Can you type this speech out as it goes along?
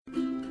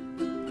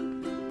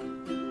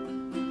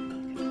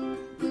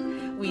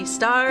We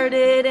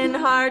started in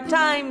hard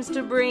times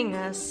to bring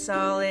us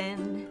all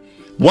in.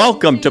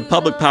 Welcome to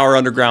Public Power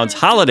Underground's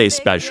holiday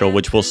special,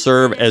 which will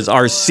serve as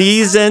our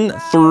Season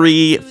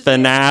 3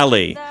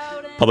 finale.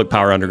 Public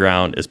Power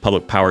Underground is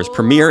Public Power's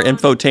premier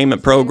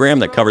infotainment program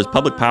that covers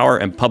public power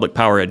and public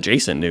power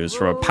adjacent news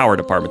from a power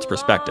department's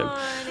perspective.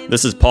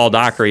 This is Paul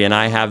Dockery, and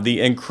I have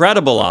the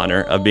incredible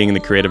honor of being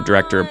the creative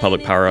director of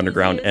Public Power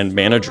Underground and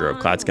manager of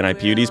Clatskanie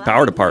IPUD's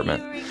power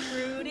department.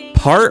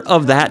 Part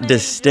of that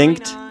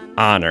distinct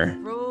honor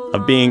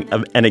of being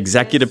an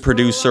executive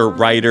producer,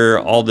 writer,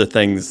 all the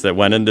things that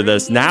went into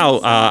this. Now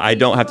I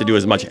don't have to do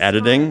as much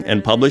editing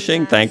and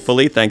publishing,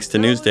 thankfully, thanks to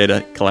News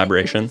Data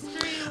collaboration.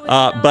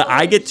 But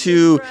I get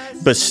to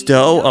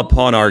bestow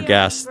upon our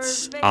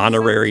guests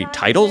honorary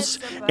titles.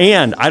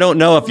 And I don't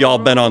know if y'all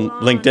been on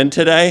LinkedIn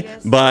today,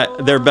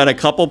 but there have been a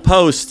couple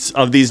posts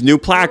of these new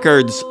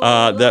placards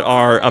that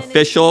are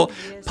official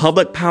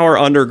Public Power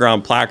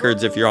Underground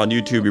placards. If you're on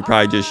YouTube, you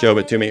probably just showed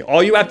it to me.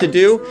 All you have to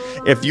do,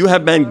 if you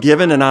have been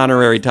given an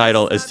honorary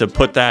title, is to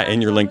put that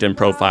in your LinkedIn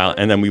profile,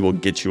 and then we will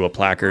get you a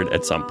placard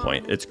at some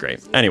point. It's great.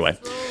 Anyway,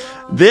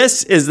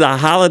 this is the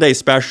holiday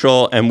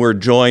special, and we're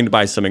joined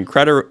by some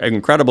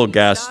incredible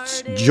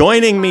guests.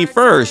 Joining me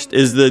first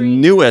is the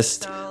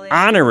newest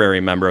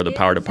honorary member of the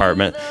Power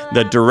Department,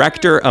 the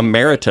Director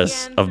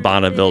Emeritus of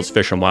Bonneville's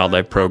Fish and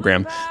Wildlife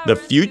Program, the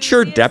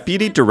future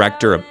Deputy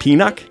Director of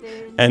PNUC,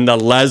 and the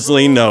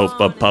Leslie Knope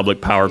of Public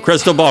Power.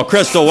 Crystal Ball.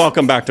 Crystal,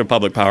 welcome back to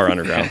Public Power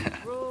Underground.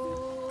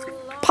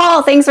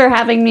 Paul, thanks for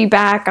having me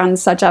back on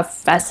such a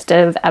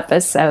festive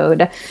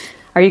episode.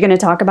 Are you going to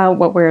talk about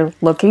what we're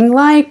looking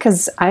like?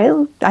 Because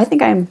I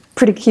think I'm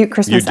pretty cute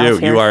Christmas You do. elf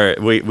here. You are.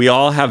 We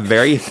all have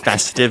very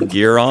festive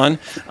gear on.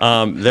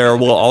 There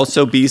will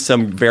also be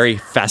some very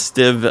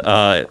festive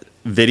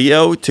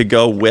video to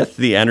go with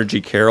the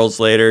Energy Carols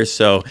later.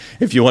 So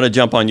if you want to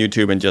jump on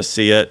YouTube and just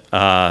see it,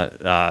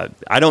 I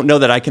don't know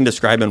that I can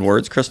describe in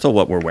words, Crystal,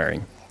 what we're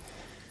wearing.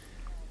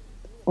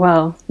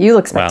 Well, you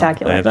look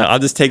spectacular. Well, I'll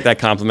just take that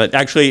compliment.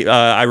 Actually,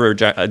 I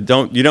reject.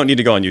 You don't need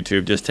to go on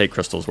YouTube. Just take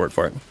Crystal's word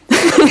for it.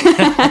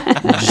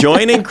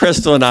 Joining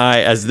Crystal and I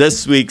as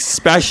this week's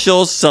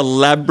special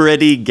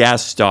celebrity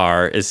guest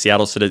star is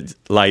Seattle City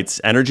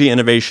Light's Energy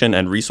Innovation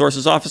and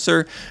Resources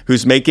Officer,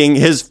 who's making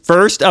his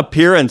first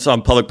appearance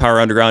on Public Power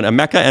Underground,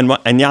 Emeka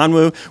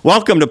Anyanwu.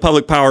 Welcome to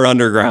Public Power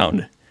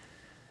Underground.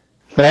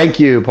 Thank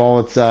you, Paul.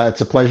 It's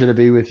a pleasure to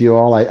be with you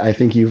all. I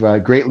think you've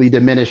greatly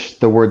diminished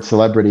the word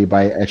celebrity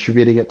by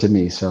attributing it to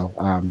me. So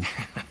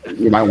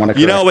you might want to.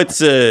 You know, it's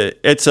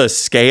a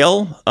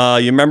scale.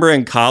 You remember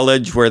in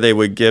college where they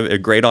would give a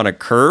grade on a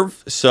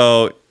curve.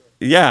 So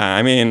yeah,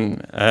 I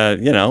mean,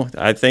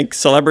 I think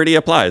celebrity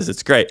applies.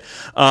 It's great.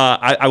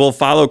 I will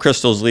follow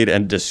Crystal's lead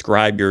and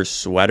describe your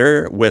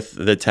sweater with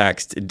the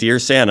text, "Dear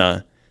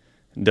Santa,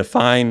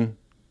 define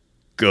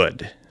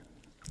good."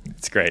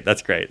 It's great.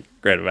 That's great.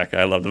 Great, Emeka.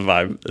 I love the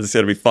vibe. It's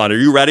going to be fun. Are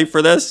you ready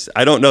for this?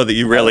 I don't know that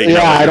you really know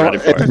what you're ready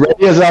for. As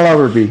ready as I'll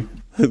ever be.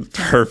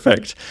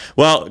 Perfect.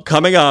 Well,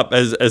 coming up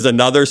as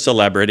another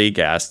celebrity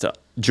guest,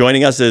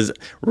 joining us is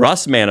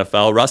Russ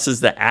Manifel. Russ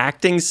is the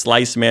acting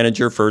slice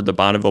manager for the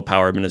Bonneville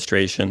Power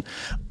Administration.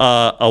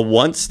 A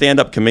once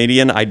stand-up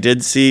comedian. I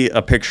did see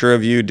a picture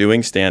of you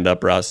doing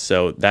stand-up, Russ,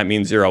 so that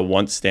means you're a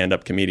once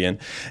stand-up comedian.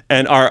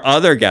 And our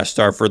other guest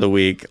star for the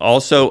week,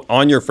 also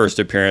on your first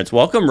appearance,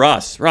 welcome,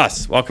 Russ.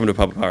 Russ, welcome to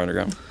Public Power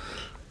Underground.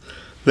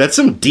 That's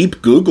some deep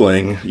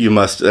Googling.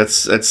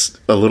 That's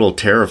a little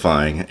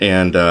terrifying.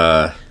 And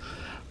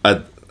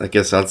I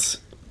guess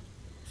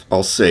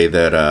I'll say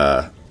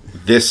that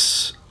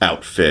this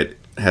outfit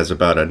has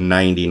about a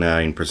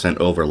 99%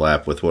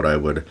 overlap with what I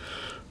would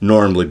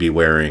normally be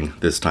wearing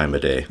this time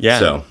of day. Yeah.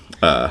 So,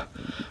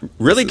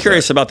 really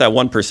curious about that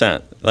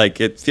 1%.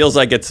 Like, it feels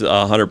like it's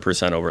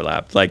 100%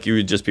 overlap. Like, you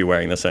would just be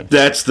wearing this in.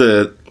 That's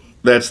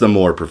the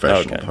more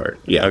professional part.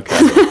 Yeah. Okay.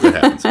 That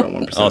happens about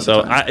 1%.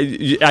 Also,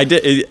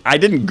 I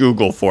didn't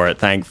Google for it,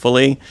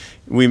 thankfully.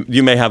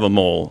 You may have a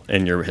mole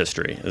in your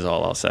history, is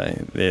all I'll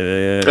say.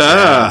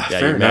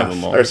 Fair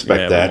enough. I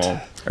respect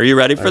that. Are you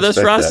ready for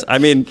this, Russ? That. I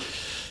mean,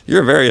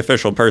 you're a very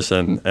official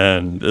person,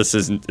 and this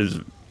is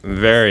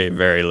very,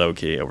 very low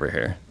key over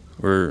here.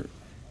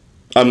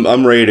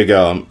 I'm ready to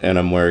go, and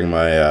I'm wearing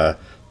my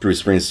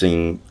Bruce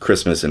Springsteen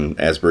Christmas in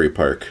Asbury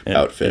Park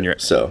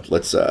outfit. So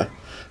let's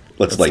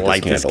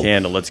light this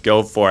candle. Let's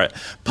go for it.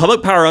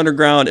 Public Power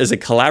Underground is a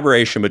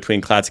collaboration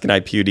between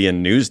Clatskanie IPUD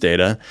and News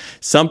Data,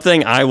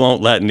 something I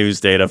won't let News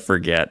Data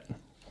forget.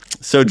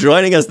 So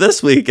joining us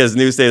this week as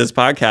News Data's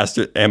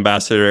podcast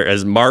ambassador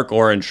is Mark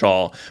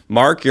Orenshall.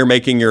 Mark, you're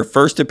making your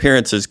first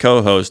appearance as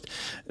co-host,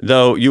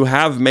 though you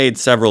have made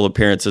several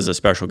appearances as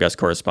special guest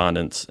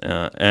correspondents.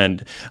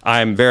 And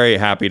I'm very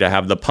happy to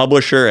have the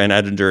publisher and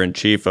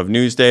editor-in-chief of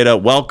News Data.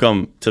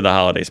 Welcome to the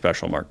holiday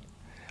special, Mark.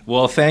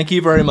 Well, thank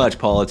you very much,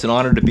 Paul. It's an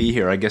honor to be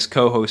here. I guess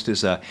co-host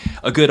is a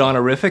good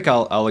honorific.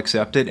 I'll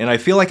accept it. And I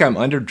feel like I'm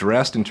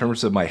underdressed in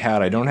terms of my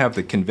hat. I don't have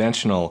the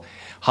conventional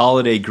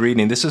holiday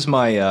greeting. This is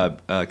my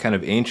kind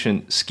of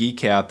ancient ski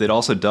cap that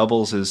also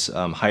doubles as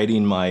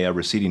hiding my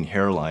receding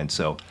hairline.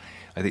 So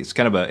I think it's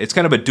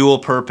kind of a dual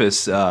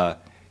purpose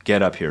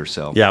get up here.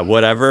 So yeah,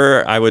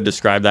 whatever I would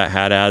describe that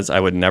hat as, I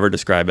would never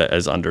describe it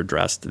as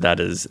underdressed. That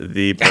is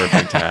the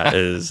perfect hat.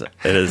 It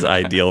is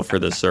ideal for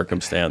this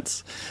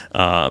circumstance.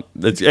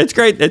 It's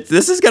great.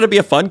 This is going to be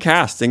a fun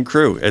cast and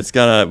crew.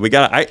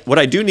 What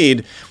I do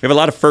need, we have a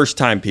lot of first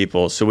time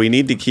people, so we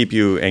need to keep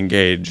you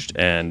engaged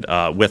and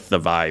with the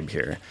vibe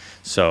here.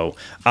 So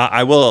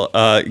I will,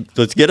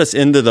 let's get us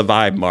into the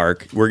vibe,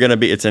 Mark.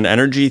 It's an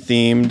energy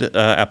themed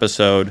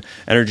episode,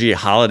 energy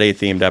holiday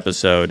themed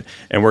episode,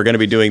 and we're going to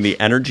be doing the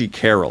energy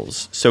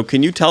carols. So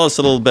can you tell us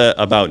a little bit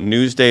about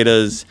News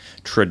Data's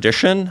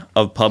tradition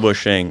of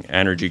publishing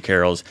energy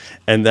carols,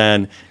 and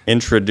then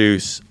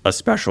introduce a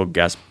special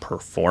guest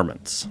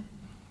performance?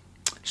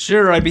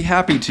 Sure, I'd be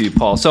happy to,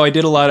 Paul. So I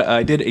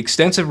did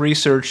extensive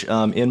research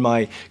in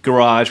my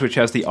garage, which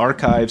has the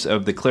archives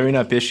of the Clearing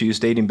Up issues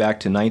dating back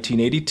to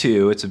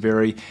 1982. It's a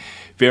very,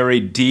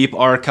 very deep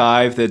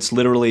archive that's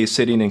literally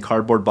sitting in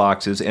cardboard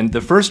boxes. And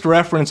the first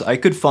reference I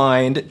could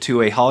find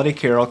to a holiday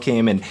carol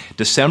came in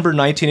December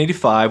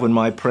 1985 when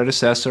my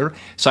predecessor,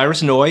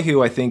 Cyrus Noy,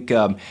 who I think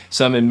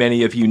some and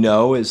many of you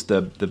know was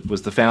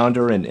the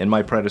founder and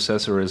my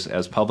predecessor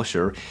as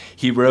publisher,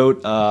 he wrote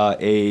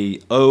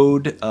a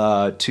ode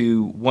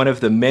to one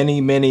of the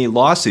many, many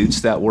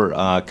lawsuits that were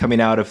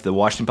coming out of the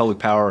Washington Public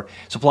Power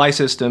Supply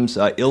System's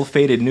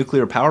ill-fated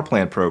nuclear power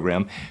plant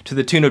program to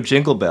the tune of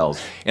Jingle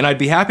Bells. And I'd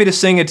be happy to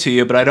sing it to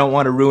you, but I don't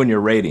want to ruin your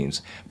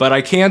ratings. But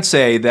I can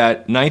say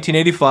that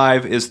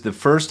 1985 is the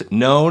first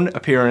known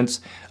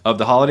appearance of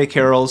the holiday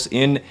carols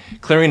in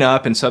Clearing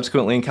Up and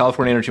subsequently in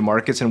California Energy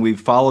Markets, and we've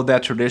followed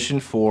that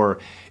tradition for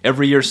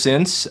every year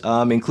since,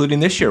 including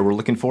this year. We're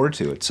looking forward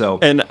to it. So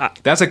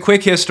that's a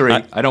quick history.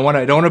 I don't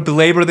want to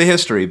belabor the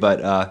history,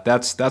 but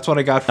that's what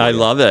I got for you. I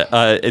love it.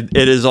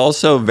 It is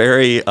also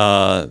very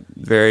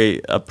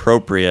very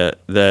appropriate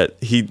that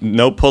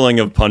no pulling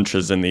of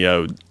punches in the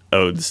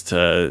odes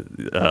to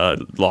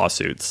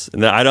lawsuits,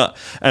 and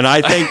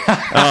I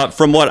think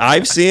from what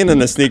I've seen in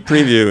the sneak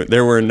preview,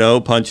 there were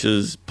no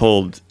punches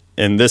pulled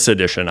in this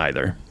edition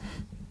either.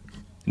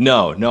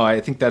 No,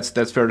 I think that's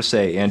fair to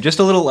say. And just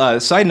a little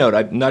side note,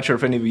 I'm not sure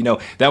if any of you know,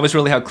 that was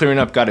really how Clearing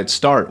Up got its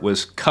start,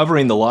 was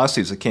covering the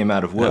lawsuits that came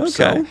out of WHOOP. Okay.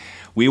 So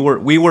we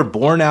were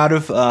born out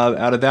of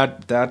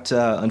that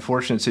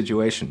unfortunate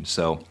situation.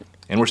 So.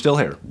 And we're still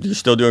here. You're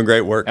still doing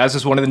great work. As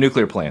is one of the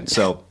nuclear plants.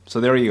 So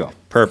there you go.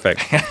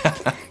 Perfect.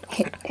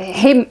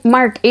 Hey,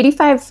 Mark,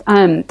 85,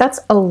 that's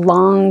a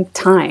long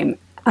time.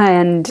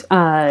 And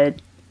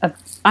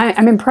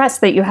I'm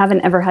impressed that you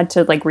haven't ever had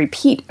to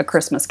repeat a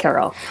Christmas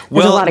carol.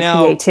 There's a lot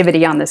of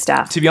creativity on the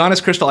staff. To be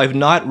honest, Crystal, I've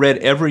not read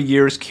every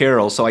year's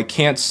carol, so I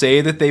can't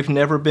say that they've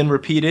never been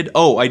repeated.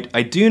 Oh, I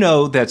do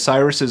know that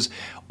Cyrus's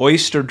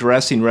oyster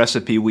dressing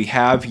recipe, we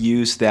have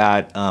used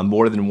that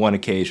more than one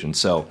occasion.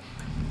 So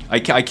I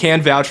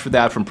can vouch for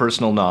that from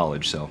personal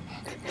knowledge. So,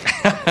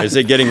 is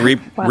it getting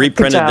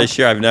reprinted this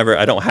year?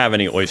 I don't have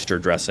any oyster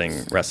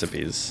dressing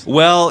recipes.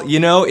 Well,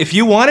 if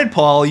you wanted,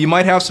 Paul, you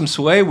might have some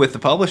sway with the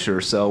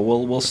publisher. So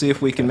we'll see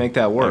if we can make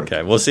that work.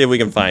 Okay, we'll see if we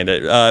can find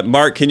it.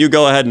 Mark, can you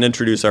go ahead and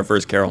introduce our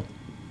first carol?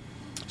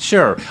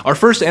 Sure. Our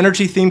first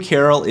energy-themed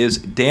carol is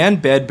Dan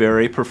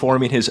Bedbury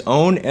performing his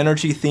own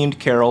energy-themed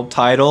carol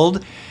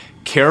titled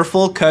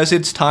 "Careful 'Cause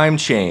It's Time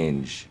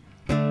Change."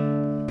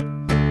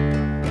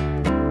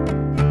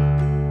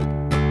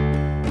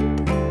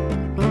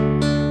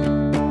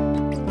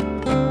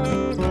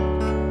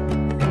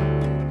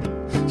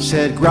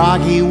 Said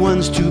groggy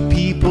ones to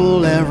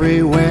people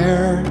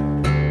everywhere.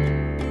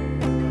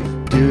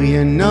 Do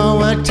you know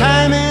what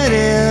time it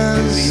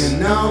is? Do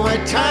you know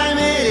what time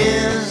it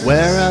is?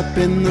 Where up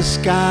in the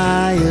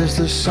sky is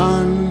the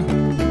sun?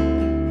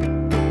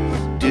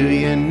 Do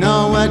you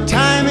know what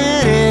time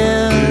it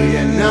is? Do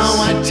you know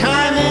what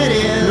time it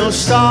is? No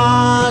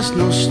stars,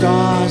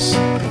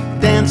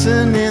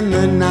 dancing in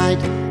the night.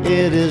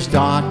 It is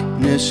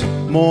darkness,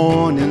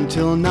 morning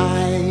till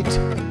night.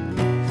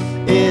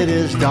 It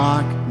is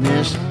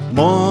darkness,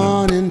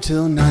 morning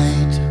till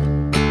night.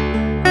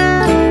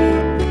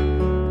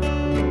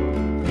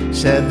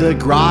 Said the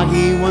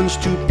groggy ones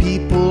to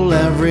people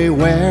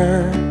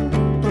everywhere.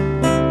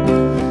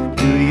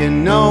 Do you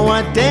know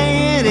what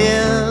day it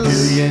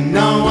is? Do you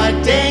know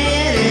what day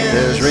it is?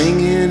 There's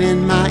ringing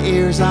in my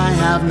ears, I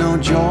have no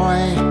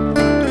joy.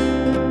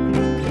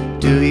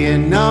 Do you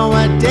know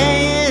what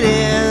day it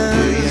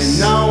is? Do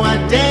you know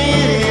what day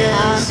it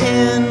is? I'm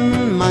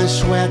in my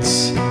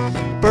sweats,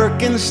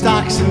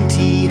 Birkenstocks and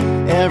tea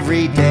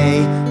every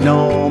day,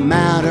 no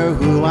matter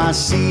who I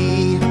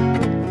see.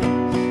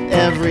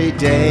 Every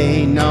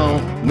day, no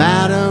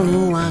matter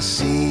who I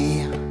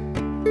see.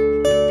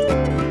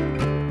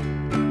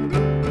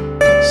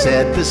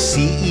 Said the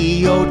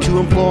CEO to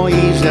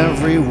employees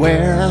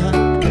everywhere.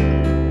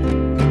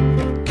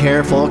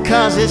 Careful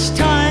 'cause it's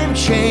time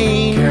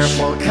change.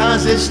 Careful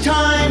 'cause it's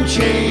time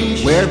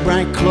change. Wear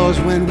bright clothes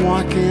when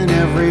walking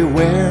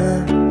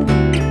everywhere.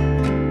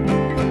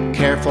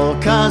 Careful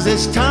 'cause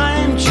it's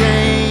time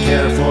change.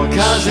 Careful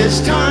 'cause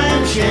it's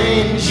time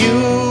change.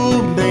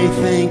 You may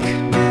think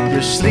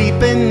You're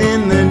sleeping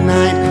in the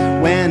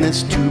night when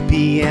it's 2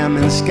 p.m.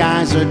 and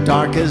skies are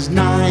dark as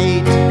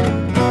night.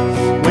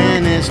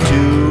 When it's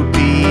 2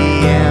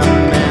 p.m.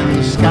 and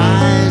the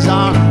skies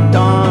are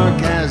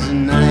dark as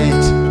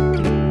night.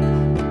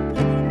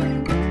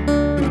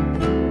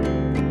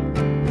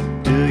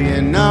 Do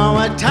you know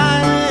what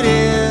time it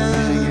is?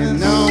 Do you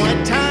know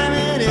what time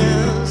it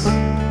is?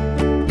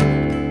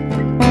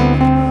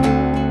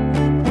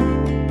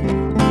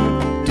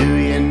 Do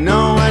you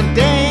know what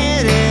day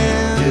it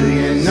is? Do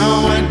you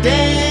know what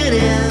day it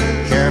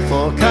is?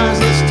 Careful, 'cause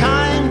it's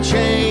time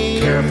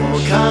change. Careful,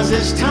 'cause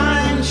it's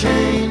time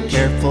change.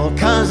 Careful,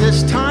 'cause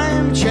it's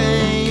time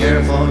change.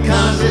 Careful,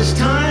 'cause it's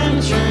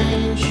time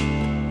change.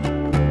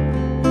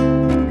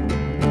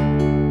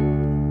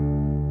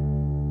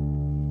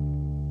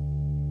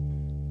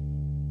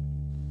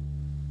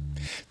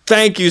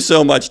 Thank you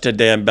so much to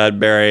Dan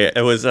Bedbury.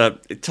 It was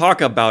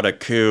talk about a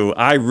coup.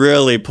 I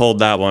really pulled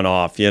that one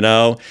off, you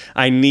know?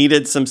 I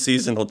needed some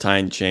seasonal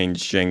time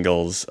change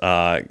jingles.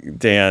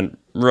 Dan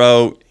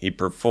wrote, he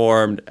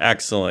performed.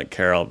 Excellent,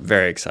 Carol.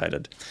 Very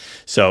excited.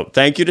 So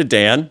thank you to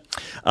Dan.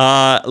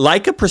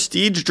 Like a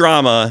prestige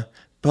drama,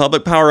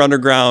 Public Power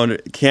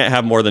Underground can't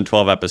have more than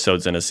 12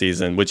 episodes in a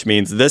season, which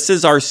means this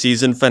is our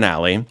season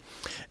finale.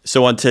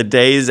 So on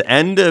today's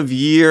end of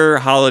year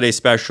holiday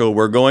special,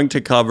 we're going to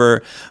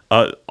cover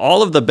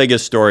all of the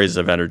biggest stories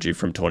of energy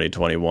from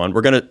 2021. We're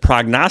going to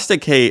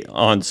prognosticate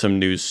on some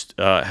news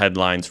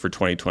headlines for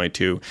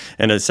 2022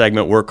 in a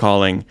segment we're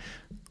calling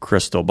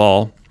Crystal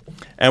Ball.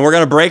 And we're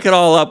going to break it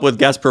all up with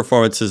guest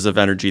performances of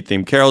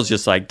energy-themed carols,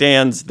 just like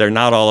Dan's. They're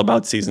not all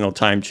about seasonal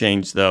time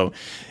change, though.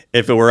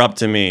 If it were up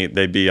to me,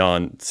 they'd be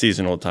on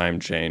Seasonal Time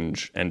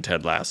Change and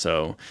Ted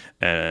Lasso,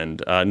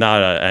 and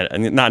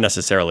not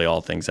necessarily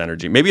all things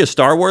energy. Maybe a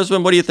Star Wars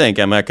one. What do you think,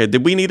 Emeka?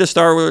 Did we need a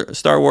Star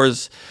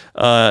Wars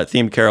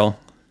themed carol?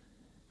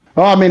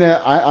 Oh, I mean,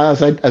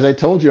 as I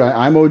told you,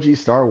 I'm OG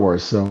Star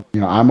Wars, so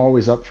I'm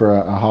always up for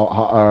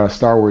a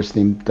Star Wars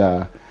themed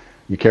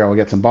carol. We'll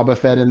get some Boba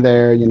Fett in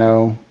there,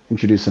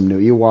 introduce some new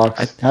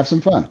Ewoks, have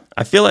some fun.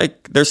 I feel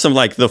like there's some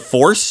the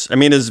Force. I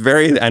mean, is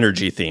very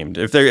energy themed.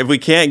 If we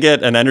can't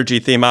get an energy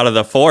theme out of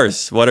the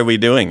Force, what are we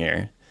doing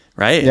here,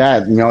 right?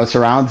 Yeah, it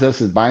surrounds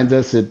us, it binds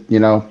us,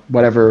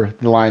 whatever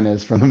the line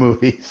is from the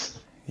movies.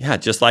 Yeah,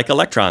 just like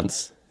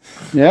electrons.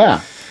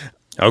 Yeah.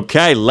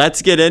 Okay,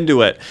 let's get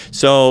into it.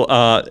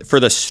 So for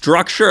the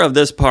structure of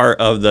this part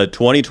of the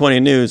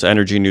 2020 News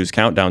Energy News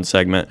Countdown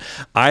segment,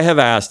 I have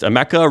asked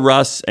Emeka,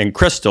 Russ, and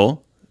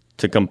Crystal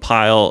to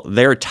compile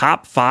their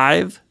top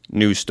 5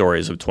 news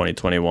stories of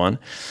 2021.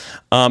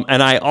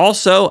 And I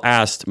also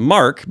asked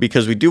Mark,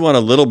 because we do want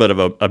a little bit of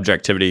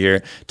objectivity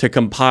here, to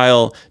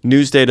compile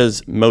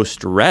NewsData's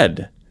most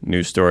read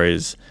news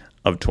stories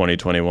of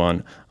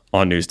 2021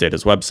 on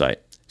NewsData's website.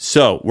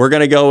 So we're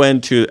going to go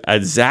into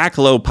a Zach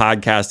Lowe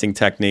podcasting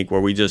technique where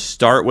we just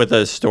start with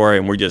a story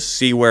and we just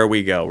see where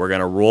we go. We're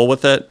going to roll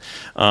with it.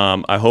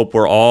 I hope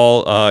we're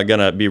all going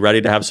to be ready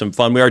to have some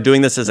fun. We are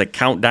doing this as a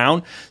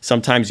countdown.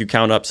 Sometimes you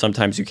count up,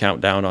 sometimes you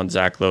count down on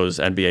Zach Lowe's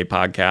NBA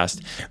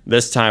podcast.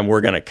 This time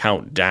we're going to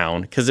count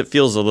down because it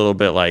feels a little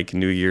bit like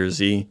New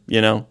Year's-y,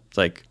 It's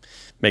like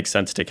makes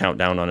sense to count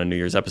down on a New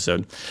Year's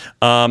episode.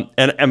 And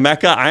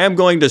Emeka, I am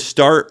going to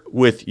start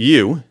with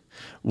you.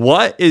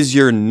 What is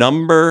your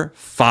number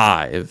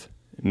 5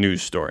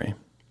 news story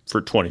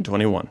for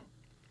 2021?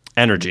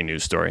 Energy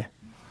news story.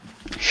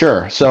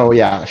 Sure. So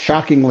yeah,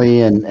 shockingly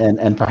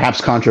and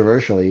perhaps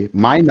controversially,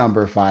 my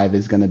number 5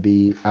 is going to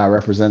be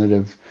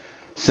Representative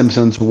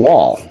Simpson's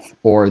wall,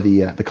 or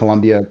the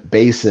Columbia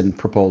Basin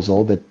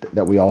proposal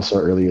that we all saw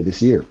earlier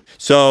this year.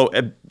 So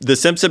the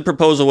Simpson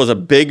proposal was a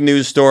big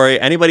news story.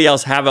 Anybody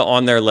else have it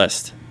on their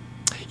list?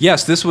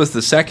 Yes, this was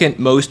the second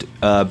most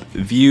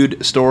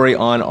viewed story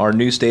on our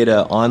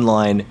NewsData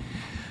online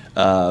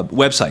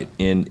website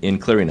in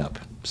clearing up.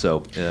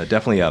 So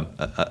definitely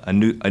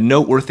a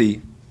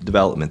noteworthy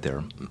development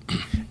there.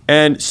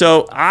 And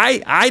so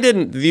I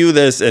didn't view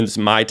this as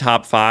my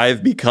top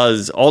 5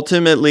 because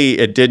ultimately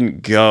it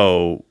didn't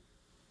go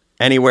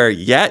anywhere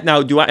yet.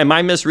 Now, am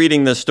I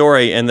misreading the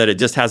story in that it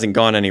just hasn't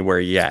gone anywhere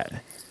yet?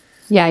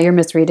 Yeah, you're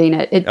misreading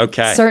it. It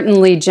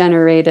certainly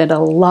generated a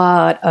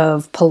lot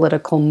of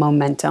political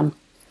momentum.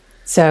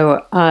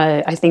 So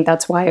I think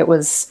that's why it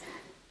was,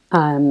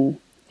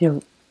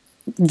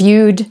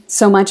 viewed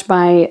so much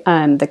by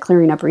the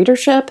Clearing Up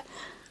readership.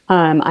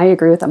 I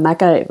agree with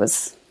Emeka. It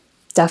was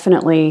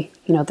definitely,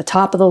 the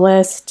top of the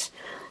list.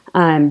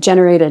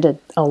 Generated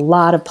a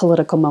lot of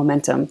political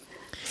momentum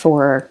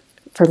for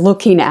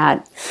looking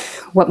at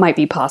what might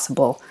be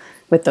possible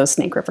with those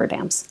Snake River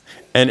dams.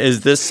 And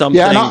is this something?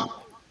 Yeah,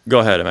 go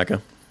ahead,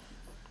 Emeka.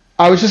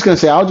 I was just going to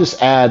say, I'll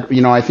just add,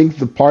 I think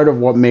the part of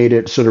what made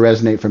it sort of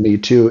resonate for me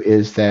too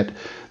is that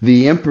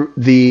the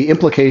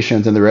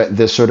implications and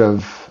the sort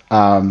of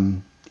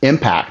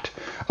impact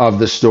of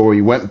the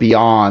story went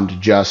beyond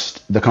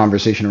just the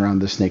conversation around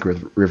the Snake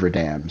River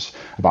dams,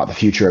 about the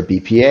future of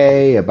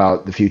BPA,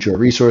 about the future of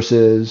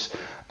resources,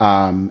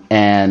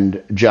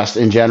 and just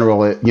in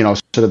general,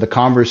 sort of the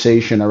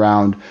conversation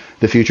around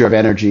the future of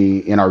energy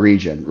in our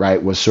region,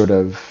 right, was sort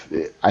of,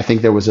 I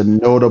think there was a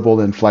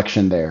notable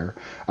inflection there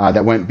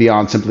that went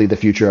beyond simply the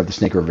future of the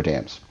Snake River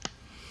dams.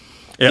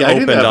 It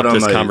opened up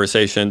this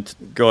conversation.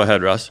 Go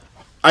ahead, Russ.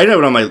 I have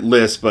it on my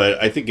list,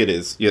 but I think it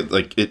is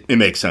it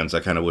makes sense. I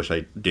kind of wish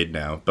I did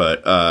now,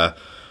 but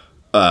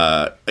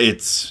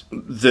it's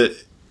the.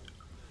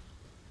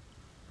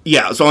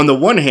 Yeah, so on the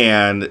one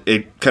hand,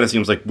 it kind of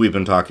seems like we've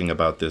been talking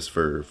about this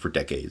for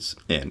decades.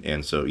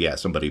 And so, yeah,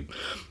 somebody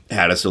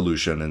had a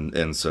solution,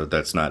 and so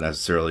that's not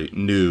necessarily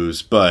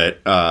news.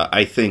 But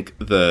I think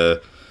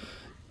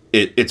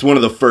it's one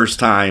of the first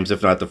times,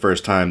 if not the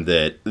first time,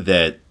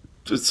 that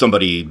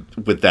somebody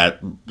with that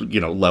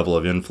level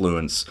of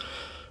influence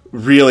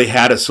really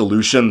had a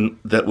solution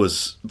that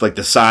was like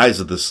the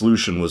size of the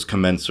solution was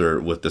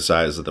commensurate with the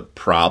size of the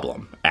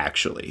problem,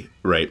 actually,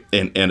 right?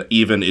 And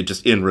even it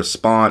just in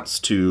response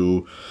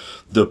to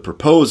the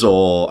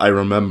proposal, I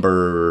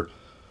remember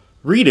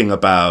reading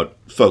about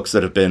folks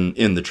that have been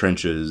in the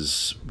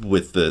trenches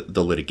with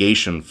the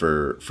litigation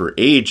for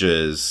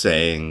ages,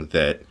 saying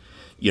that,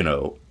 kind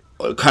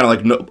of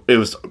like, no, it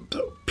was,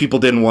 people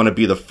didn't want to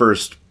be the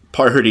first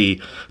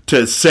party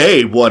to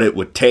say what it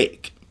would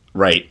take,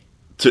 right,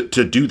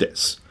 to do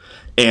this,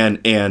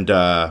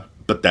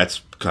 but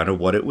that's kind of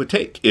what it would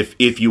take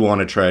if you want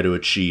to try to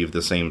achieve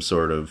the same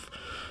sort of,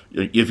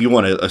 if you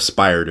want to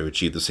aspire to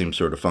achieve the same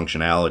sort of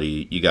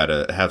functionality, you got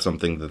to have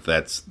something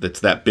that's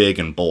that big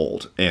and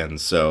bold.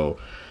 And so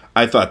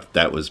I thought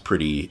that was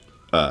pretty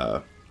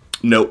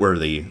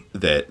noteworthy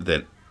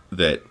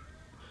that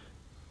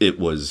it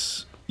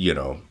was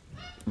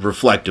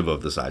reflective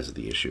of the size of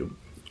the issue,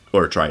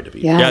 or tried to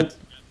be. Yeah.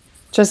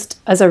 Just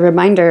as a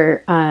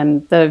reminder,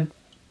 the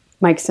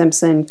Mike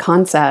Simpson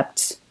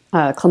concept,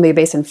 Columbia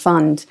Basin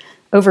Fund,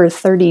 over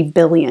 $30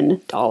 billion.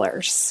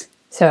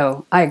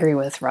 So I agree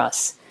with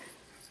Russ.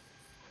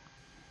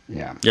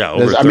 Yeah. Yeah,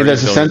 over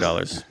 $30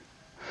 billion.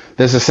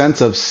 There's a sense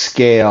of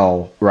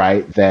scale,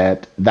 right,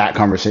 that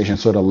conversation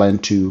sort of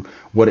lent to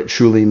what it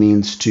truly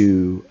means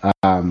to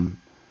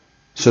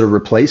sort of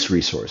replace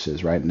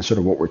resources, right? And sort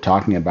of what we're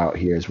talking about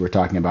here is we're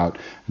talking about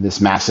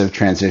this massive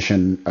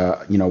transition,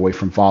 away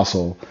from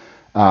fossil,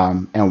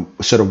 and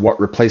sort of what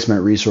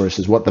replacement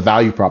resources, what the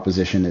value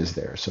proposition is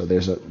there. So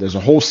there's a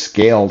whole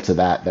scale to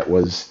that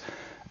was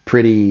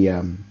pretty,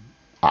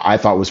 I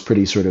thought was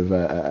pretty sort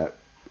of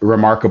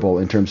remarkable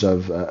in terms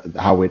of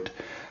how it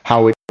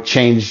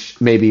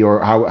changed maybe,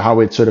 or how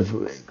it sort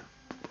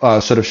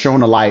of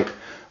shone a light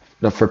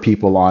for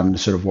people on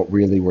sort of what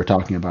really we're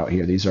talking about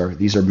here. These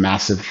are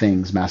massive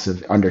things,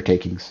 massive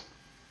undertakings.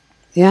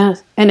 Yeah,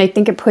 and I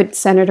think it put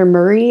Senator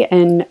Murray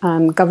and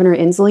Governor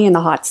Inslee in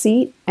the hot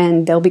seat,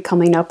 and they'll be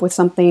coming up with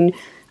something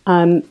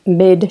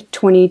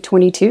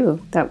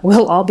mid-2022 that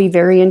we'll all be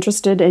very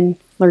interested in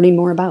learning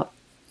more about.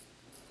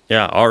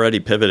 Yeah, already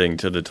pivoting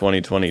to the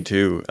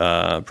 2022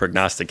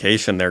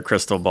 prognostication there,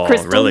 crystal ball.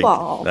 Crystal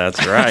ball.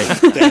 That's right.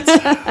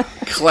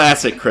 That's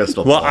classic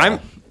crystal ball. Well,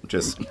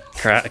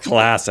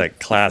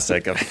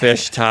 classic, a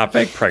fish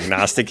topic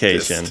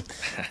prognostication.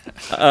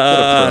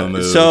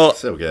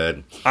 So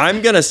good.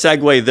 I'm going to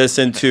segue this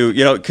into,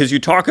 because you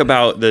talk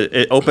about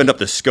it opened up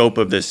the scope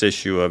of this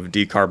issue of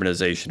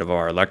decarbonization of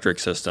our electric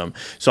system.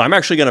 So I'm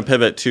actually going to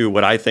pivot to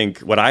what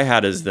I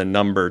had as the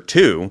number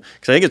 2,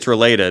 because I think it's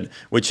related,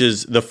 which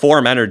is the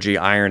Form Energy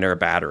iron air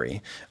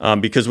battery.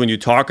 Because when you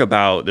talk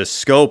about the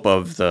scope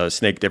of the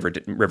Snake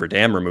River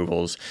Dam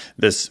removals,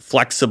 this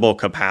flexible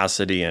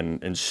capacity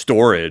and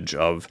storage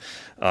of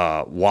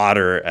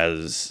water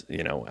as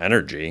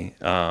energy,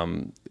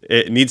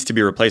 it needs to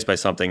be replaced by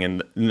something.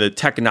 And the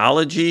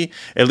technology,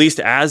 at least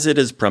as it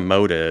is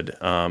promoted,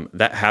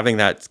 that having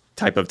that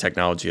type of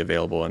technology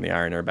available in the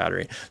iron air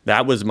battery,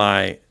 that was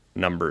my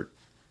number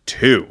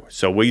 2.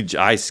 So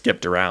I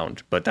skipped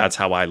around, but that's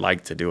how I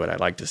like to do it. I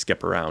like to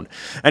skip around.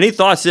 Any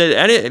thoughts?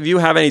 If you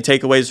have any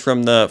takeaways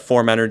from the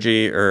Form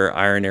Energy or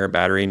iron air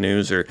battery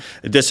news, or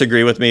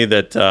disagree with me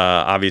that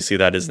obviously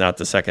that is not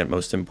the second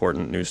most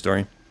important news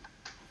story?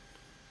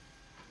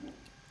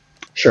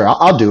 Sure,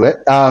 I'll do it.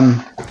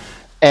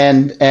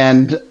 And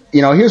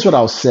here's what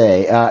I'll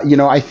say.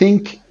 I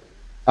think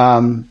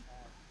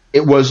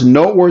it was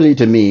noteworthy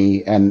to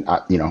me, and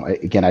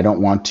again, I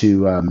don't want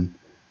to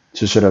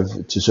sort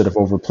of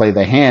overplay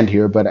the hand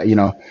here, but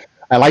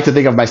I like to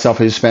think of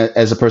myself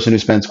as a person who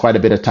spends quite a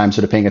bit of time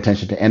sort of paying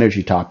attention to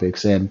energy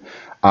topics, and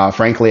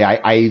frankly,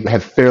 I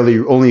have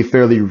only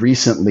fairly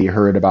recently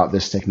heard about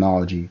this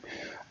technology.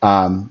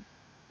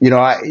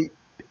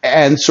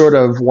 And sort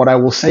of what I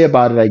will say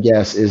about it, I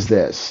guess, is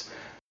this.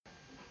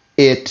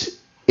 It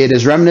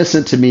is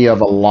reminiscent to me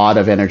of a lot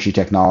of energy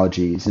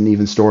technologies and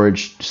even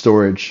storage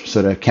sort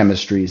of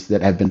chemistries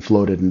that have been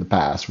floated in the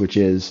past, which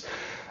is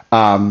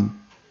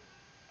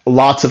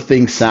lots of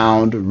things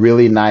sound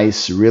really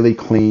nice, really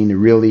clean,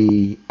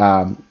 really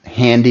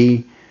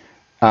handy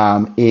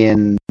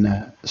in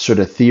sort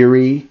of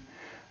theory.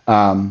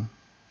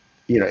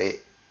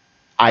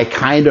 I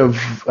kind of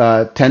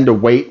tend to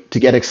wait to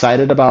get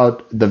excited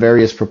about the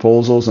various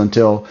proposals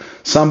until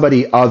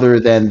somebody other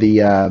than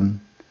the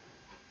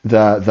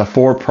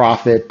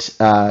for-profit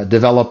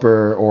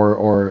developer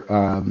or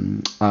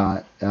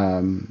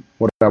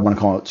what do I want to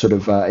call it, sort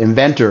of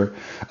inventor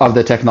of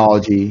the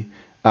technology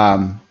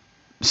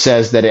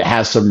says that it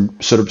has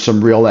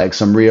some real legs,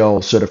 some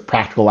real sort of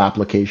practical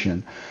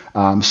application.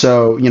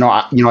 So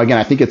again,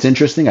 I think it's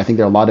interesting. I think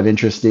there are a lot of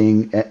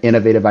interesting,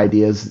 innovative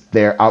ideas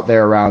out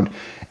there around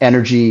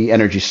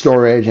energy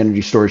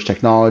storage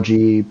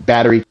technology,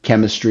 battery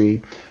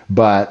chemistry,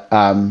 but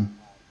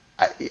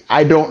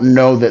I don't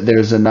know that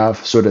there's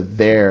enough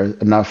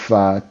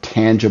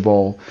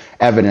tangible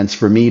evidence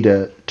for me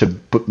to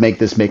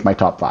make my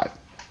top 5.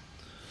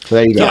 So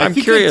there you go. Yeah, I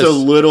think it's a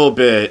little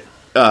bit.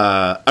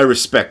 I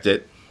respect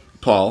it,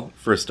 Paul.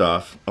 First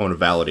off, I want to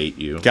validate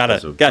you.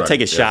 Gotta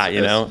take a shot.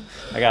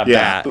 I got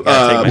yeah, bat.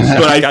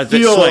 but I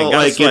feel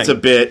like it's a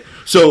bit.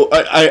 So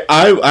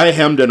I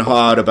hemmed and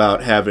hawed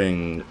about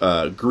having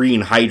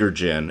green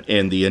hydrogen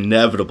and the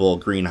inevitable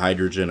green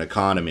hydrogen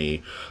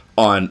economy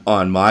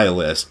on my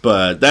list,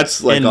 but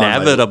that's like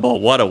inevitable.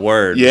 What a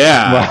word!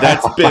 Yeah,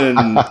 that's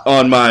been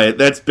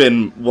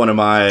one of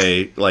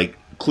my like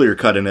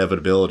clear-cut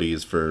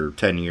inevitabilities for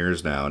 10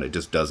 years now, and it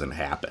just doesn't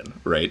happen,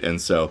 right?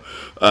 And so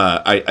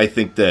I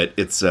think that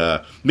it's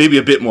maybe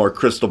a bit more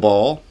crystal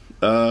ball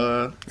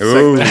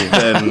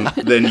segment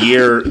than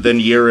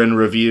year in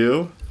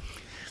review.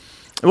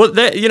 Well,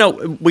 there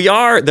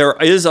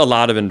is a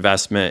lot of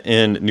investment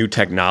in new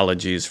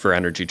technologies for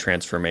energy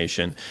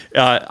transformation.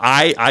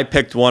 I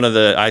picked one of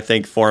I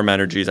think Form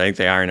Energies. I think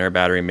the iron air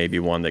battery may be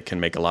one that can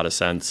make a lot of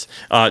sense.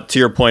 To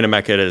your point,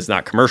 Emeka, it is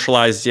not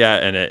commercialized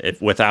yet, and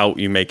without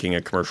you making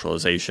a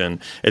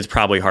commercialization, it's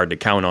probably hard to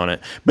count on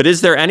it. But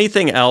is there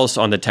anything else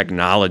on the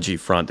technology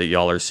front that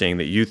y'all are seeing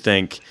that you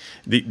think?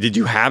 Did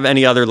you have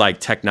any other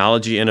like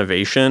technology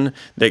innovation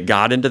that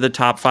got into the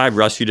top 5?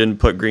 Russ, you didn't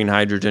put green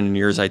hydrogen in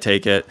yours, I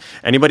take it.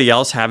 Anybody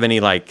else have any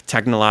like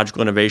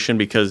technological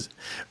innovation?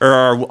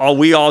 Or are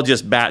we all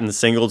just batting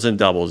singles and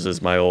doubles, as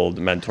my old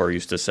mentor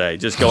used to say?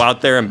 Just go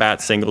out there and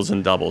bat singles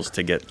and doubles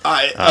to get.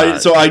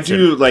 Not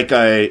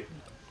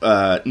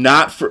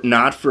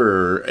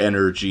for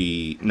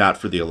energy, not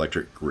for the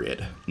electric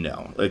grid.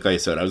 No, like I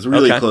said, I was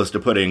really close to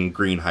putting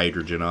green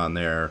hydrogen on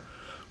there,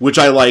 which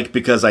I like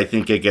because I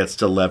think it gets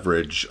to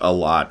leverage a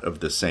lot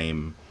of the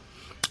same.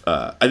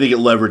 I think it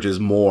leverages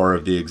more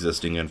of the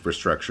existing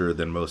infrastructure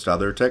than most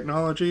other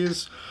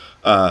technologies,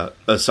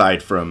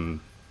 aside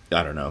from,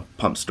 I don't know,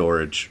 pump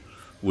storage,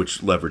 which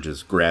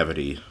leverages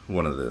gravity,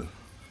 one of the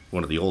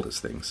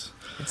oldest things.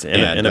 It's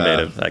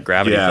innovative, that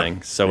gravity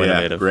thing. So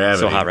innovative. Gravity.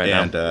 So hot right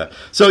now.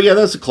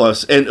 That's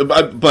close.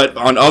 But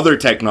on other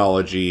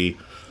technology,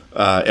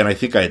 and I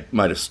think I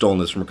might have stolen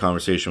this from a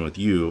conversation with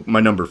you, my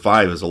number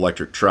 5 is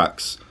electric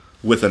trucks.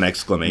 With an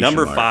exclamation mark.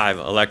 Number 5,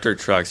 electric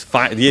trucks.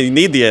 You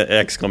need the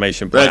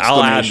exclamation point.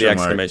 I'll add the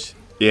exclamation.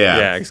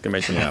 Yeah,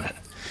 exclamation mark.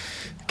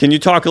 Can you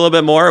talk a little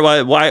bit more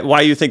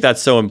why you think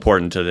that's so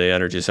important to the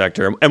energy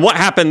sector? And what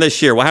happened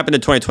this year? What happened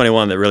in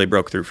 2021 that really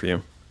broke through for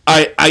you?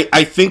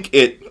 I think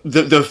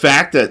the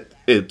fact that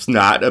it's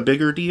not a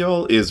bigger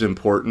deal is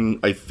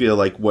important. I feel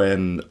like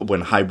when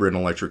hybrid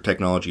and electric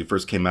technology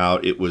first came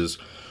out, it was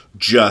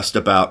just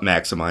about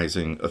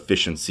maximizing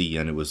efficiency,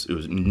 and it was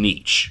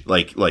niche.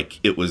 Like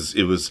it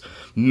was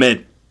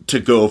meant to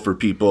go for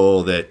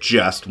people that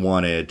just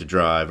wanted to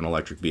drive an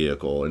electric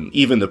vehicle, and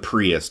even the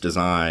Prius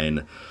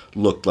design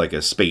looked like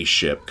a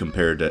spaceship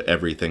compared to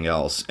everything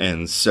else.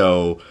 And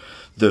so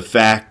the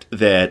fact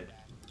that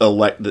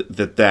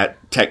that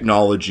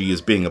technology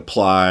is being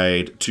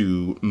applied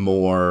to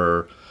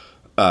more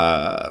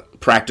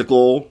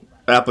practical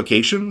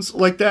applications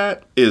like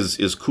that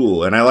is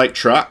cool. And I like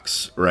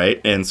trucks,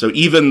 right? And so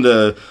even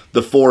the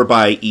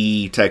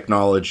 4xe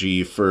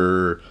technology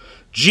for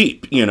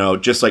Jeep,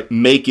 just like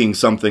making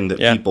something that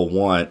people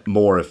want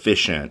more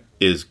efficient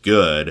is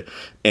good.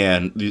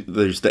 And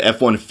there's the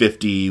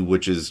F-150,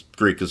 which is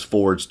great because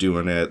Ford's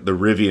doing it. The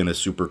Rivian is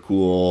super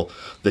cool.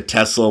 The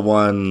Tesla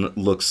one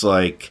looks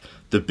like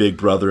the big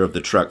brother of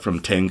the truck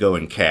from Tango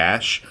and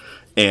Cash.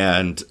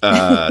 And,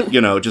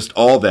 just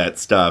all that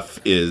stuff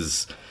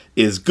is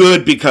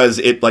good because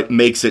it like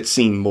makes it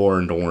seem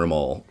more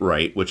normal,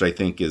 right? Which I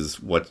think is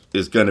what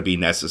is going to be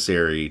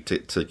necessary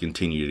to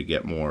continue to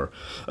get more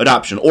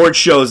adoption, or it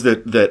shows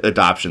that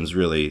adoption's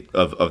really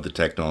of the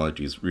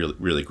technology's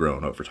really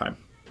grown over time.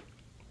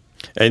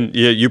 And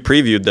you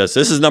previewed this.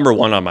 This is number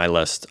 1 on my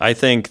list. I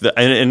think,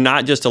 and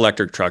not just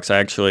electric trucks. I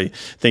actually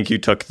think you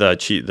took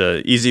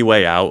the easy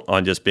way out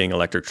on just being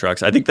electric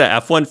trucks. I think the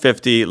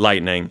F-150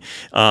 Lightning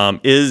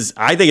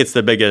I think it's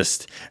the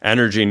biggest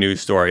energy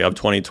news story of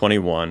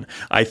 2021.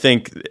 I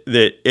think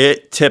that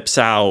it tips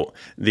out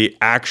the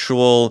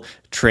actual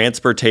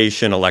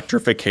transportation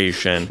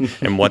electrification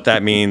and what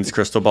that means.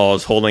 Crystal Ball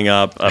is holding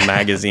up a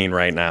magazine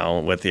right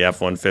now with the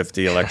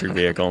F-150 electric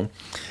vehicle.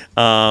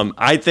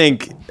 I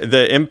think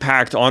the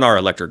impact on our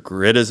electric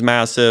grid is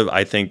massive.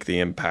 I think the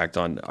impact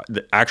on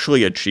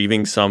actually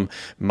achieving some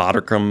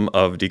modicum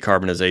of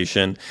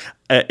decarbonization.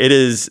 it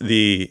is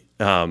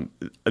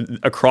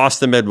across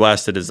the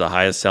Midwest, it is the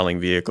highest selling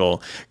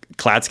vehicle.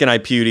 Clatskanie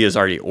IPUD has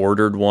already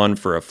ordered one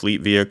for a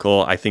fleet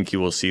vehicle. I think you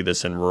will see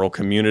this in rural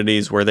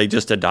communities where they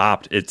just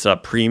adopt. It's a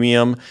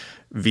premium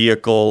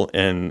vehicle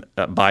and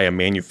by a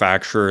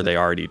manufacturer they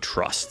already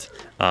trust.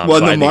 Well,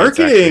 so the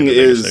marketing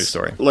is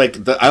like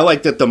I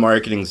like that the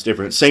marketing is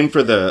different. Same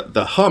for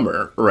the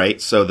Hummer,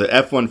 right? So the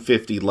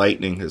F-150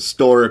 Lightning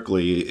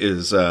historically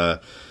is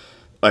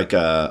like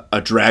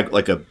a drag,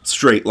 like a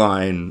straight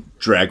line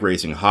drag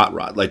racing hot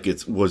rod. Like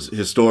it was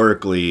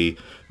historically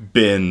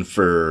been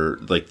for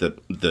like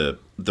the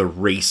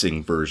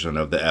racing version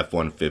of the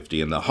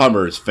F-150, and the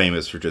Hummer is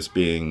famous for just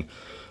being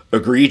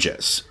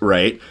egregious,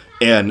 right?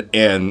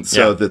 And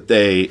so that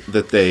they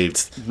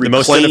the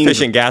most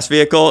inefficient gas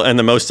vehicle and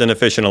the most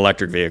inefficient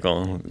electric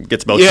vehicle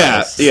gets both.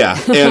 Sides.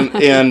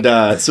 And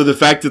so the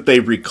fact that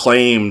they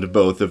reclaimed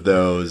both of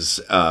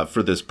those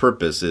for this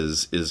purpose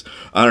is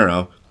I don't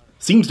know.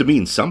 Seems to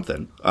mean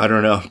something. I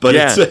don't know, but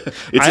it's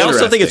I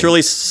also think it's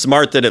really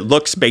smart that it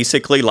looks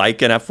basically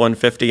like an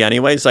F-150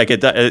 anyways. Like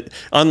it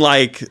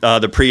unlike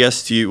the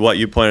Prius, what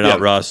you pointed out,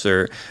 Russ,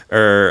 or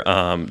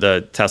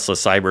the Tesla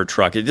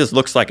Cybertruck, it just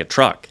looks like a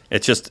truck.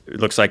 It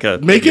looks like a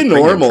make it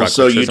normal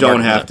so you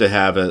don't have to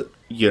have it,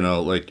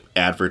 like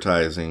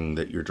advertising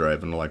that you're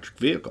driving an electric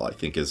vehicle. I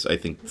think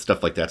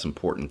stuff like that's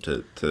important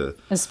to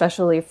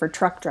especially for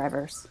truck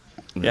drivers.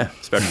 Yeah,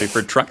 especially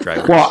for truck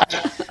drivers. Well,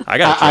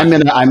 I'm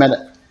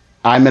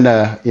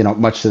gonna,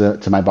 much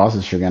to my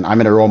boss's chagrin, I'm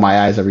gonna roll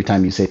my eyes every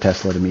time you say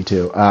Tesla to me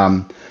too.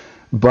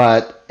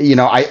 But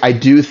I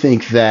do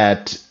think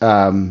that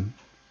so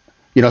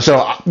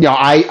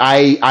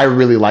I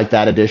really like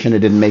that addition. It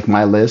didn't make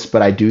my list,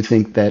 but I do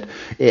think that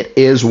it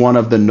is one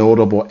of the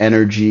notable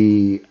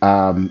energy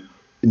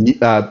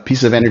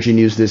piece of energy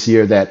news this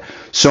year that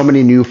so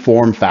many new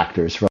form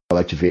factors for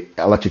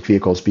electric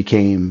vehicles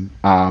became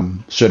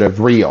sort of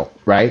real,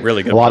 right?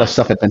 Really good. A lot of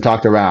stuff had been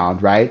talked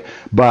around, right?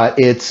 But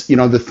it's,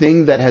 the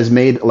thing that has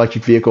made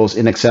electric vehicles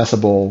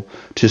inaccessible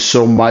to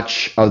so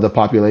much of the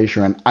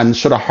population and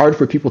sort of hard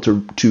for people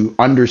to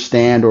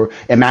understand or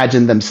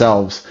imagine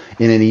themselves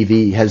in an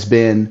EV has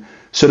been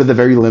sort of the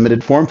very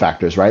limited form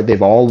factors, right?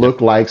 They've all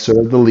looked like sort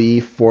of the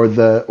Leaf or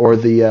the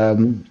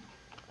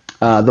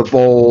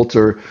Volt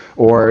or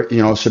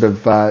sort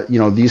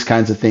of these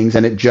kinds of things,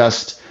 and it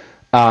just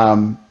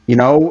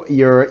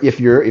if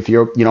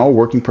you're a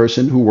working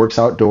person who works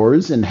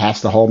outdoors and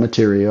has to haul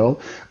material,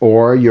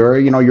 or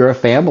you're a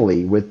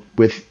family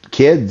with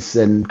kids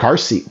and car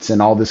seats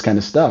and all this kind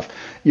of stuff,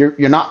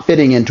 you're not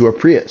fitting into a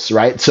Prius,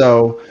 right?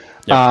 So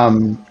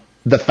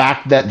the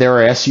fact that there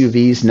are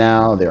SUVs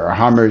now, there are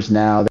Hummers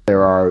now,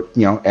 there are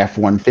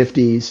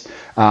F-150s,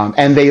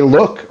 and they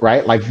look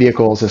like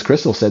vehicles, as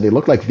Crystal said, they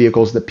look like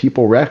vehicles that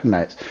people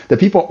recognize, that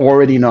people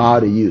already know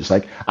how to use.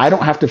 Like I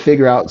don't have to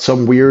figure out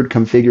some weird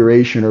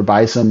configuration or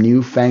buy some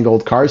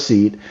newfangled car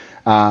seat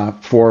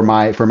for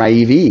my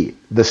EV.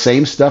 The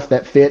same stuff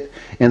that fit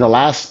in the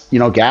last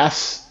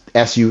gas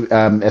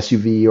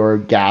SUV or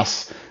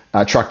gas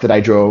truck that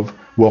I drove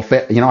will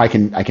fit. I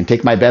can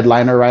take my bed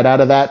liner right out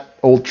of that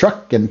old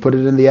truck and put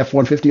it in the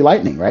F-150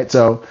 Lightning, right?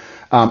 So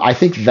I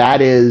think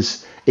that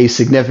is a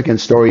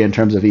significant story in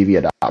terms of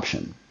EV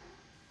adoption.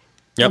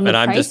 Yep, and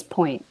I'm just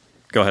point.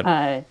 Go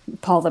ahead,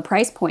 Paul. The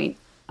price point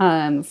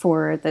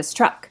for this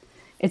truck,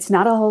 it's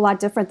not a whole lot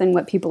different than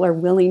what people are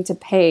willing to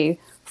pay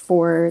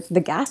for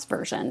the gas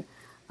version.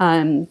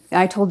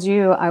 I told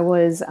you I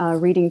was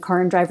reading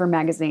Car and Driver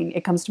magazine.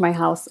 It comes to my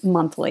house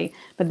monthly,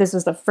 but this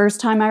was the first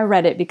time I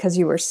read it because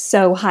you were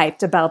so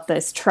hyped about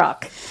this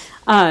truck.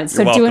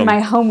 So doing my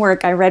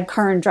homework, I read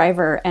Car and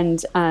Driver,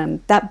 and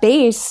that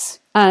base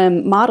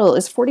model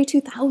is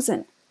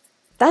 $42,000.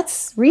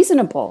 That's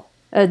reasonable.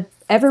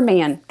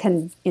 Everman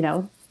can,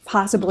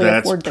 possibly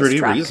afford this truck.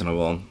 That's pretty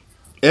reasonable.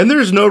 And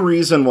there's no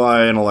reason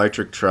why an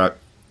electric truck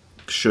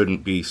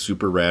shouldn't be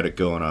super rad at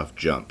going off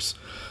jumps.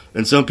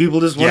 And some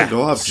people just want to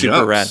go off super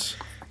jumps. Rad.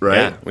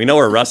 Right? Yeah, we know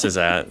where Russ is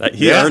at.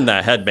 He earned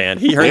that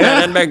headband. He earned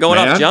that headband going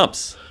off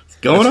jumps.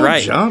 Going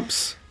off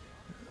jumps.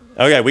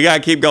 Okay, we got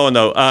to keep going,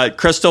 though.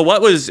 Crystal,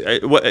 what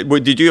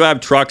did you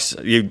have trucks?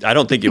 I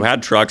don't think you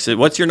had trucks.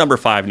 What's your number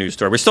 5 news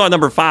story? We're still at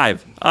number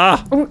 5.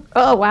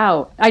 Oh,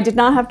 wow. I did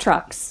not have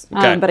trucks,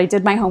 but I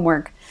did my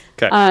homework.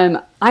 Okay.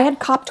 I had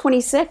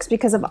COP26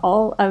 because of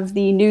all of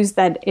the news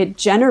that it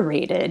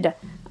generated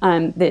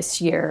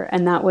this year,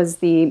 and that was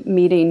the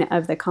meeting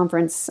of the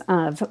Conference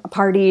of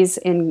Parties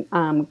in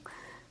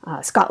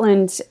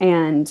Scotland,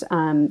 and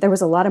there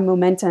was a lot of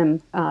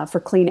momentum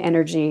for clean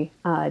energy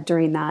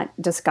during that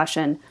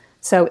discussion.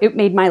 So it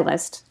made my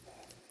list.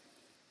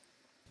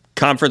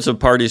 Conference of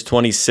Parties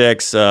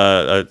 26,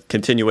 a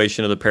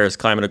continuation of the Paris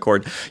Climate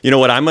Accord. You know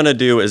what I'm going to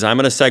do is I'm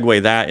going to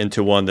segue that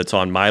into one that's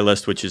on my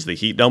list, which is the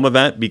heat dome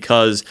event,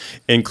 because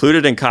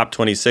included in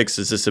COP26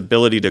 is this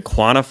ability to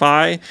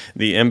quantify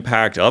the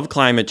impact of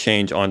climate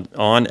change on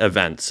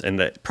events and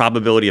the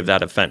probability of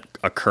that event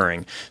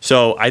occurring.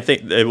 So I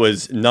think it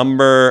was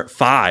number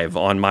 5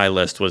 on my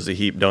list was the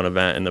heat dome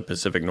event in the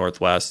Pacific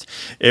Northwest.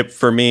 It,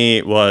 for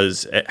me,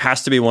 it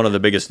has to be one of the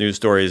biggest news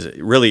stories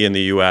really in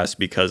the U.S.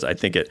 because I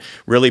think it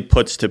really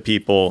puts to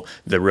people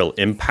the real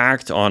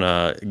impact on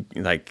a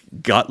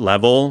gut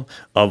level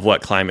of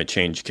what climate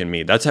change can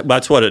mean.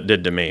 That's what it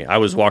did to me. I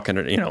was walking,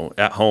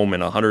 at home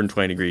in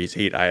 120 degrees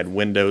heat. I had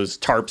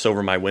tarps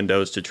over my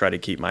windows to try to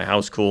keep my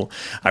house cool.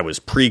 I was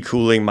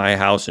pre-cooling my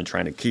house and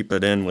trying to keep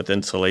it in with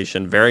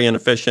insulation. Very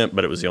inefficient,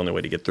 but it was the only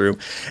way to get through.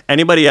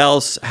 Anybody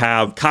else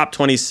have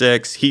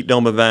COP26, heat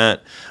dome event,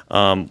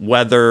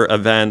 weather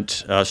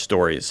event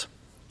stories?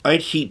 I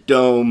had heat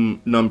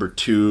dome number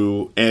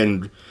 2,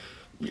 and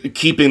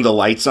keeping the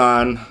lights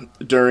on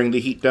during the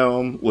heat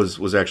dome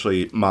was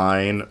actually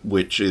mine,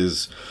 which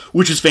is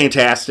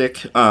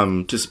fantastic.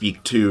 To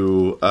speak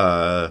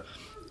to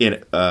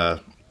in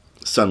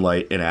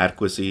sunlight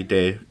inadequacy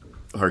day,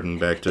 harking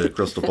back to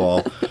Crystal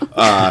Ball,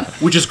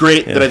 which is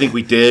great that I think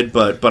we did,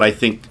 but I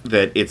think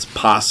that it's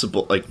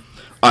possible. Like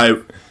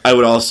I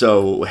would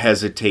also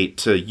hesitate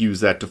to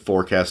use that to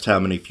forecast how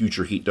many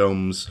future heat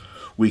domes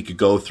we could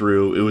go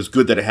through. It was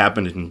good that it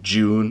happened in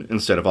June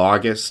instead of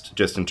August,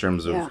 just in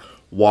terms of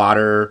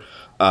water.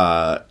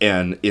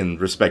 And in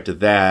respect to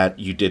that,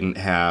 you didn't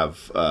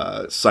have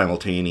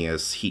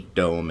simultaneous heat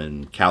dome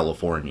in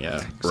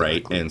California,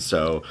 right? And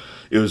so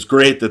it was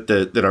great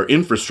that our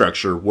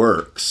infrastructure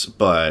works,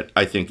 but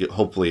I think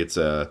hopefully it's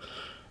a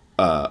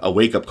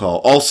wake-up call.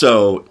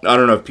 Also, I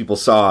don't know if people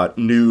saw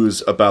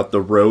news about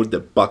the road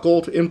that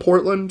buckled in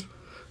Portland.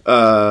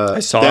 I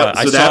saw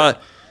it.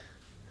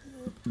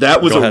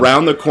 That was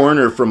around the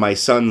corner from my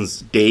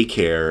son's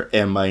daycare,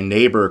 and my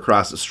neighbor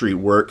across the street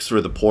works for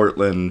the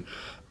Portland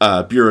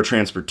Bureau of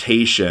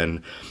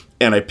Transportation.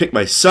 And I picked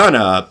my son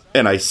up,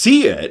 and I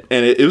see it,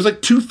 and it was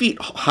like 2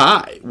 feet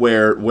high,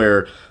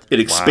 where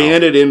it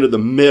expanded into the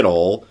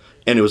middle,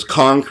 and it was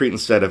concrete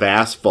instead of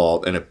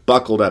asphalt, and it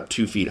buckled up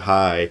 2 feet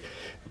high.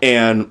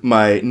 And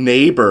my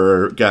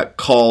neighbor got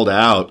called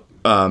out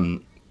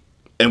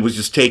and was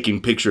just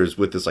taking pictures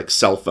with his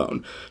cell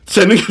phone,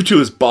 sending them to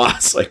his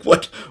boss. Like,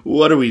 what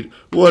are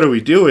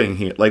we doing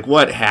here? Like,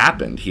 what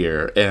happened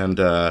here? And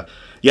I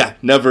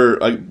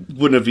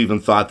wouldn't have even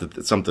thought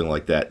that something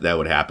like that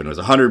would happen. It was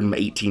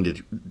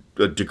 118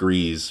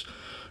 degrees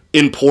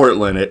in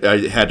Portland.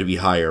 It had to be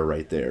higher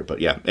right there.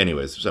 But yeah,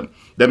 anyways, so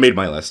that made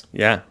my list.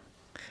 Yeah.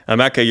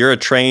 Emeka, you're a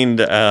trained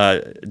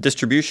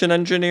distribution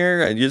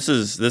engineer. This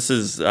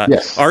is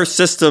yes. Our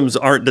systems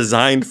aren't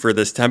designed for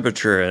this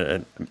temperature.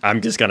 And I'm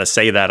just going to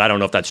say that. I don't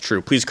know if that's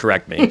true. Please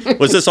correct me.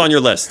 Was this on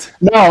your list?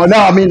 No.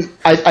 I mean,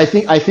 I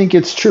think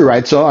it's true,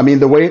 right? So, I mean,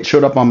 the way it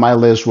showed up on my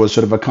list was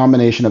sort of a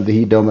combination of the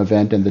heat dome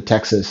event and the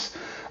Texas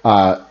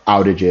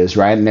outages,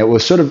 right? And it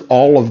was sort of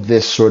all of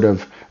this sort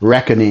of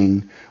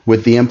reckoning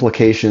with the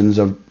implications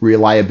of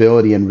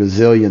reliability and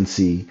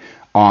resiliency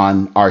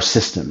on our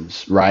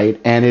systems, right?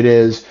 And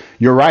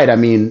you're right. I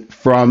mean,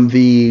 from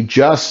the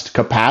just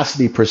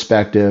capacity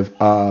perspective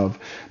of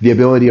the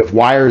ability of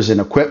wires and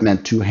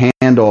equipment to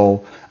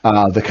handle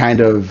the kind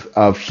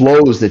of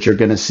flows that you're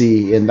going to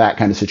see in that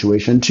kind of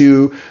situation,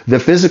 to the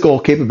physical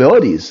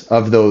capabilities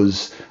of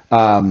those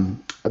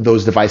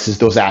devices,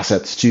 those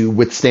assets to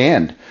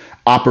withstand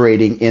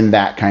operating in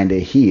that kind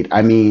of heat.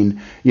 I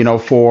mean,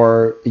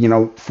 for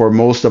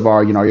most of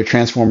our, your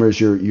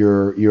transformers,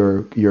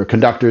 your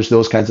conductors,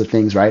 those kinds of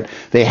things, right?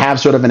 They have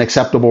sort of an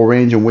acceptable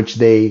range in which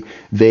they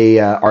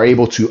are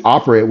able to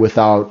operate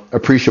without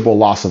appreciable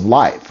loss of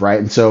life, right?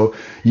 And so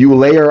you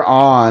layer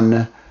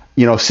on,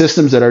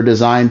 systems that are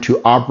designed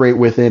to operate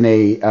within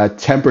a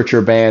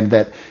temperature band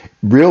that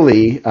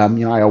really,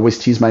 I always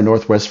tease my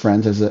Northwest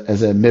friends as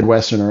a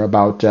Midwesterner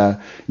about,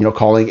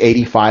 calling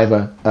 85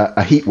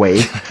 a heat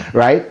wave,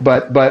 right?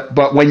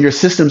 But when your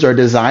systems are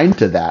designed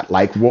to that,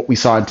 like what we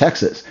saw in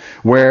Texas,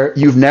 where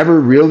you've never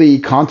really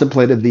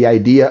contemplated the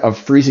idea of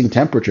freezing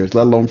temperatures,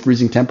 let alone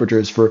freezing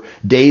temperatures for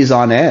days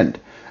on end.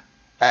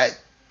 I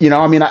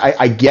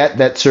get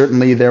that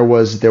certainly there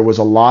was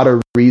a lot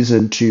of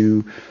reason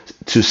to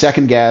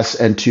second guess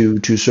and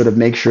to sort of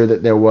make sure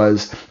that there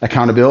was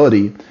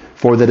accountability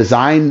for the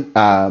design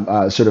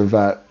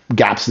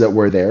gaps that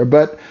were there.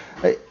 But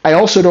I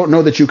also don't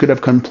know that you could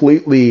have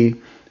completely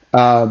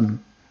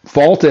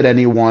faulted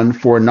anyone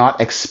for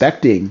not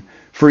expecting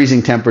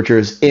freezing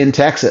temperatures in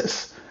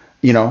Texas,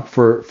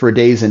 for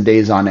days and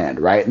days on end,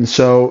 right? And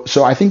so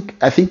I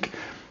think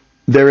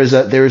there is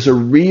a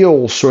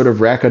real sort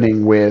of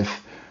reckoning with,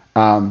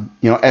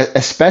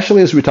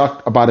 especially as we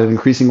talk about an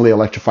increasingly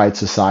electrified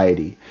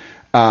society.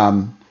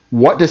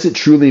 What does it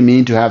truly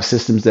mean to have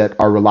systems that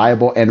are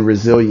reliable and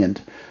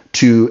resilient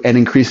to an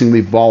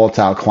increasingly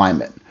volatile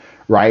climate,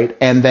 right?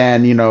 And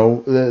then,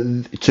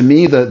 to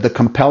me, the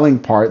compelling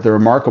part, the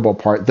remarkable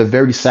part, the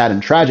very sad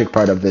and tragic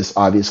part of this,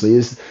 obviously,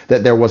 is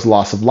that there was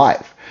loss of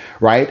life,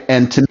 right?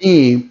 And to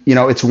me,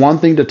 it's one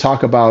thing to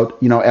talk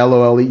about,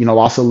 LOLE,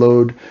 loss of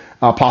load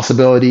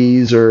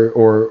possibilities or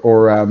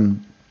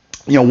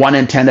 1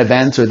 in 10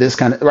 events or this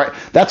kind of, right?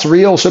 That's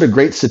real sort of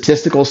great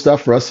statistical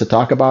stuff for us to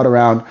talk about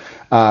around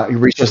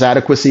resource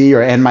adequacy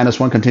or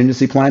N-1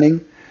 contingency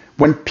planning.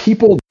 When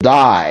people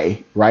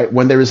die, right,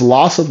 when there is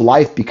loss of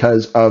life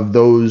because of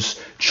those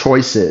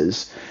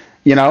choices,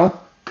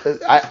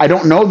 I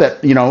don't know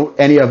that,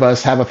 any of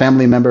us have a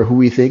family member who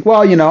we think,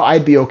 well,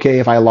 I'd be okay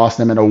if I lost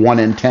them in a 1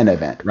 in 10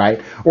 event,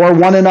 right? Or a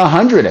 1 in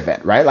 100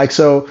 event, right? Like,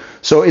 so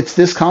it's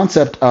this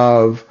concept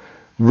of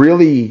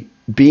really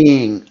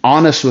being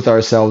honest with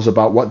ourselves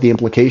about what the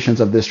implications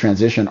of this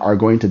transition are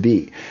going to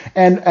be,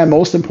 and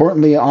most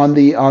importantly on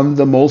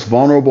the most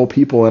vulnerable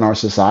people in our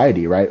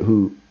society, right,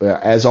 who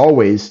as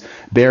always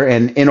bear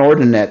an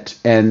inordinate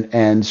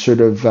and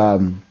sort of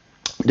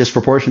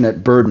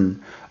disproportionate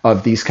burden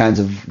of these kinds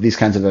of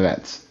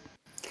events.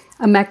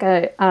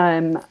 Emeka,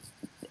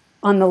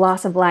 on the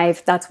loss of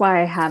life, that's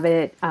why I have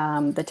it,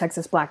 the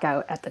Texas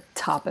blackout, at the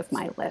top of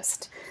my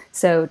list.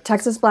 So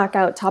Texas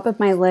blackout, top of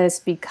my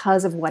list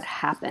because of what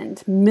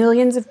happened.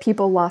 Millions of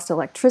people lost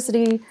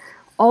electricity.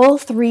 All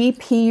 3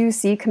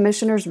 PUC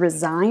commissioners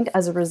resigned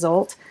as a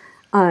result.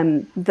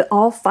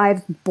 All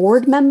 5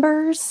 board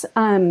members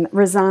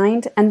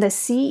resigned, and the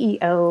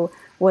CEO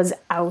was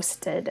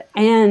ousted,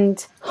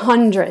 and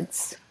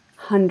hundreds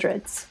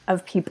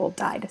of people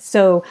died.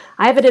 So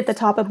I have it at the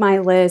top of my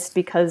list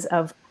because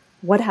of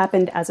what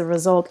happened as a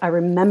result. I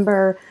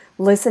remember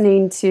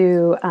listening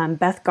to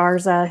Beth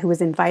Garza, who was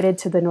invited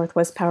to the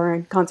Northwest Power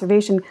and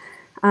Conservation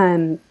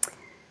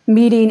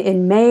meeting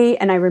in May,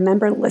 and I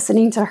remember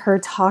listening to her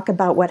talk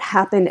about what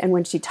happened, and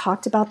when she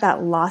talked about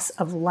that loss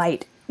of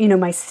light,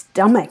 my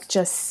stomach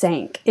just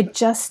sank.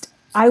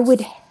 I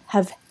would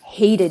have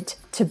hated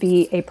to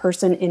be a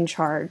person in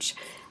charge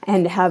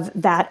and have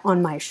that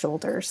on my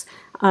shoulders.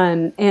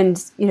 And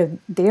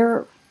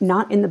they're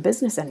not in the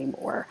business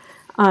anymore.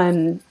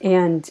 And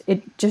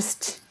it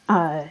just,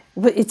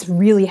 it's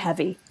really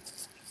heavy.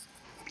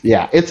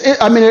 Yeah,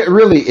 it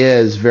really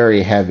is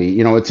very heavy.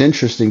 It's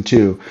interesting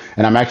too,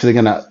 and I'm actually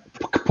going to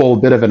pull a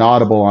bit of an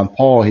audible on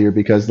Paul here,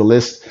 because the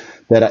list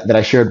that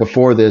I shared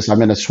before this, I'm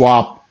going to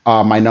swap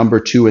my number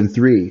 2 and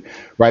 3,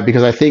 right?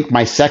 Because I think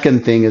my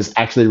second thing is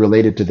actually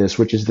related to this,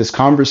 which is this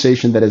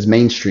conversation that is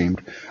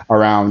mainstreamed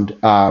around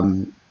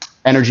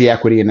energy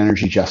equity and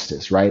energy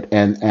justice, right?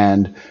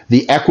 And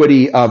the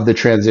equity of the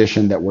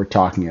transition that we're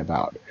talking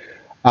about.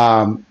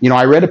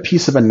 I read a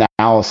piece of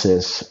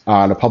analysis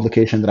on a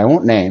publication that I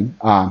won't name,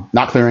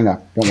 not clearing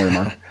up, don't worry,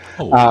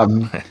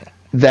 Mark,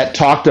 that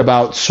talked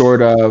about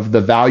sort of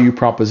the value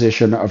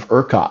proposition of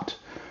ERCOT,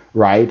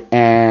 right?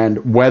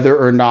 And whether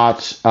or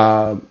not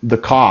the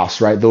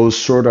costs, right, those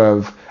sort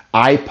of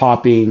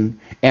eye-popping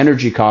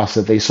energy costs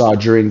that they saw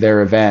during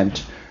their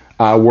event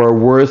were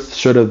worth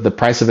sort of the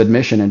price of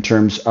admission in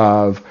terms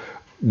of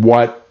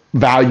what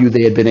value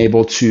they had been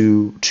able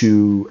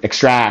to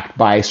extract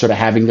by sort of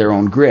having their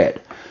own grid.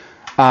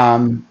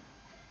 And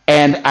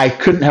I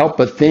couldn't help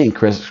but think,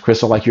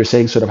 Crystal, like you're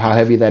saying, sort of how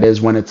heavy that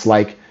is when it's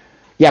like,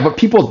 yeah, but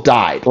people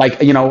died.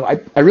 Like,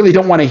 I really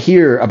don't want to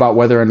hear about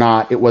whether or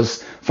not it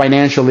was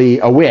financially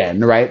a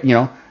win, right?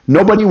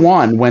 Nobody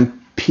won when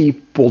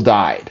people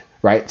died,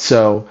 right?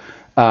 So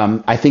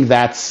I think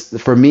that's,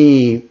 for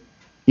me,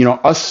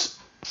 us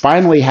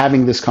finally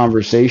having this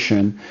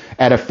conversation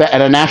at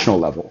a national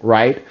level,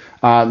 right?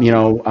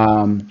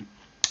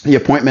 The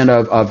appointment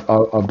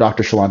of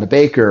Dr. Shalonda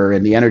Baker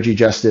and the energy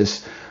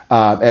justice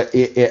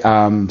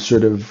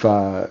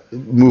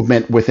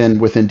movement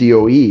within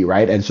DOE,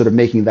 right, and sort of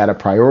making that a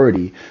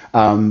priority.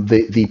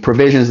 The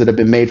provisions that have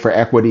been made for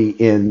equity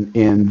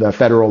in the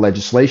federal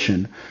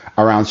legislation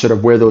around sort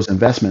of where those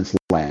investments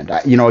land.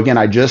 Again,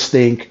 I just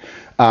think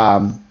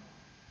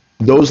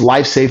those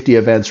life safety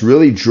events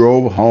really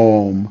drove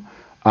home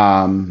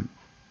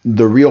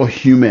the real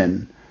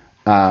human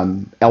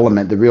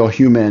element, the real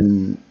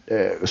human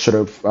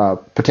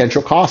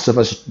potential costs of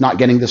us not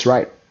getting this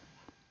right.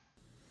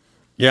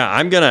 Yeah,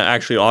 I'm going to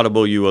actually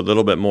audible you a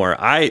little bit more.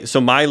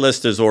 So my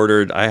list is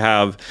ordered. I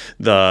have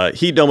the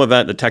heat dome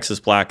event, the Texas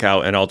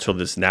blackout, and also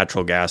this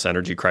natural gas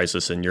energy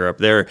crisis in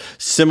Europe.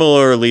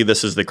 Similarly,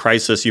 this is the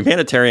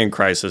humanitarian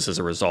crisis as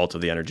a result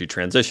of the energy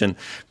transition.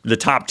 The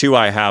top 2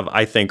 I have,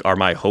 I think, are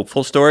my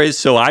hopeful stories.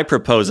 So I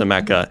propose,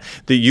 Emeka,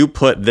 that you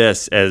put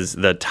this as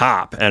the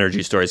top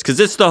energy stories, because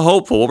it's the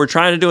hopeful. What we're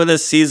trying to do in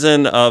this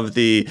season of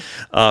the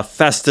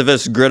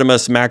Festivus,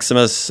 Gridimus,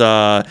 Maximus,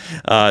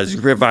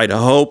 provide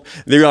hope.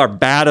 There are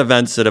bad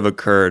events that have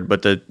occurred,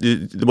 but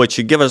what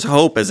should give us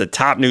hope as a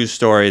top news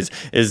stories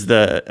is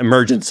the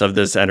emergence of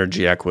this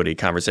energy equity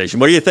conversation.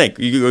 What do you think?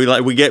 Is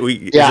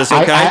this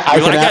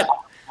okay?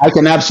 I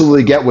can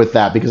absolutely get with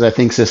that, because I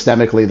think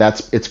systemically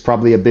it's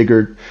probably a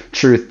bigger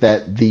truth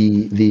that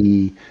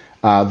the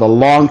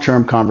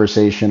long-term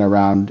conversation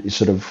around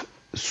sort of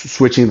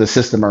switching the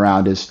system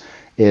around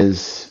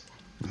is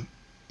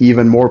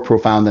even more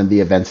profound than the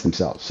events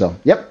themselves. So,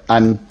 yep,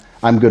 I'm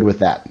good with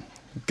that.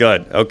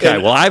 Good. Okay.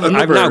 And well, I've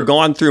remember- now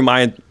gone through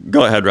my.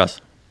 Go ahead, Russ.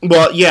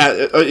 Well,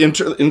 yeah. In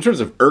terms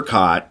of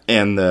ERCOT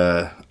and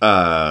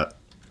the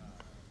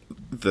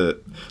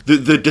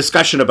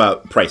discussion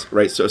about price,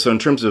 right? So in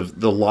terms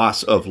of the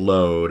loss of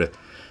load,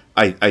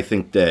 I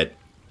think that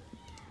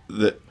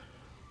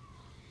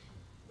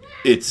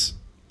it's,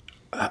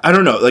 I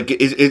don't know, like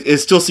it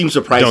still seems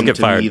surprising. Don't get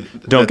to fired. me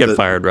Don't get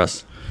fired,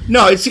 Russ.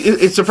 No,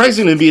 it's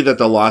surprising to me that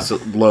the loss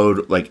of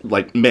load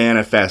like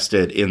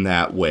manifested in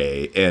that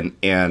way, and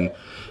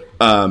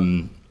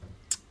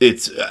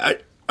it's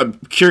I'm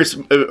curious.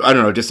 I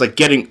don't know, just like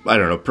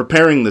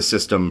preparing the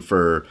system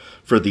for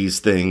these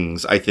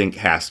things, I think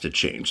has to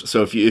change.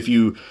 So I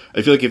feel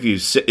like if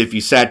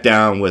you sat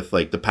down with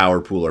like the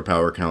Power Pool or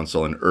Power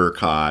Council and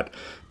ERCOT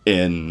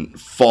in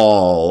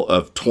fall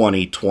of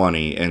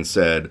 2020 and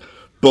said,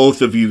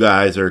 both of you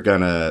guys are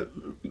gonna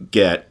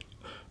get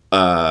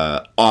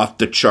off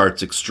the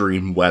charts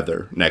extreme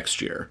weather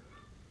next year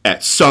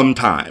at some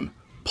time,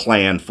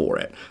 plan for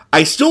it,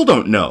 I still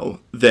don't know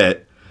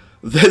that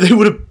they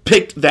would have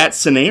picked that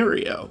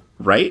scenario,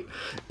 right?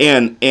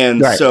 And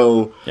right.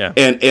 So yeah.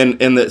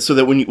 So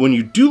that when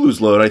you do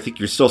lose load, I think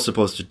you're still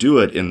supposed to do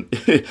it in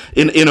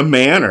a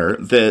manner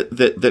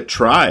that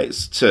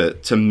tries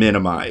to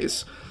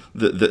minimize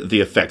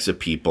the effects of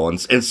people,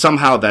 and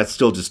somehow that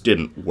still just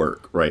didn't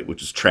work, right?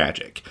 Which is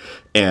tragic.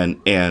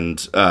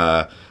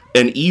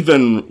 And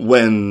even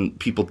when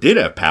people did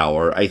have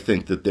power, I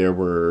think that there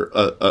were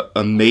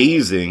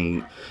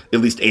amazing, at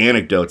least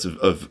anecdotes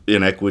of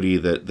inequity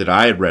that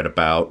I had read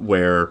about,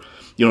 where,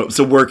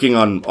 so working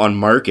on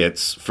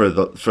markets for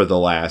the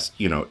last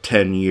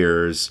 10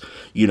 years,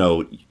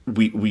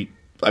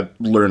 I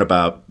learn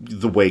about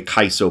the way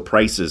CAISO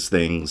prices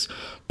things,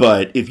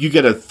 but if you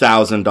get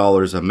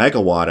 $1,000 a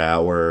megawatt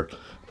hour,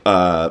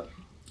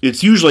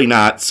 it's usually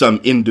not some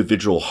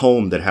individual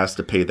home that has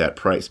to pay that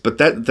price, but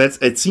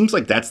it seems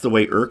like that's the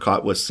way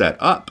ERCOT was set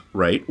up,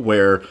 right?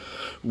 Where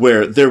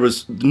there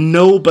was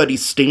nobody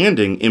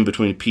standing in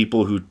between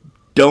people who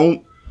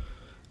don't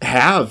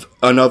have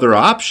another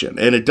option,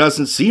 and it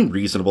doesn't seem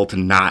reasonable to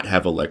not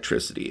have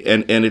electricity,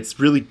 and it's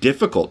really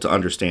difficult to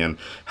understand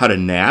how to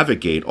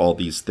navigate all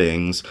these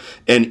things.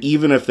 And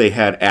even if they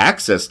had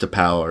access to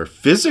power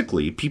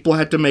physically, people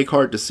had to make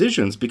hard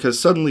decisions because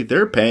suddenly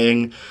they're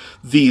paying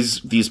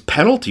these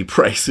penalty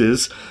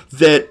prices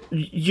that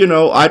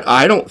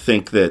I don't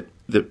think that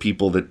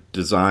people that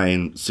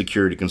design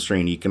security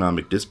constrained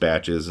economic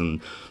dispatches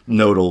and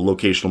nodal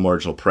locational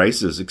marginal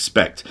prices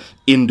expect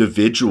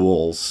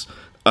individuals,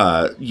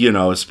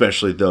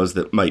 especially those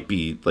that might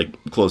be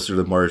like closer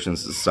to the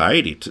margins of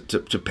society,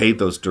 to pay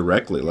those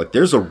directly. Like,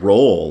 there's a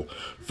role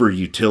for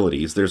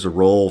utilities. There's a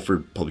role for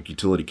public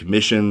utility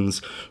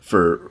commissions,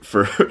 for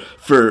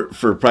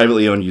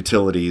privately owned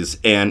utilities,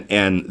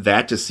 and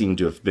that just seemed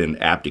to have been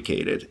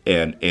abdicated.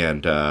 And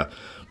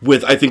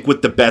with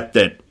the bet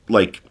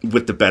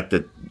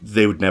that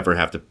they would never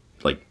have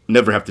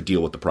to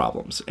deal with the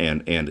problems,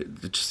 and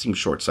it just seems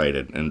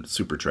short-sighted and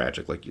super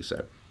tragic, like you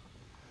said.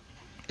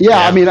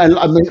 Yeah, I mean,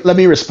 let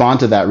me respond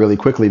to that really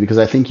quickly, because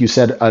I think you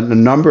said a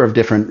number of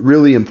different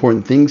really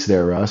important things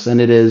there, Russ. And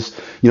it is,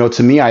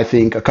 to me, I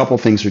think a couple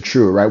things are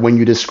true, right? When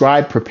you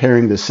describe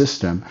preparing the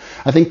system,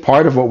 I think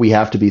part of what we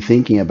have to be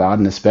thinking about,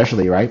 and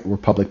especially, right, we're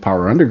Public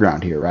Power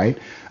Underground here, right?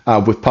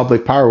 With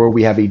public power, where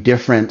we have a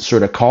different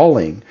sort of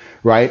calling,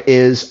 right,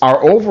 is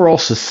our overall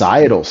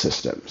societal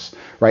systems,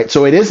 right?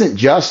 So it isn't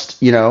just,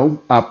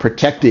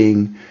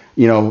 protecting,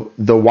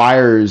 the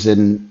wires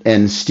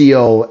and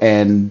steel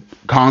and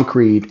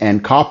concrete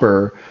and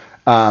copper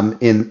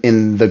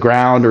in the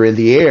ground or in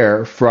the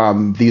air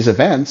from these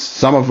events,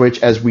 some of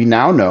which, as we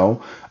now know,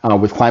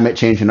 with climate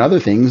change and other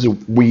things,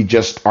 we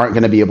just aren't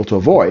going to be able to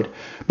avoid.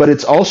 But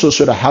it's also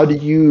sort of, how do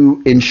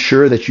you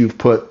ensure that you've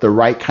put the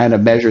right kind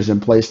of measures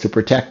in place to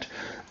protect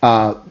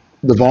the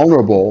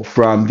vulnerable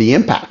from the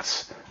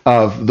impacts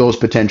of those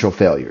potential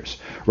failures,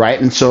 right?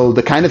 And so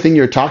the kind of thing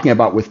you're talking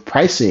about with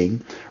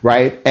pricing,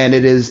 right? And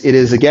it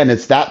is again,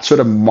 it's that sort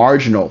of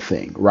marginal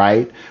thing,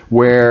 right?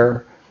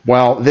 Where,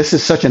 well, this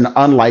is such an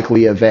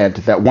unlikely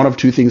event that one of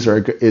two things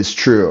is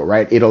true,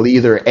 right? It'll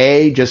either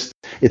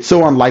it's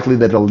so unlikely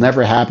that it'll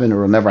never happen,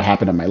 or it'll never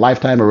happen in my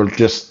lifetime, or it'll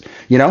just,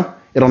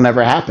 it'll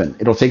never happen.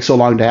 It'll take so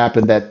long to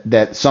happen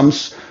that some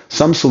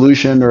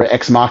solution or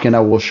ex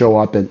machina will show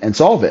up and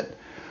solve it.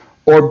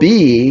 Or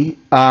B,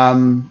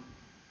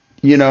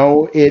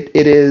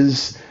 it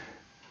is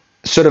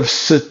sort of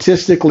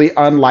statistically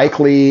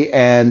unlikely,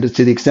 and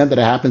to the extent that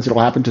it happens, it'll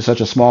happen to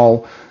such a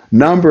small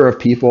number of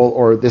people,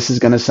 or this is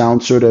going to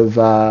sound sort of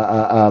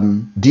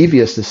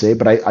devious to say,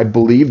 but I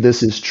believe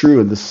this is true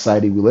in the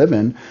society we live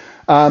in.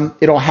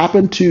 It'll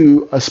happen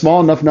to a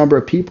small enough number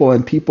of people,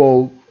 and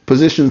people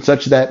positioned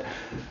such that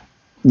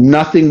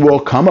nothing will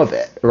come of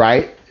it,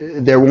 right?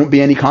 There won't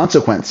be any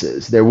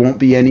consequences. There won't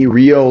be any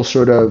real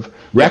sort of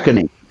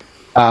reckoning.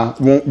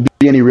 Won't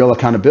be any real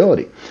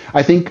accountability.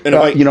 I think, if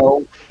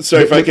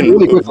I can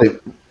really quickly.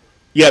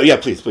 Yeah,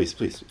 please.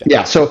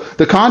 Yeah. So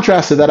the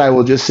contrast to that, I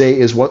will just say,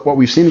 is what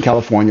we've seen in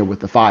California with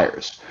the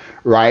fires,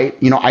 right?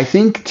 I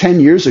think 10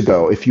 years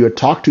ago, if you had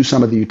talked to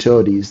some of the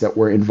utilities that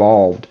were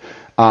involved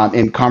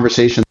in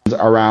conversations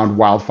around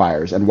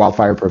wildfires and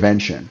wildfire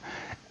prevention,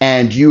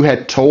 and you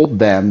had told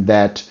them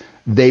that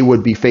they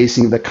would be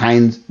facing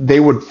they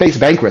would face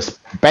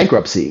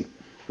bankruptcy,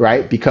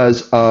 right,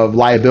 because of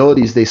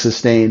liabilities they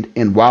sustained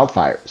in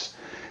wildfires,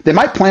 they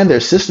might plan their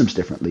systems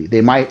differently.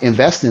 They might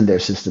invest in their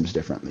systems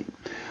differently.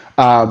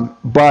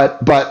 But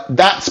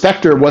that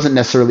specter wasn't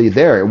necessarily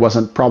there. It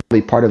wasn't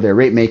probably part of their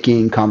rate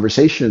making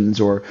conversations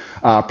or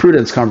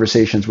prudence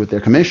conversations with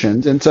their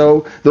commissions, and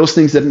so those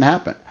things didn't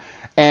happen.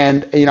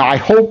 And I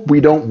hope we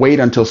don't wait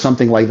until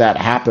something like that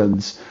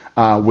happens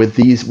with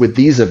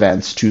these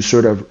events to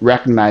sort of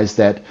recognize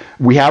that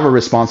we have a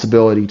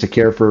responsibility to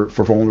care for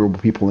vulnerable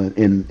people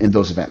in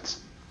those events.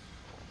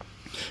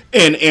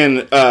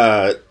 And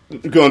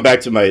going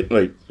back to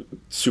my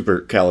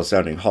super callous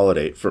sounding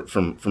holiday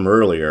from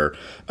earlier,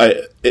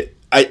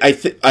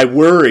 I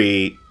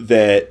worry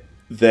that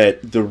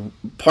the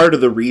part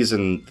of the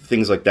reason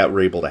things like that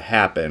were able to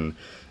happen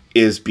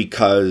is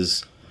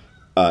because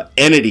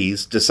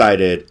entities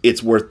decided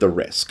it's worth the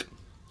risk,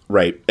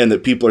 right? And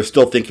that people are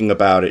still thinking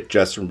about it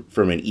just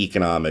from an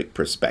economic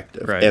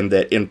perspective, right. And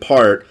that in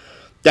part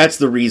that's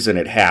the reason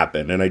it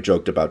happened. And I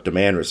joked about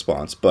demand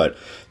response, but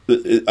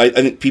I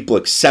think people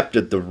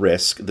accepted the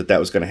risk that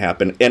was going to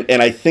happen.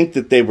 And I think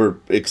that they were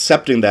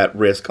accepting that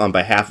risk on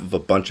behalf of a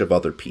bunch of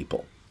other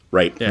people,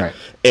 right? Yeah. Right.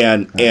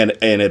 And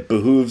it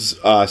behooves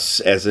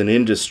us as an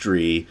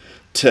industry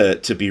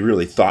to be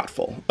really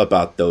thoughtful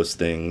about those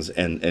things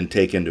and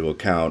take into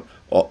account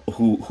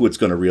who is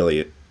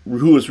really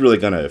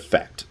going to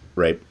affect,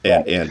 right?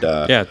 And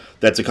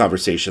that's a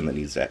conversation that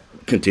needs to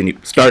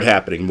start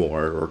happening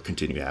more or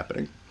continue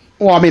happening.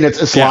 Well, I mean,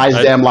 it's lies,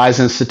 damn lies,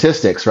 and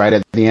statistics, right?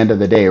 At the end of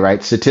the day,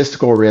 right?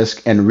 Statistical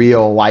risk and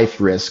real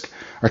life risk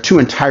are two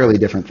entirely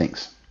different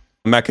things.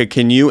 Mecca,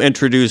 can you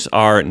introduce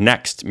our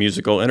next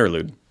musical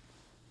interlude?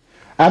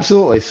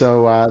 Absolutely.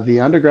 So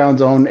the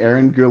Underground's own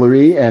Aaron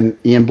Guillory and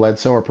Ian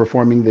Bledsoe are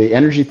performing the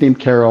energy-themed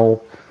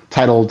carol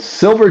titled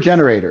Silver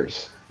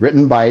Generators,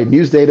 written by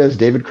NewsData's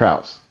David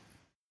Krause.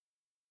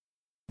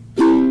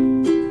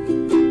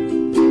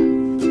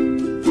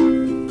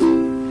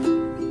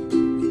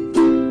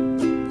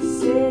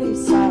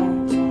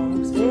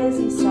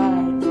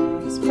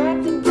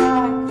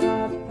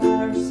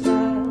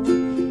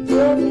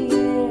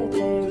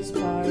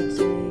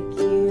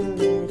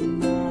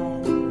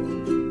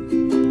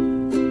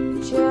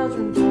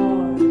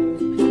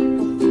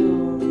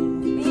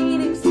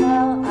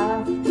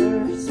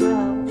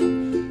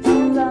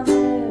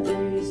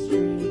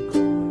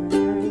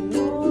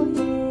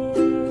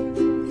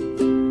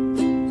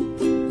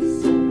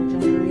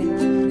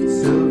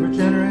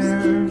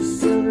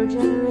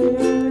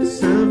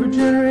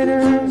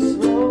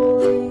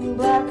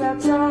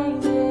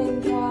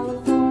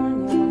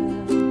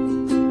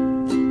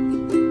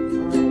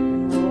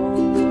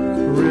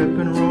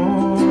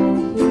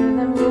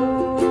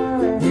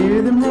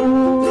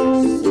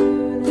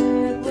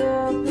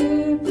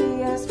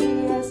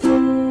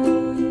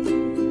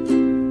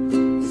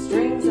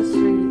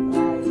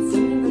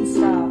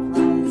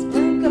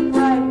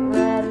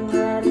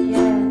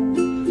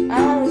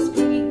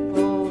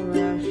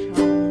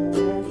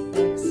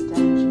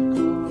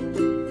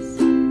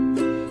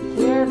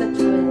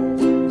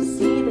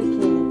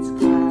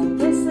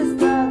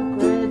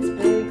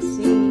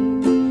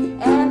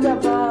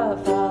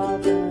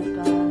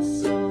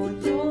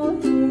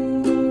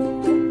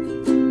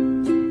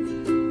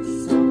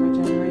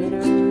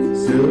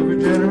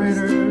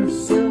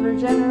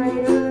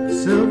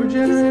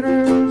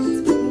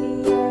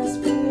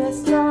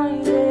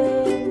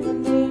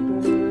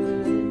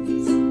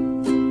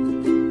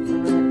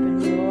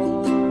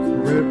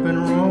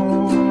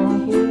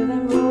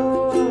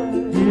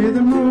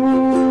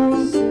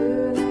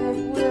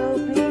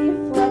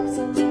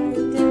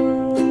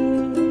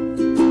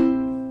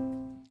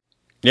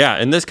 Yeah,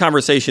 and this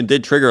conversation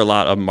did trigger a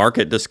lot of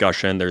market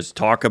discussion. There's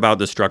talk about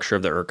the structure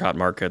of the ERCOT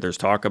market. There's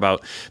talk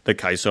about the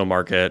CAISO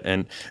market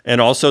and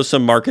also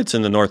some markets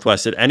in the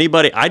Northwest.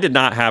 I did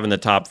not have in the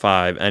top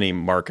 5 any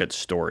market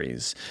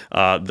stories.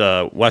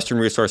 The Western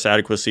Resource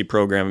Adequacy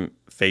Program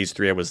Phase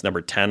 3 was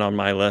number 10 on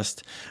my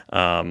list.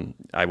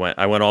 I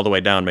went all the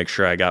way down, make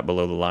sure I got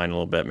below the line a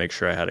little bit, make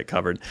sure I had it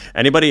covered.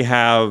 Anybody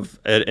have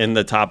in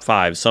the top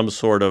 5 some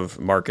sort of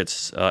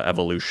markets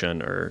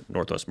evolution or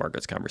Northwest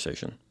markets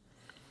conversation?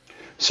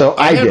 So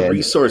I did.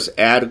 Resource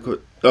adequate.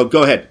 Oh,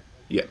 go ahead.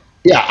 Yeah.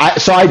 Yeah.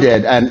 I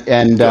did,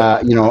 and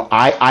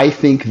I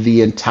think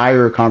the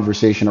entire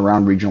conversation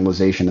around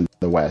regionalization in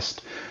the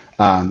West,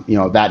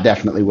 that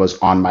definitely was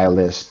on my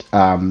list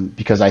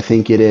because I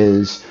think it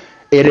is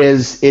the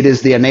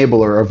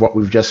enabler of what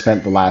we've just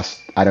spent the last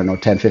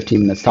 10,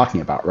 15 minutes talking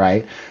about,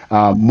 right?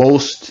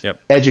 Most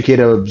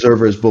educated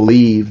observers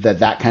believe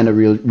that kind of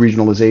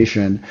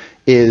regionalization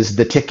is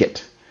the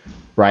ticket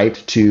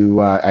right?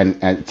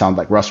 And it sounds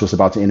like Russ was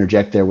about to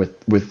interject there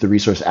with the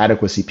resource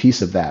adequacy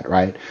piece of that,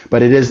 right?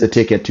 But it is the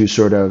ticket to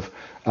sort of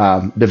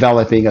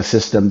developing a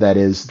system that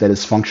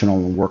is functional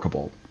and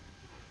workable.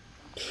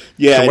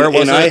 Yeah, so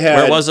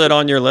where was it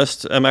on your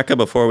list, Emeka,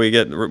 before we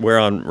get where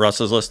on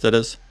Russ's list it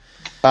is?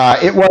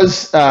 It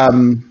was,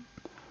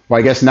 well,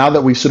 I guess now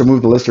that we've sort of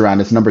moved the list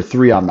around, it's number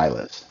 3 on my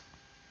list.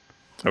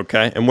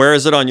 Okay. And where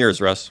is it on yours,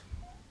 Russ?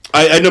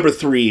 I number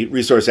 3,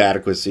 resource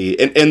adequacy.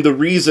 And the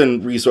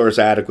reason resource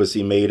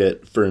adequacy made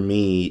it for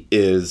me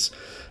is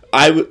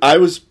I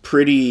was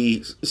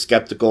pretty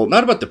skeptical,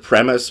 not about the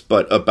premise,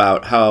 but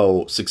about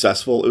how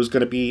successful it was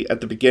going to be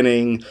at the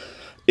beginning.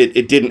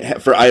 It didn't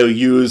have, for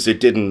IOUs, it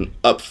didn't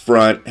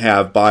upfront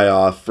have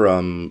buy-off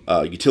from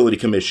utility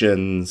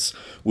commissions,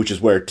 which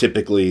is where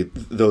typically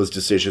those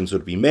decisions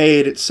would be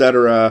made,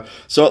 etc.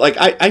 So, like,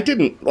 I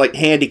didn't, like,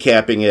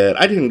 handicapping it,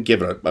 I didn't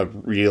give it a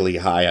really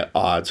high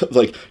odds,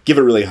 like, give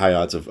it really high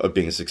odds of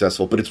being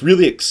successful, but it's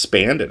really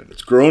expanded.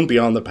 It's grown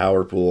beyond the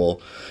power pool,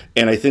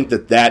 and I think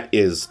that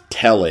is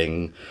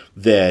telling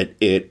that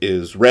it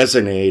is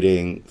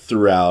resonating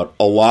throughout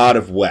a lot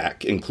of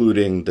WECC,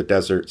 including the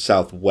Desert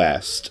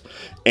Southwest.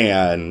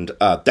 And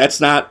that's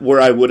not where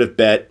I would have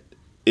bet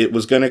it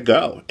was going to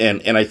go.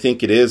 And I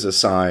think it is a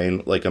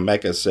sign, like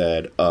Emeka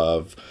said,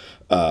 of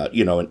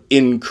an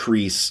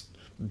increased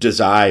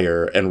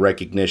desire and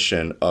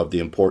recognition of the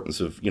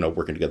importance of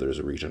working together as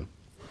a region.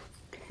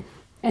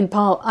 And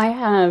Paul, I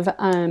have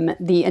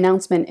the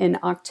announcement in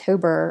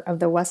October of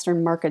the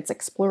Western Markets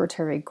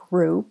Exploratory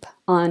Group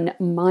on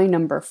my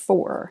number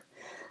 4.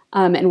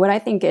 And what I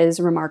think is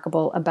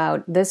remarkable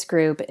about this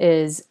group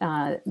is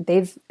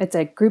it's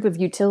a group of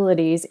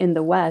utilities in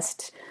the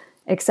West,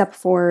 except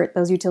for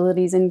those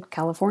utilities in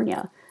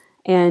California.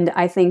 And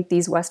I think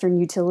these Western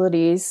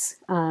utilities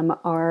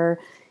are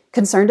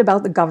concerned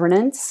about the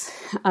governance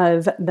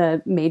of the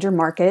major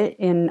market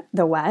in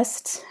the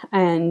West.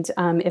 And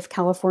if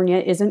California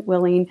isn't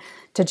willing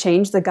to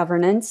change the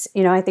governance,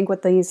 I think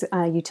what these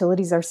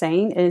utilities are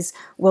saying is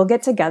we'll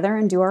get together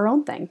and do our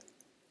own thing.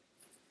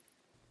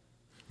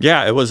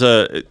 Yeah, it was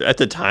at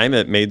the time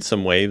it made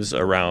some waves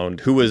around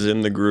who was in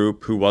the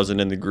group, who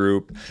wasn't in the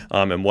group,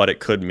 and what it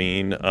could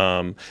mean.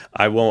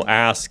 I won't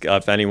ask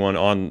if anyone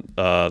on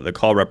the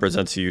call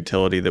represents a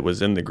utility that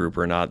was in the group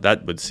or not.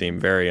 That would seem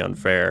very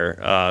unfair.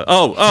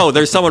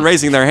 There's someone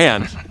raising their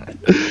hand.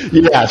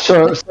 Yeah,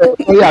 so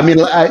yeah, I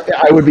mean,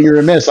 I would be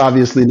remiss,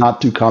 obviously,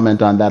 not to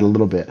comment on that a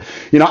little bit.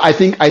 I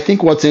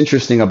think what's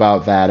interesting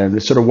about that,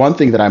 and sort of one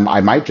thing that I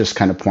might just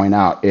kind of point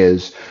out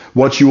is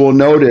what you will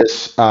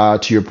notice,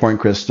 to your point,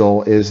 Crystal,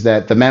 is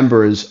that the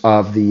members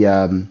of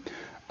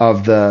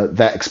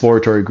that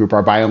exploratory group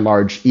are by and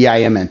large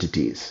EIM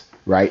entities,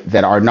 right,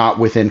 that are not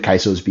within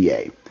CAISO's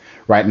BA,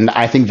 right? And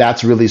I think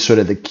that's really sort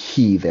of the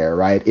key there,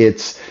 right?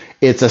 It's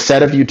a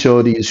set of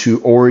utilities who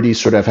already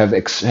sort of have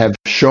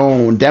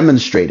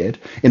demonstrated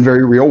in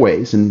very real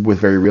ways and with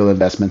very real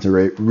investments and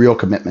very real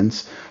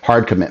commitments,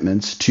 hard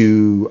commitments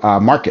to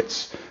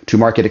markets, to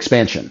market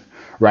expansion.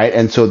 Right.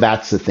 And so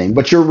that's the thing.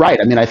 But you're right.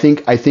 I mean, I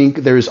think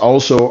there's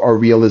also a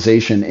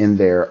realization in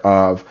there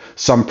of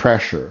some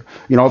pressure,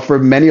 for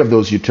many of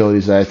those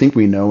utilities that I think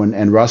we know,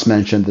 and Russ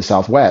mentioned the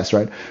Southwest,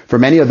 right? For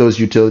many of those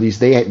utilities,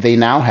 they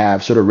now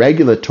have sort of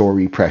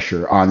regulatory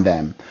pressure on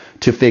them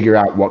to figure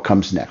out what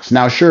comes next.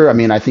 Now, sure, I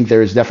mean, I think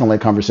there is definitely a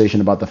conversation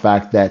about the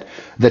fact that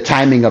the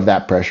timing of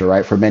that pressure,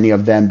 right? For many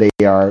of them,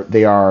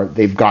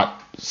 they've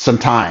got some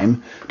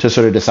time to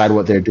sort of decide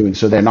what they're doing.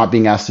 So they're not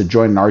being asked to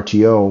join an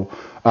RTO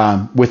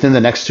within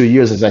the next 2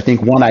 years, is I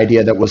think one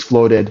idea that was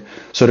floated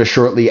sort of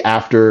shortly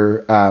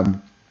after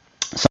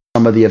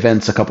some of the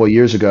events a couple of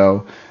years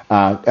ago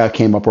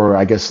came up, or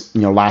I guess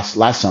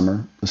last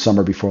summer, the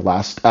summer before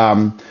last,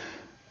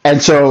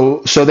 and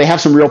so they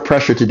have some real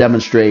pressure to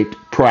demonstrate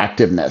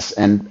proactiveness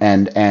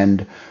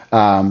and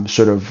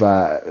sort of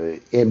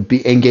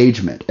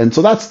engagement, and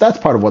so that's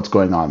part of what's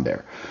going on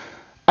there.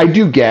 I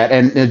do get,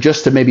 and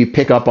just to maybe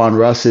pick up on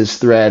Russ's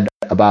thread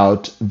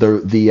about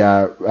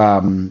the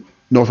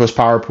Northwest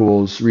Power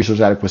Pool's resource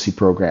adequacy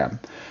program.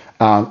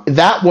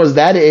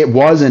 It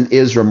was and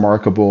is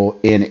remarkable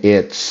in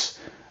its,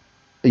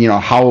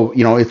 how,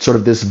 it's sort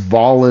of this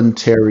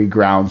voluntary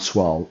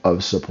groundswell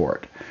of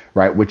support,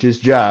 right? Which is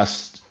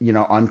just,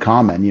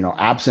 uncommon,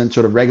 absent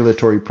sort of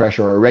regulatory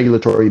pressure or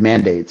regulatory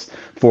mandates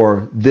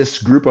for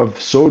this group of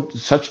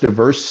such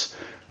diverse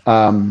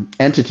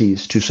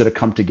entities to sort of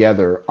come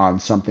together on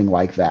something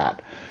like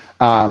that.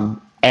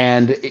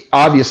 And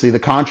obviously, the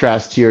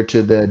contrast here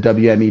to the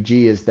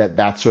WMEG is that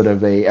that's sort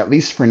of at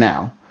least for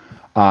now,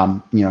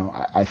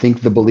 I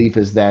think the belief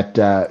is that,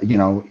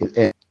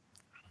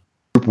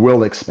 it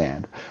will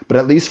expand, but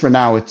at least for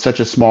now, it's such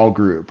a small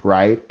group,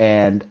 right?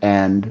 And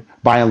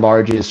by and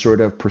large is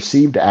sort of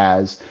perceived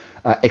as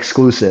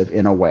exclusive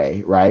in a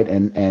way, right?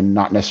 And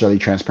not necessarily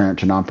transparent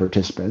to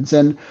non-participants.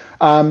 And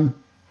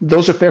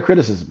those are fair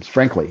criticisms,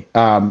 frankly,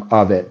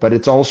 of it. But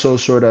it's also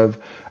sort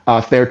of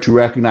fair to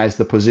recognize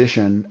the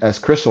position, as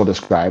Crystal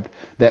described,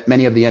 that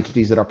many of the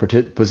entities that are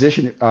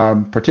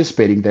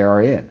participating there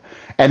are in.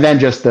 and then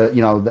just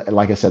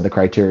like I said, the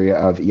criteria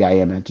of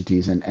EIM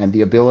entities and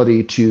the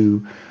ability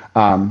to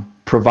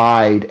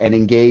provide and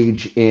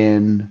engage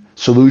in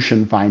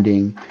solution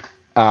finding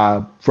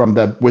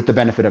with the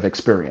benefit of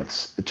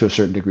experience to a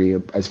certain degree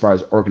as far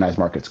as organized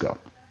markets go.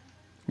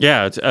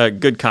 Yeah, it's a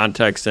good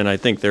context, and I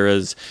think there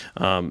is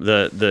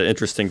the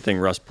interesting thing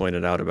Russ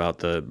pointed out about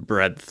the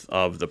breadth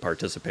of the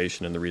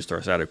participation in the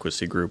Resource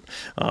Adequacy Group,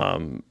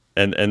 and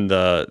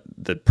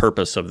the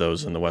purpose of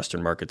those in the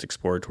Western Markets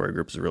Exploratory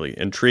Group is really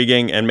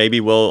intriguing, and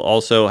maybe we'll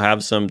also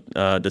have some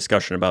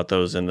discussion about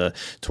those in the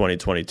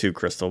 2022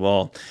 Crystal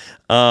Ball.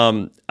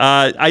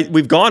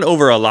 We've gone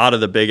over a lot of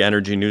the big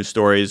energy news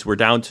stories. We're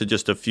down to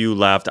just a few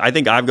left. I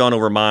think I've gone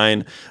over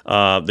mine.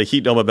 The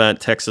heat dome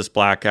event, Texas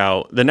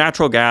blackout, the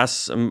natural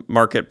gas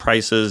market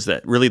prices,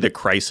 that really the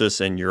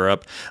crisis in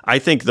Europe. I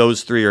think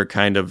those three are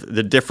kind of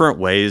the different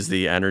ways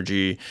the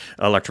energy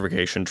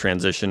electrification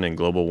transition and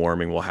global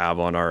warming will have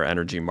on our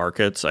energy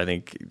markets. I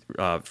think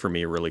for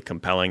me, really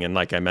compelling. And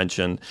like I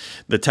mentioned,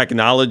 the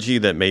technology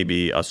that may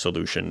be a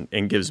solution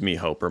and gives me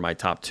hope are my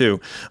top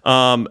two.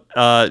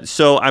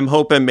 So I'm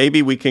hoping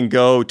maybe we can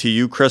go to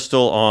you,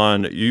 Crystal,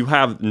 you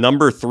have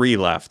number 3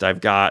 left. I've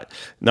got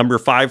number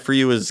 5 for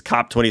you is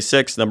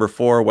COP26, number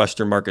 4,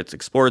 Western Markets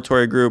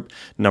Exploratory Group,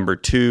 number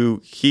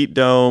 2, Heat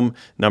Dome,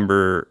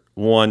 number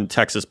 1,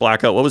 Texas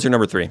blackout. What was your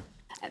number 3?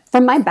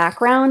 From my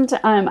background,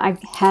 I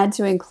had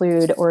to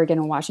include Oregon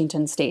and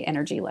Washington state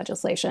energy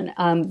legislation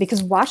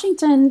because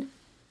Washington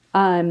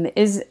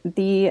is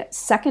the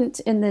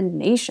second in the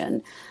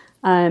nation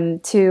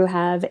to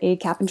have a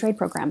cap and trade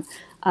program.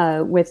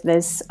 With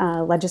this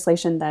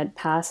legislation that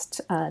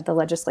passed the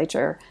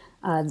legislature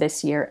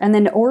this year. And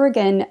then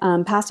Oregon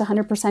passed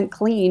 100%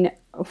 clean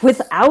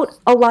without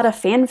a lot of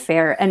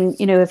fanfare. And,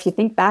 if you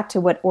think back to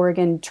what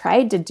Oregon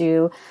tried to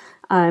do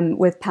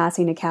with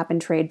passing a cap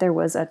and trade, there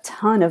was a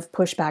ton of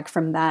pushback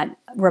from that.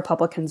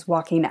 Republicans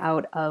walking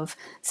out of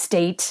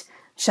state,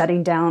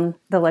 shutting down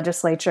the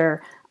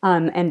legislature.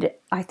 And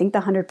I think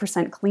the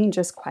 100% clean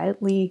just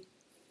quietly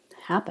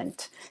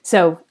happened.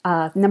 So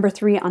number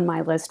 3 on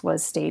my list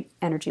was state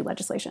energy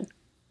legislation.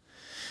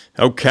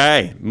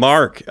 Okay,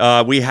 Mark,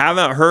 we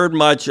haven't heard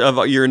much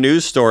of your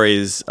news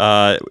stories.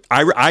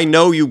 I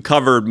know you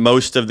covered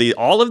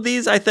all of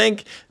these, I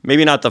think.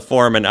 Maybe not the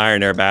Forum and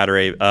Iron Air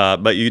Battery,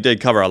 but you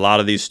did cover a lot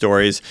of these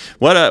stories.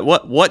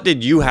 What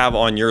did you have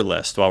on your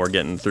list while we're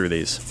getting through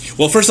these?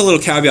 Well, first, a little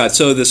caveat.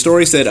 So the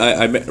stories that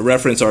I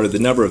reference are the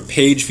number of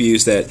page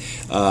views that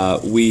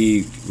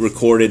we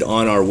recorded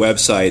on our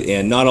website,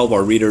 and not all of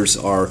our readers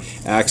are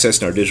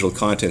accessing our digital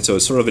content, so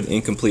it's sort of an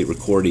incomplete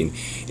recording.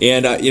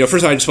 And first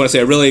of all, I just want to say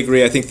I really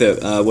agree. I think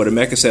that what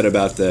Emeka said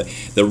about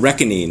the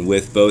reckoning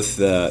with both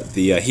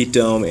the heat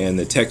dome and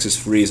the Texas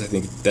freeze, I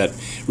think that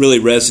really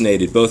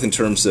resonated, both in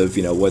terms of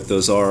what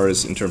those are,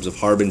 as in terms of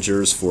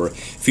harbingers for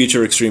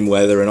future extreme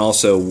weather, and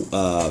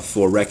also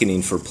for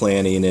reckoning for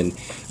planning and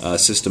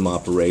system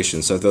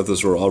operations. So I thought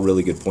those were all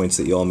really good points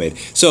that you all made.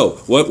 So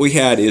what we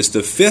had is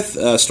the fifth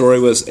story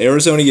was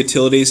Arizona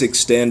utilities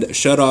extend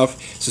shutoff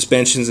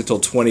suspensions until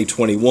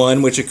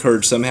 2021, which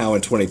occurred somehow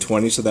in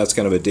 2020. So that's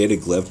kind of a data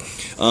glitch.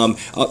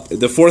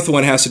 The fourth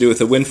one has to do with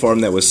the wind farm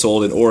that was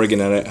sold in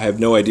Oregon, and I have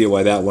no idea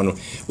why that one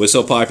was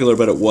so popular,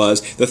 but it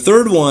was. The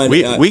third one,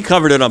 we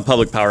covered it on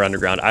Public Power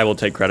Underground. I will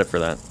take credit for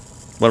that.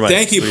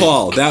 Thank you,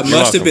 Paul. That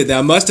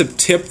must have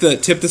tipped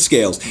the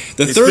scales.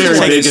 The it's third very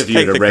one big of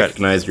you to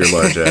recognize your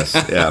largesse.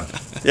 Yeah,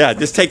 yeah.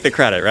 Just take the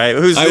credit, right?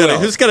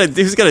 Who's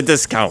gonna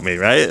discount me,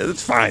 right?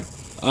 It's fine.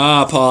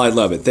 Paul, I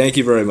love it. Thank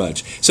you very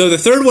much. So the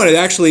third one, it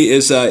actually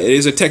is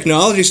a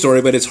technology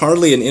story, but it's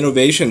hardly an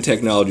innovation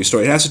technology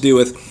story. It has to do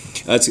with,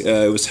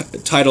 it was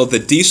titled The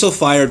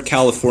Diesel-Fired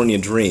California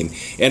Dream.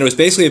 And it was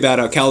basically about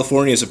how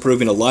California is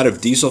approving a lot of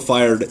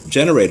diesel-fired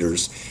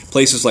generators,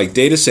 places like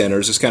data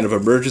centers, as kind of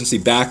emergency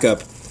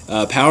backup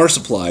power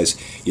supplies.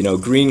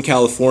 Green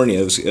California.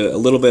 It was a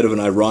little bit of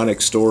an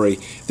ironic story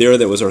there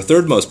that was our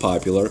third most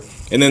popular.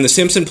 And then the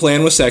Simpson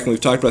Plan was second. We've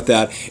talked about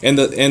that. And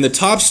the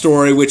top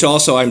story, which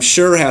also I'm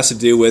sure has to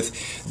do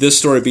with this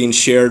story being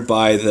shared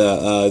by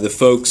the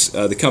folks,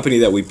 the company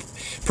that we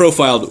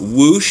profiled,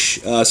 Whoosh.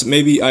 So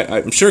maybe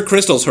I'm sure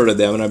Crystal's heard of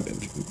them,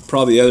 and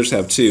probably the others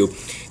have too.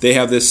 They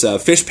have this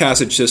fish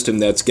passage system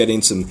that's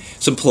getting some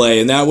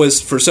play, and that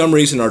was for some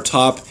reason our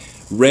top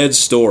read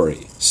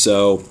story.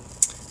 So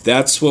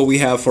that's what we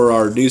have for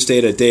our news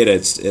data.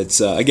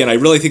 It's again, I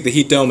really think the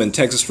heat dome and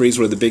Texas freeze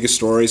were the biggest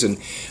stories, and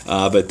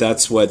but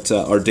that's what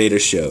our data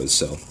shows.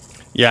 So.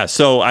 Yeah,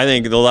 so I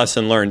think the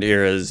lesson learned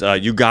here is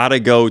you got to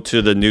go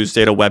to the News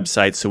Data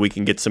website so we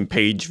can get some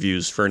page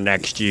views for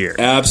next year.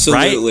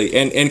 Absolutely,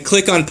 right? and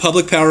click on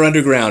Public Power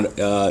Underground.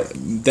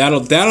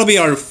 That'll be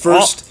our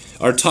first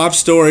our top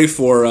story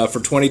for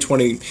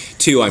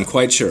 2022. I'm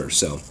quite sure.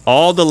 So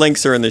all the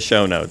links are in the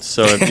show notes.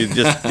 So if you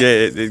just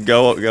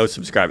go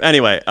subscribe.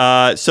 Anyway,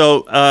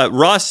 so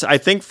Russ, I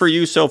think for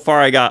you so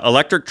far, I got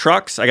electric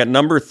trucks. I got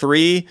number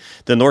 3,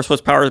 the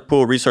Northwest Power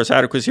Pool Resource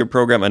Adequacy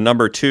Program, and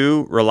number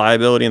 2,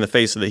 reliability in the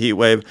face of the heat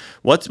wave.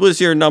 What was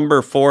your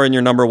number 4 and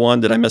your number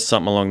 1? Did I miss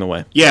something along the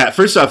way? Yeah,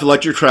 first off,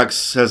 electric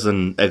trucks has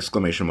an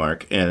exclamation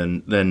mark,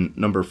 and then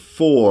number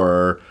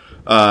 4.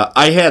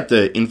 I had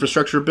the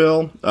infrastructure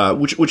bill,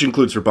 which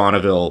includes for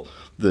Bonneville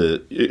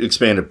the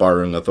expanded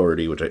borrowing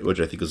authority, which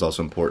I think is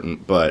also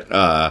important. But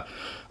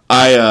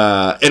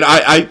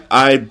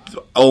I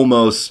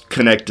almost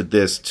connected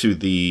this to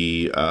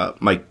the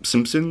Mike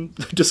Simpson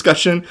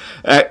discussion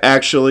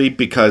actually,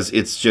 because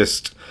it's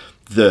just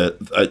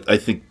I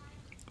think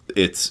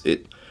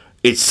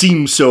it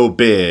seems so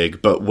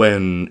big, but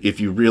if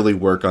you really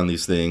work on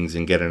these things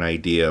and get an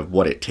idea of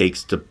what it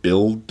takes to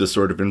build the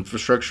sort of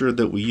infrastructure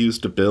that we use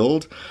to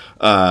build,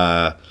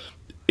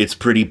 it's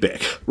pretty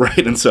big,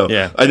 right? And so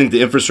I think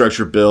the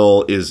infrastructure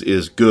bill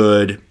is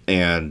good,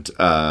 and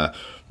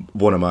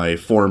one of my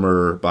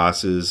former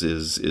bosses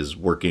is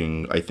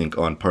working, I think,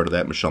 on part of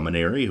that, Michelle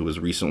Maneri, who was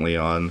recently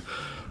on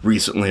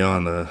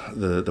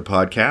the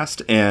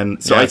podcast,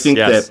 and so I think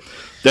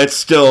that's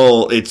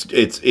still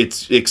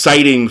it's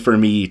exciting for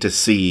me to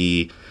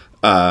see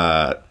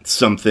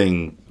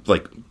something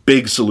like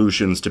big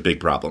solutions to big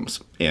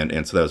problems,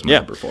 and so that was my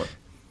number 4.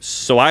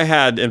 So I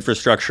had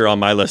infrastructure on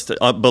my list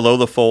below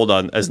the fold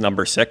as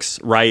number 6,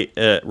 right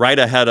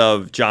ahead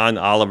of John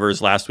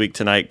Oliver's Last Week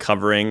Tonight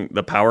covering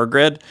the power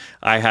grid.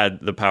 I had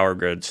the power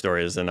grid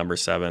story as the number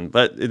 7,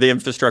 but the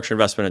Infrastructure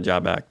Investment and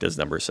Job Act is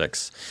number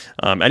 6.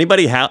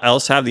 Anybody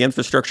else have the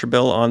infrastructure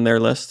bill on their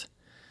list?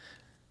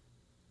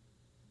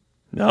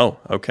 No?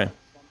 Okay.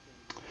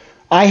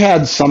 I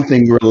had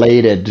something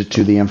related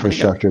to the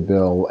infrastructure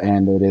bill,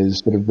 and it is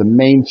sort of the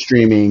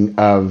mainstreaming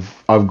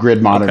of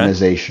grid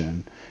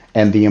modernization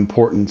and the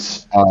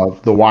importance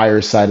of the wire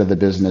side of the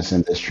business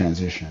in this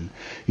transition.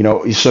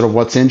 Sort of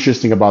what's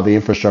interesting about the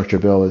infrastructure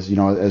bill is,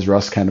 as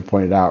Russ kind of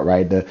pointed out,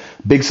 right, the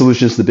big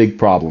solutions to big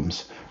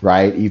problems,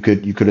 right? You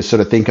could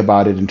sort of think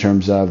about it in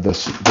terms of the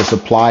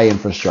supply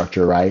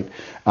infrastructure, right?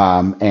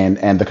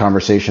 And the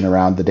conversation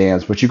around the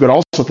dams. But you could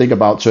also think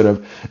about sort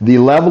of the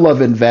level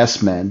of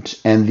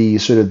investment and the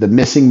sort of the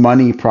missing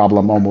money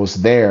problem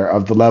almost there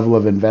of the level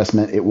of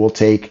investment it will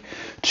take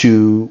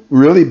to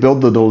really build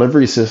the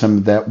delivery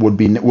system that will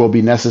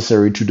be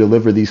necessary to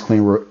deliver these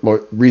clean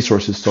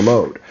resources to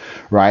load,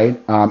 right?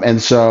 And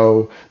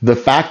so the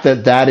fact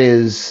that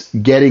is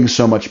getting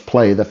so much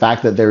play, the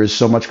fact that there is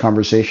so much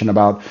conversation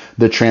about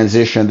the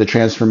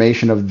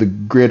transformation of the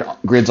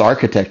grid's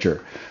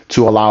architecture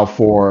to allow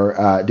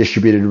for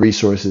distributed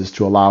resources,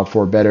 to allow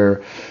for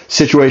better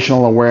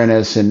situational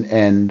awareness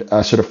and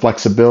sort of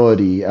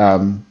flexibility,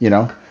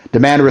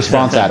 demand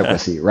response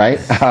adequacy, right?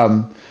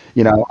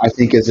 I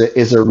think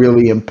is a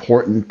really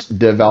important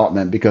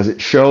development, because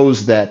it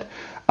shows that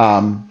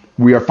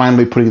we are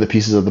finally putting the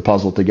pieces of the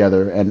puzzle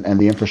together, and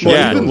the infrastructure.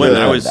 Yeah, when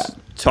I was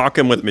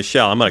talking with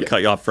Michelle, I'm going to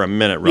cut you off for a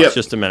minute, Russ,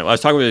 just a minute. I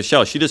was talking with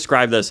Michelle. She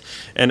described this,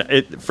 and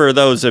for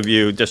those of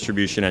you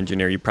distribution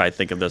engineer, you probably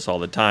think of this all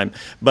the time,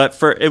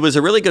 but it was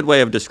a really good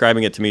way of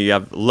describing it to me. You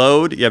have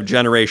load, you have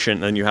generation,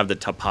 and then you have the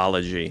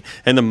topology,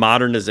 and the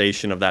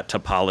modernization of that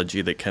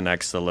topology that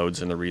connects the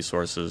loads and the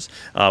resources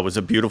was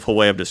a beautiful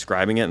way of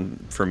describing it,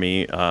 and for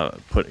me,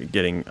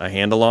 getting a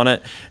handle on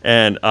it,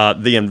 and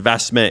the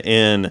investment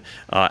in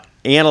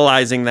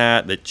analyzing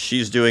that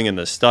she's doing in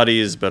the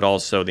studies, but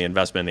also the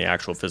investment in the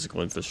actual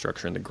physical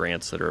infrastructure and the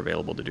grants that are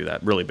available to do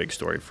that. Really big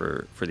story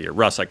for the year.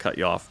 Russ, I cut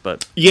you off,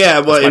 but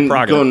and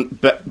going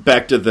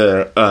back to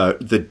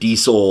the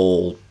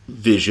diesel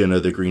vision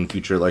of the green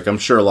future, like I'm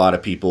sure a lot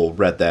of people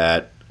read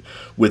that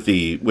with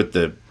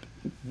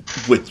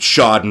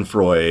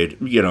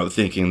Schadenfreude,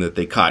 thinking that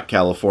they caught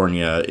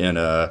California in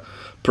a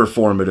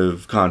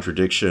performative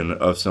contradiction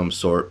of some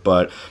sort,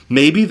 but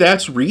maybe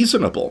that's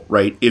reasonable,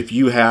 right? If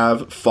you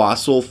have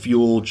fossil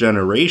fuel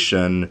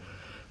generation,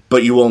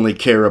 but you only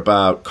care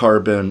about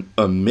carbon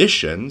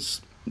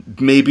emissions,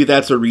 maybe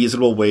that's a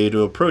reasonable way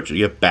to approach it.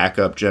 You have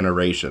backup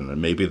generation, and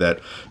maybe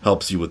that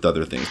helps you with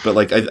other things.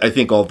 But I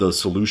think all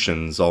those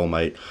solutions all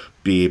might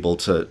be able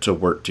to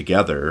work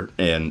together,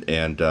 and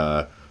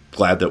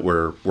glad that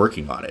we're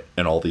working on it.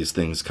 And all these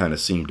things kind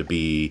of seem to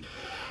be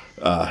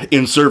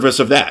in service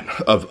of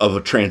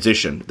a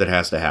transition that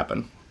has to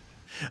happen.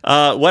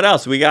 What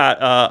else? We got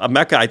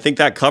Emeka. I think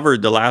that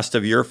covered the last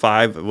of year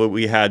 5.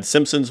 We had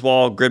Simpson's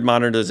Wall, grid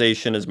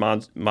modernization is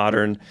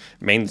modern,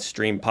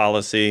 mainstream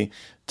policy,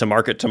 to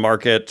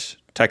market,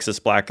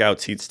 Texas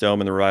blackouts, heat dome,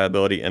 and the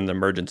reliability and the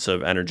emergence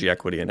of energy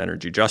equity and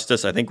energy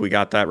justice. I think we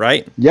got that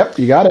right. Yep,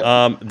 you got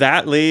it.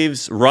 That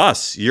leaves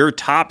Russ, your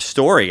top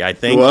story, I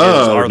think, is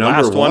our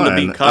last one to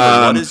be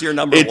covered. What is your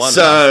number one?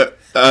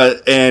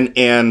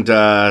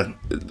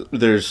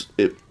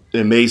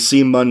 It may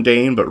seem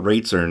mundane, but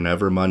rates are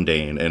never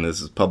mundane, and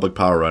this is Public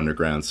Power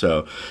Underground.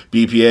 So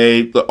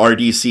BPA, the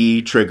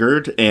RDC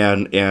triggered,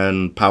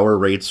 and power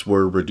rates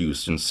were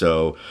reduced, and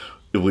so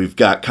we've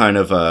got kind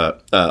of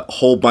a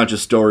whole bunch of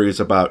stories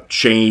about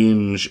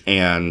change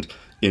and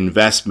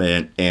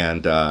investment,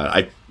 and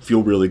I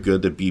feel really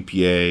good that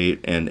BPA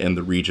and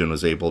the region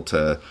was able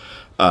to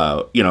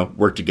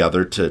work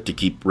together to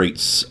keep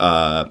rates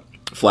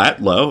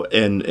flat, low,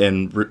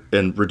 and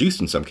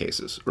reduced in some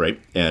cases, right?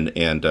 And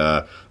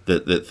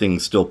that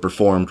things still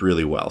performed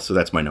really well. So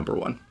that's my number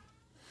one.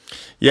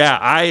 Yeah,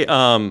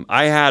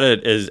 I had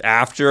it as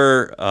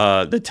after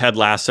the Ted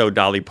Lasso,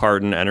 Dolly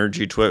Parton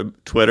Energy Twitter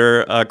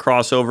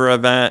crossover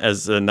event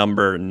as the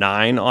number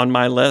 9 on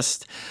my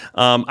list.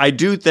 I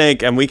do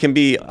think, and we can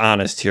be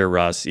honest here,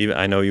 Russ,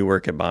 I know you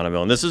work at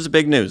Bonneville, and this is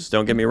big news,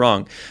 don't get me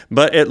wrong,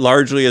 but it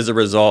largely is a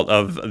result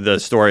of the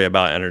story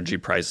about energy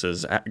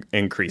prices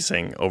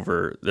increasing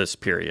over this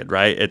period,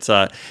 right? It's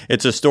a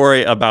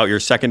story about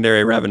your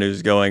secondary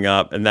revenues going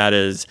up, and that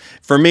is,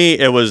 for me,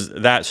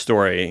 that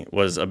story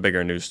was a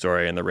bigger news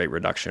story. And the rate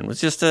reduction was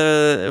just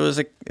it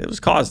was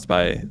caused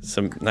by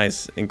some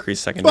nice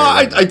increased secondary. Well,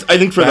 I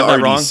think for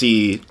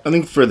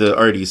the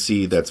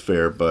RDC, that's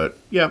fair, but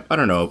yeah, I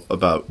don't know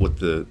about with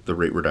the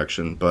rate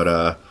reduction, but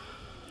I'm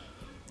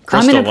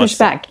going to push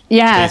back.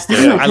 Yeah.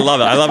 I love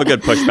it. I love a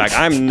good pushback.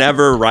 I'm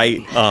never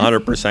right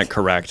 100%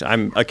 correct.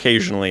 I'm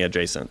occasionally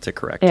adjacent to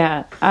correct.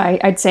 Yeah,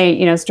 I'd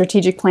say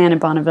strategic plan at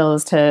Bonneville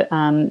is to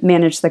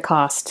manage the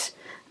cost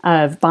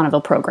of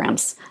Bonneville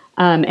programs.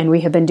 And we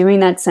have been doing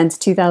that since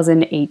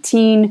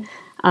 2018.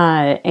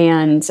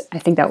 And I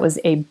think that was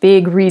a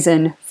big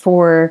reason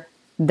for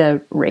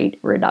the rate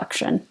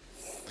reduction.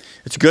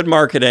 It's good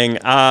marketing.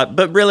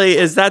 But really,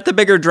 is that the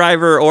bigger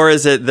driver, or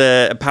is it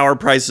the power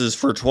prices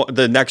for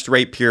the next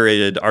rate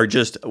period are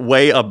just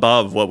way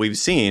above what we've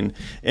seen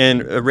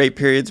in rate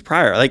periods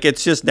prior? Like,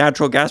 it's just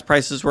natural gas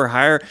prices were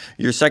higher,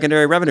 your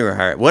secondary revenue were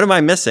higher. What am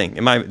I missing?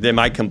 Am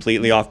I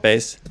completely off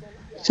base?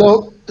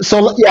 So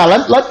yeah,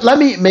 let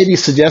me maybe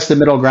suggest the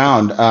middle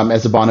ground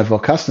as a Bonneville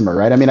customer,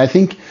 right? I mean, I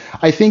think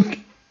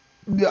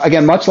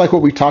again, much like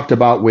what we talked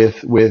about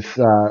with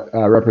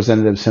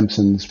Representative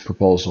Simpson's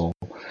proposal,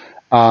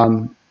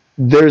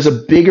 there's a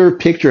bigger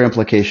picture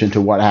implication to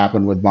what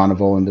happened with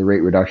Bonneville and the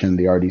rate reduction in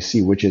the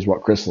RDC, which is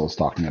what Crystal is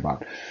talking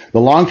about. The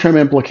long-term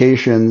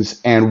implications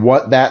and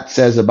what that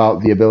says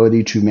about the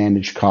ability to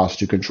manage costs,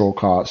 to control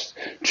costs,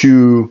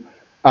 to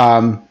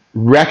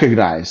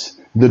recognize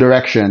the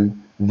direction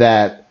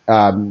that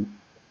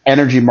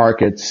energy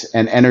markets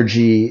and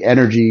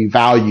energy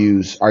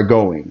values are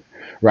going,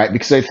 right?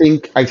 Because I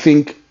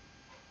think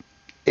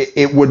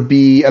it would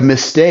be a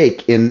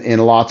mistake in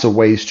lots of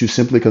ways to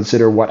simply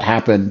consider what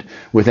happened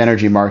with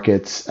energy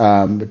markets,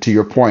 to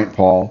your point,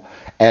 Paul,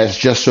 as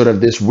just sort of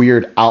this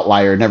weird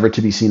outlier, never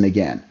to be seen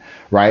again,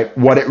 right?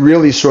 What it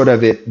really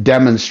it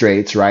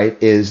demonstrates,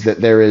 right, is that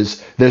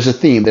there's a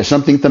theme, there's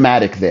something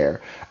thematic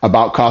there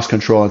about cost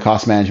control and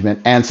cost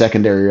management and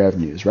secondary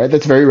revenues, right?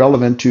 That's very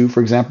relevant to, for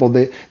example,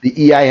 the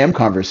EIM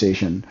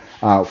conversation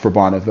for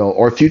Bonneville,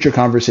 or future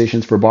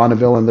conversations for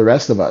Bonneville and the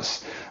rest of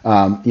us,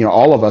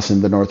 all of us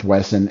in the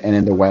Northwest and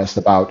in the West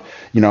about,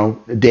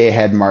 day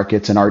ahead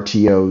markets and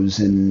RTOs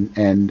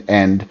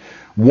and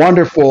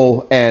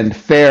wonderful and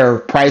fair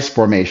price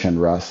formation,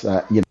 Russ.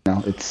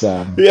 It's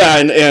I'm more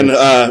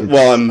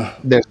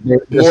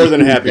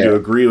than happy to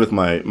agree with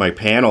my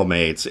panel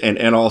mates,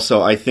 and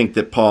also I think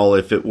that, Paul,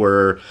 if it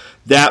were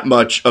that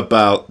much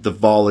about the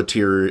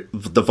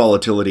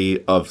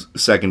volatility of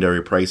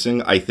secondary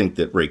pricing, I think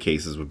that rate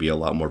cases would be a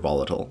lot more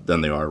volatile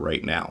than they are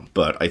right now.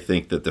 But I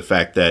think that the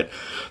fact that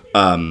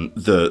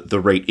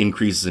the rate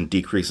increases and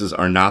decreases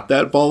are not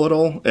that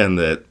volatile, and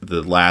that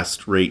the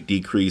last rate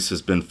decrease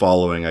has been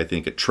following, I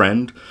think, a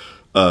trend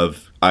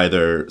of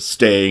either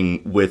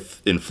staying with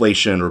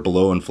inflation or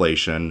below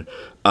inflation,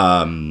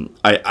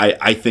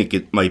 I think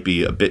it might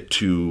be a bit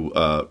too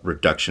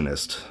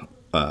reductionist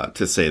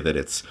to say that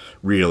it's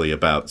really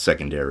about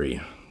secondary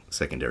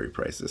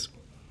prices.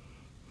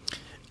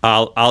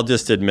 I'll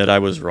just admit I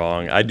was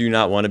wrong. I do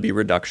not want to be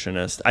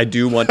reductionist. I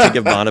do want to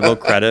give Bonneville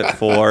credit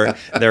for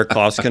their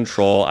cost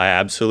control. I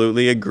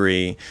absolutely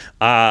agree.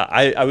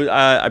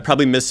 I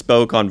probably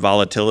misspoke on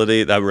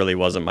volatility. That really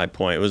wasn't my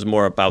point. It was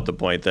more about the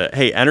point that,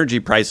 hey,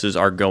 energy prices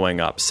are going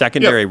up.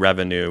 Secondary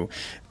revenues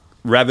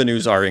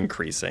are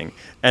increasing.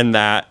 And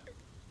that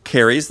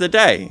carries the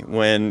day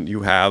when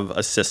you have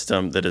a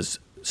system that is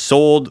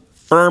sold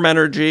firm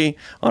energy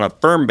on a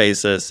firm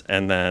basis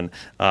and then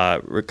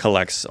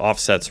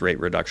offsets rate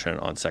reduction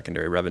on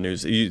secondary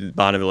revenues.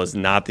 Bonneville is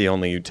not the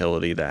only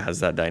utility that has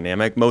that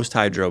dynamic. Most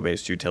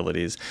hydro-based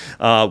utilities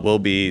will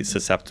be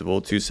susceptible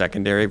to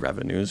secondary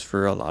revenues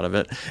for a lot of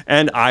it.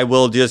 And I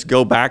will just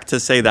go back to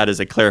say that is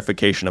a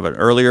clarification of an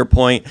earlier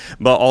point,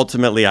 but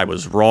ultimately I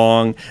was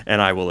wrong,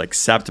 and I will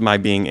accept my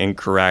being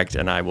incorrect,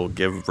 and I will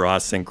give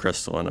Ross and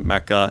Crystal and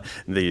Emeka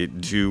the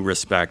due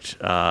respect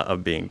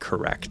of being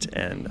correct,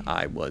 and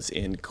I was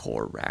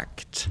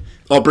incorrect.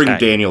 I'll bring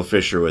Daniel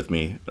Fisher with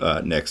me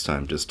next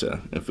time, just to,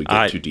 if we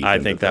get too deep. I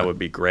think that would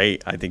be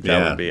great. I think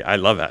that would be. I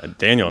love that.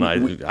 Daniel and I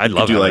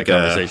love having a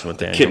conversation with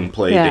Daniel. Kid and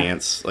play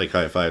dance, like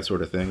high five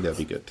sort of thing. That'd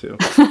be good too.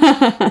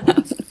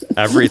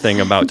 everything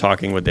about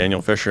talking with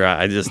Daniel Fisher.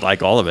 I just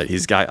like all of it.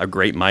 He's got a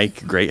great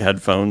mic, great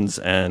headphones,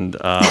 and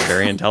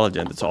very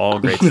intelligent. It's all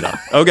great stuff.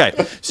 Okay,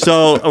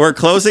 so we're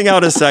closing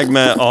out a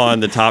segment on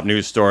the top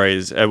news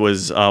stories. It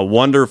was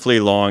wonderfully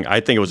long.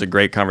 I think it was a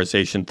great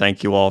conversation.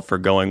 Thank you all for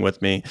going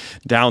with me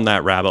down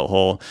that rabbit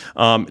hole.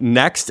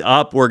 Next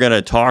up, we're going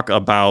to talk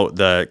about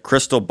the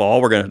crystal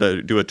ball. We're going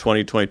to do a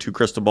 2022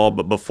 crystal ball.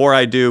 But before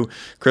I do,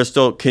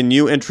 Crystal, can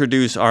you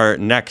introduce our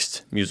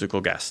next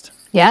musical guest?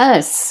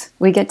 Yes,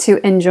 we get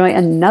to enjoy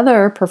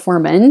another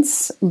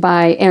performance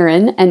by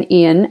Aaron and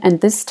Ian,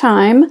 and this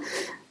time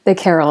the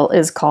carol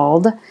is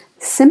called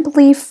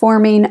Simply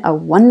Forming a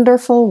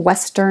Wonderful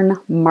Western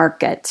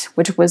Market,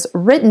 which was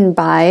written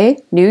by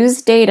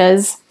News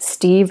Data's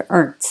Steve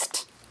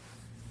Ernst.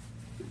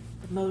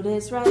 The mood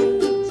is right,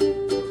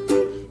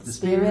 the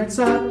spirit's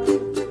up,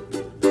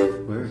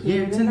 we're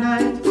here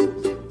tonight,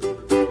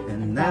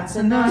 and that's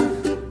enough.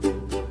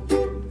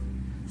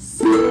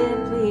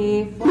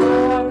 Simply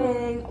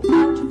forming a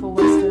wonderful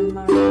Western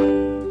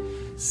market.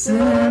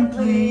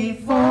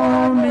 Simply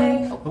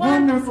forming a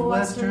wonderful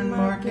Western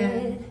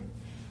market.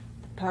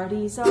 The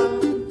party's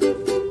on,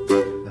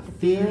 the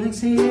feeling's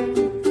here.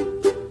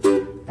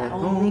 That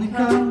only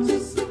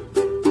comes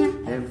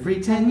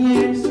every 10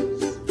 years.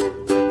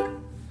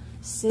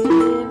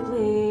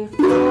 Simply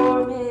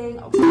forming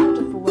a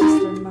wonderful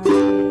Western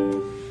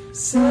market.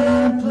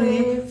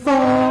 Simply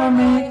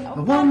forming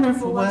a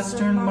wonderful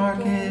Western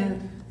market.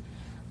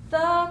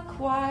 The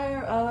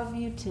choir of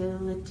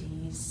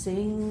utilities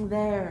sing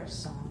their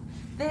song.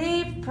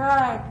 They've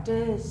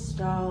practiced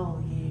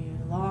all year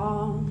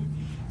long.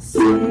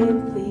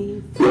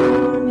 Simply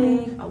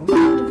forming a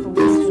wonderful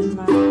Western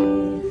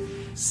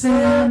market.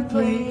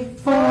 Simply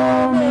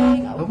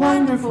forming a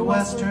wonderful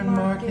Western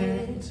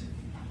market.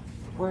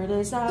 Word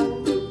is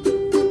out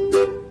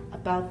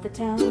about the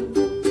town.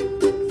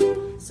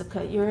 So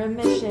cut your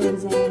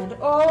emissions and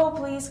oh,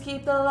 please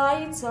keep the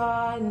lights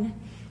on.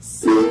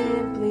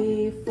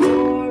 Simply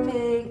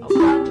forming a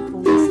wonderful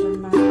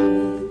Western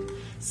market.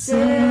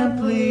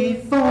 Simply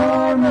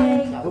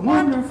forming a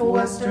wonderful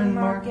Western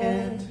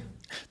market.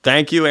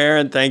 Thank you,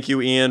 Aaron. Thank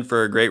you, Ian,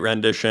 for a great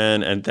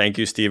rendition. And thank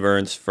you, Steve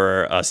Ernst,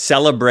 for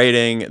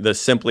celebrating the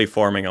Simply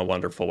Forming a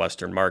Wonderful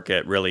Western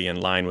Market, really in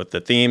line with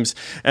the themes.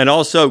 And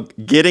also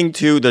getting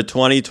to the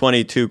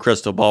 2022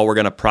 crystal ball, we're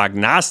going to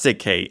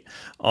prognosticate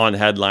on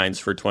headlines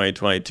for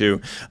 2022.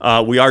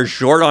 We are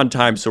short on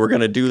time, so we're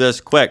going to do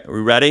this quick. Are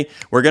we ready?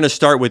 We're going to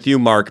start with you,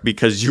 Mark,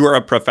 because you are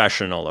a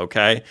professional,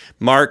 okay?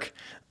 Mark,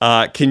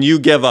 can you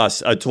give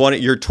us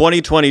your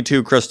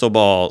 2022 crystal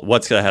ball?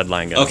 What's the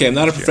headline going to be? Okay, I'm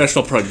not a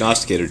professional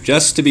prognosticator,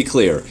 just to be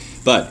clear.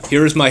 But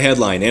here's my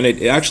headline, and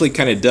it actually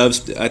kind of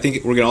does. I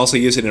think we're going to also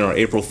use it in our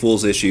April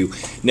Fool's issue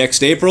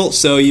next April,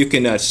 so you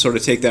can sort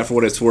of take that for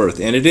what it's worth.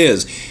 And it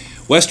is,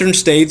 Western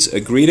states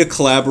agree to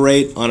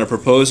collaborate on a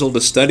proposal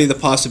to study the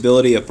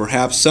possibility of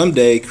perhaps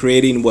someday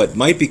creating what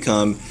might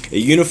become a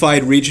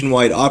unified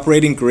region-wide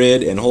operating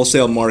grid and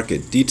wholesale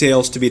market.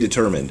 Details to be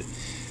determined.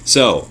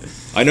 So,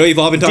 I know you've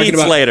all been talking Deets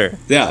about... later.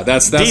 Yeah,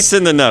 that's... Deets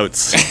in the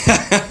notes.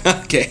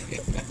 Okay.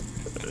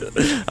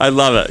 I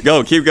love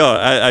it. Keep going.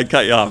 I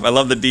cut you off. I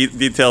love the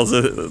details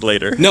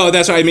later. No,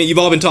 that's right. I mean, you've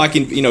all been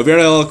talking,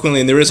 very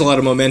eloquently, and there is a lot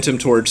of momentum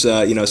towards,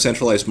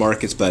 centralized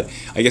markets. But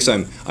I guess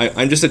I'm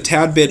just a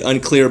tad bit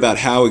unclear about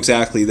how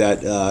exactly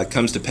that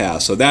comes to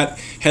pass. So that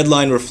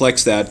headline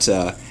reflects that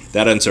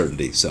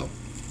uncertainty. So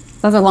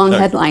that's a long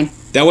headline.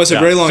 That was a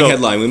very long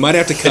headline. We might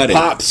have to cut it.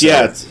 Pops. So.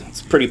 Yeah,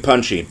 it's pretty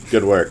punchy.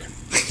 Good work.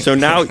 So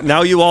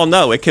now you all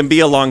know it can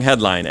be a long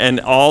headline, and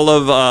all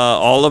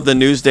of the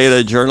News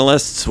Data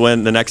journalists,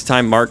 when the next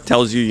time Mark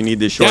tells you need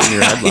to shorten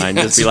your headline,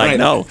 just be like, right.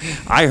 No,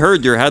 I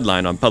heard your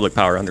headline on Public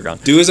Power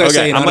Underground. Do as I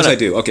say, not as I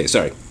do. Okay,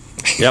 sorry.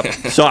 Yep.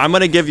 So I'm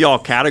going to give you all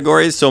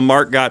categories. So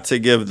Mark got to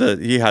give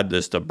he had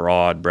just a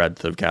broad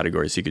breadth of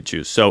categories he could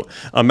choose. So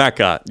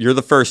Emeka, you're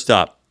the first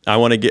up. I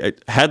want to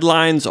get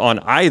headlines on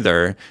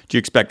either. Do you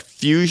expect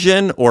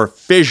fusion or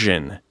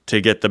fission to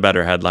get the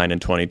better headline in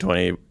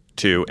 2022?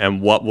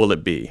 And what will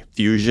it be?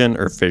 Fusion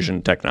or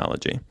fission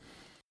technology?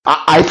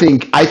 I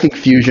think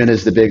fusion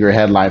is the bigger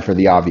headline for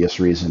the obvious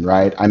reason,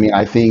 right? I mean,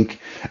 I think,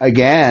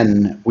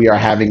 again, we are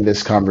having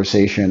this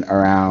conversation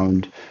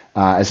around,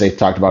 as I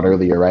talked about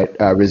earlier, right?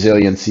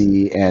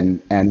 Resiliency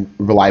and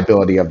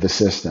reliability of the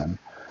system.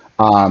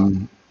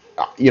 I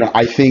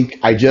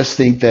just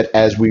think that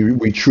as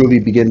we truly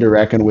begin to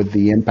reckon with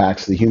the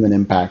human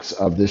impacts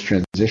of this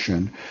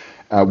transition,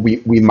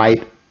 we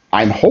might.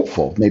 I'm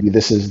hopeful. Maybe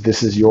this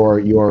is your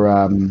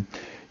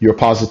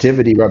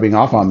positivity rubbing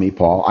off on me,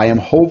 Paul. I am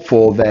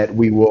hopeful that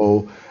we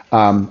will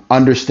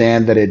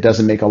understand that it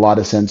doesn't make a lot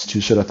of sense to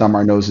sort of thumb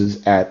our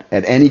noses at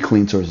any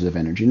clean sources of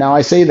energy. Now,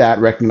 I say that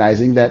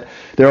recognizing that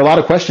there are a lot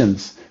of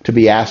questions to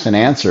be asked and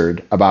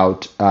answered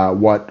about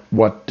what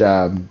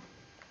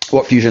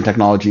fusion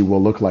technology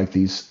will look like,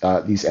 these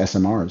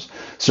SMRs.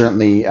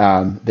 Certainly,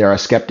 there are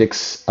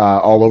skeptics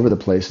all over the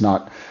place,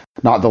 not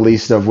not the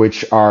least of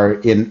which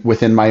are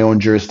within my own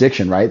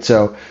jurisdiction, right?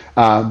 So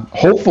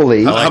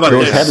hopefully How about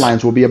those this?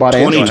 headlines will be about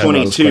answering those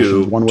 2022,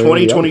 questions one way or the other.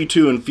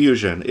 2022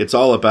 Infusion. It's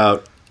all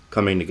about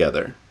coming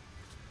together.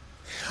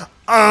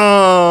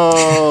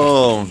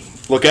 Oh,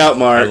 Look out,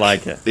 Mark. I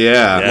like it.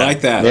 Yeah. I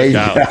like that. There you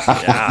yeah, go.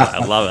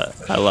 I love it.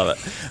 I love it.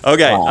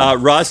 Okay,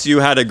 Russ, you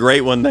had a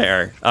great one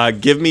there.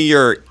 Give me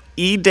your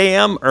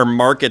EDAM or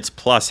Markets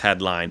Plus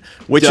headline.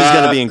 Which is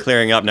going to be in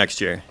clearing up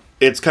next year?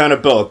 It's kind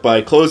of both.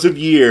 By close of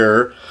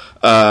year,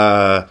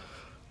 unnamed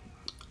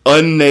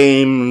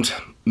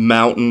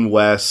Mountain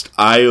West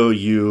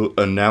IOU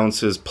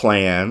announces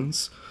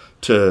plans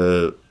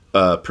to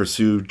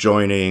pursue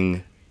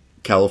joining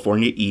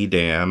California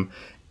EDAM,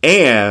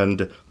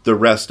 and the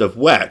rest of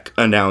WEC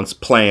announced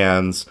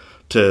plans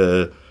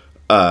to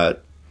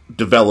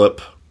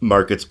develop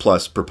Markets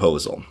Plus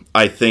proposal.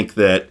 I think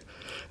that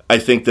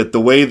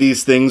the way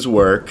these things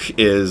work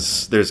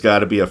is there's got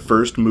to be a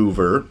first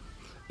mover,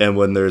 and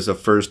when there's a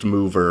first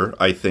mover,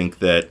 I think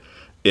that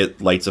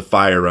it lights a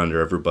fire under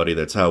everybody.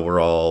 That's how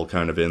we're all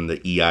kind of in the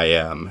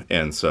EIM.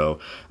 And so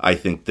I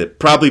think that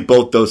probably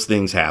both those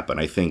things happen.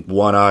 I think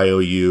one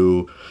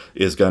IOU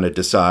is going to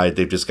decide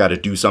they've just got to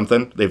do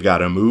something. They've got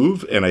to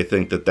move. And I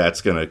think that that's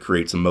going to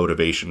create some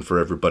motivation for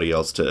everybody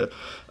else to,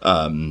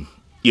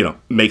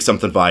 make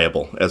something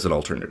viable as an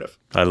alternative.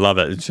 I love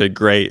it. It's a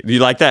great. Do you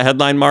like that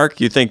headline, Mark?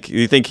 You think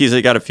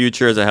he's got a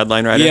future as a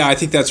headline writer? Yeah, I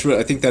think that's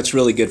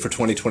really good for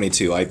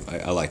 2022. I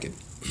like it.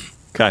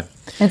 Okay.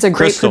 It's a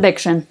great Crystal.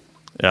 prediction.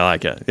 Yeah, I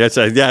like it.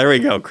 There we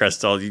go,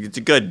 Crystal. It's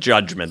a good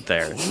judgment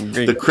there.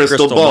 The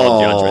crystal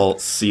ball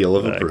seal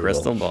of approval.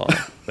 Crystal ball.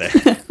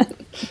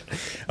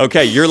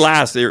 Okay, you're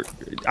last.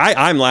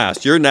 I'm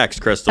last. You're next,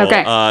 Crystal.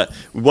 Okay.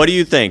 What do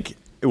you think?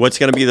 What's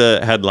going to be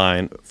the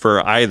headline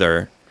for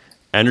either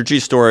energy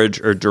storage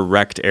or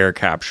direct air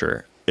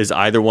capture? Is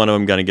either one of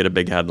them going to get a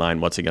big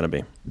headline? What's it going to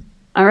be?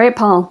 All right,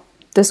 Paul,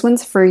 this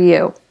one's for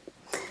you.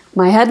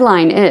 My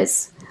headline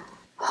is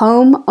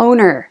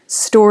Homeowner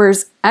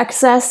Stores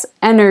Excess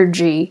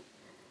Energy,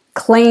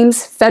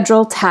 Claims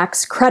Federal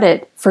Tax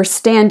Credit for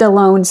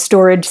Standalone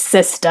Storage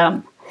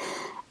System.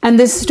 And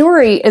this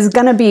story is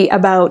going to be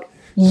about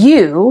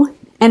you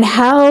and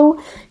how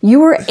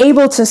you were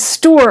able to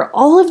store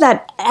all of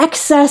that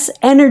excess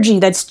energy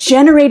that's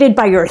generated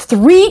by your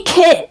 3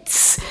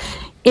 kids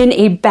in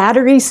a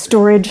battery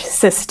storage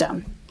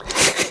system.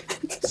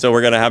 So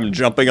we're going to have them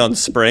jumping on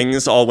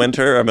springs all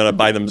winter. I'm going to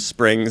buy them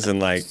springs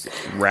and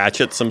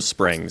ratchet some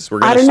springs. We're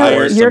going to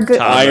store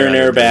some Iron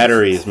Air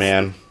batteries,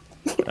 man.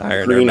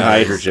 Green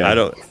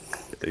hydrogen.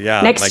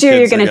 Next year,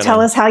 you're going to tell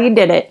us how you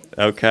did it.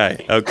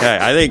 Okay.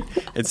 I think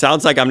it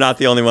sounds like I'm not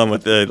the only one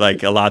with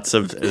lots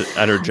of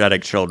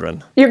energetic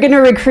children. You're going to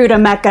recruit a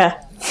Mecca.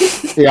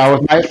 Yeah,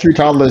 with my 3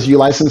 toddlers, you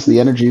license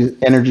the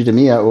energy to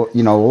me.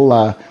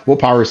 We'll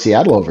power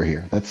Seattle over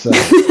here. That's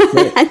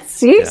great.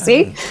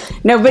 See.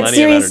 No, but Plenty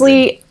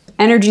seriously,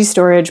 energy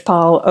storage,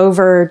 Paul,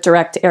 over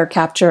direct air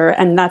capture,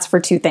 and that's for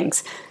 2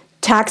 things.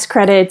 Tax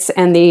credits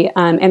and the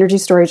energy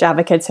storage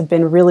advocates have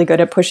been really good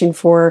at pushing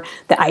for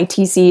the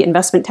ITC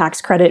investment tax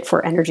credit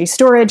for energy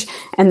storage.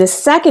 And the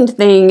second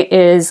thing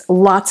is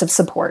lots of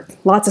support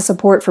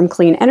from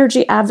clean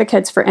energy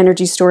advocates for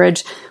energy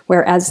storage,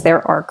 whereas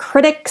there are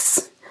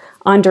critics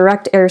on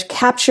direct air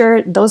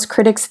capture. Those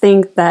critics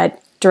think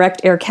that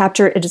direct air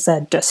capture is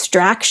a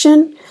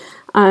distraction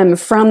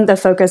from the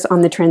focus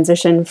on the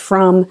transition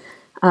from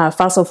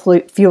fossil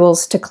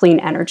fuels to clean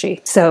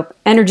energy. So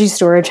energy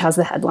storage has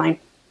the headline.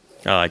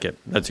 I like it.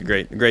 That's a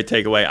great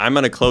takeaway. I'm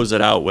going to close it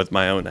out with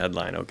my own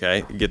headline,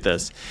 okay? Get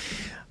this.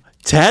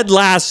 Ted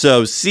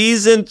Lasso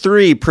Season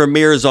 3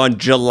 premieres on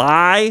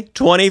July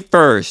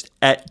 21st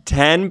at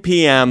 10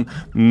 p.m.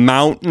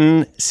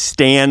 Mountain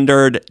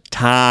Standard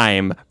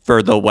Time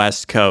for the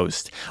West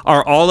Coast.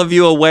 Are all of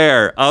you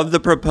aware of the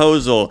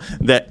proposal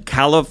that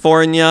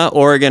California,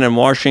 Oregon, and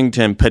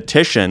Washington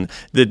petition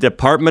the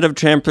Department of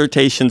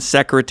Transportation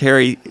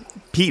Secretary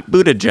Pete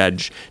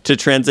Buttigieg to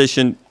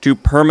transition to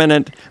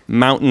permanent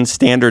Mountain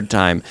Standard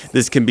Time?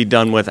 This can be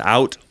done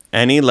without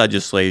any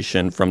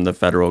legislation from the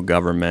federal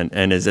government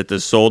and is at the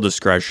sole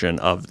discretion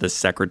of the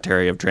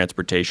Secretary of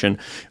Transportation.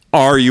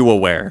 Are you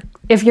aware?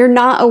 If you're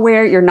not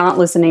aware, you're not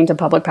listening to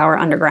Public Power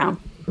Underground.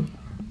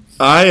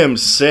 I am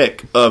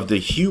sick of the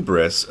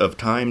hubris of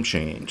time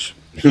change.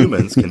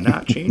 Humans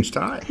cannot change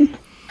time.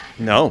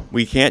 No,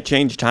 we can't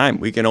change time.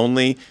 We can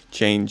only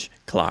change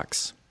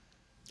clocks.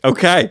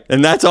 Okay,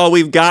 and that's all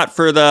we've got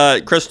for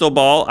the crystal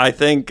ball. I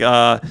think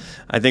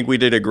we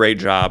did a great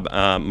job.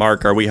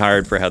 Mark, are we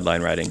hired for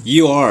headline writing?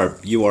 You are.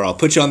 I'll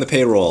put you on the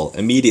payroll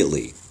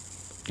immediately.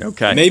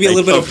 Okay. Maybe a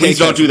little bit of please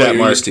don't do that,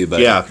 Mark. But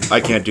yeah, I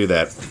can't do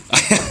that.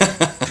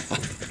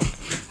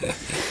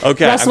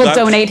 Okay. Russ will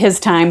donate his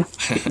time.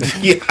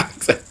 Yeah,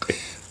 exactly.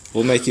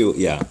 We'll make you,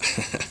 yeah.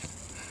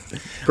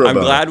 I'm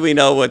glad we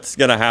know what's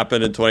going to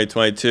happen in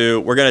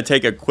 2022. We're going to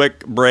take a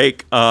quick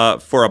break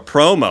for a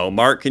promo.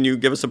 Mark, can you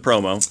give us a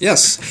promo?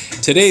 Yes.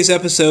 Today's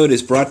episode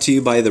is brought to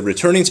you by the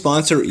returning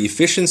sponsor,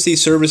 Efficiency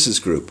Services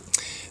Group.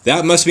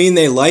 That must mean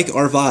they like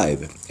our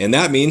vibe, and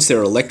that means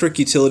they're electric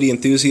utility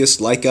enthusiasts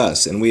like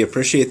us, and we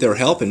appreciate their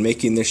help in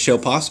making this show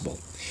possible.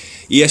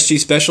 ESG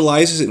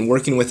specializes in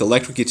working with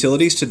electric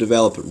utilities to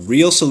develop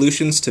real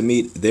solutions to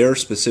meet their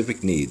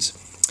specific needs.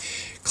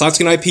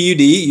 Clatskanie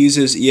PUD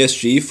uses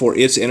ESG for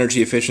its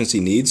energy efficiency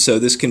needs, so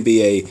this can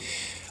be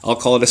I'll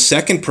call it a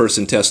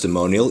second-person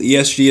testimonial.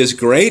 ESG is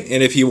great,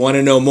 and if you want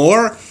to know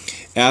more,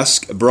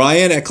 ask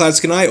Brian at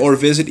Clatskanie or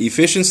visit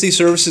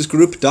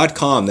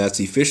efficiencyservicesgroup.com. That's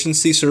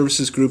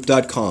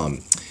efficiencyservicesgroup.com.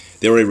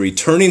 They're a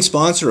returning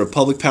sponsor of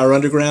Public Power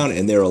Underground,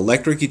 and they're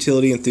electric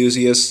utility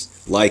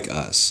enthusiasts like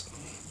us.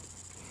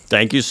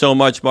 Thank you so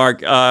much,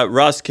 Mark.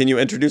 Russ, can you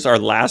introduce our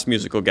last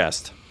musical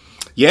guest?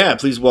 Yeah,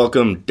 please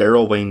welcome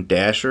Daryl Wayne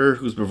Dasher,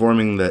 who's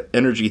performing the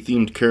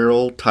energy-themed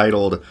carol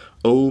titled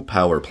 "Oh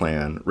Power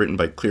Plan," written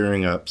by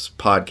Clearing Up's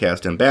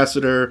podcast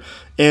ambassador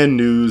and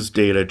news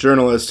data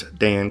journalist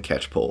Dan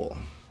Catchpole.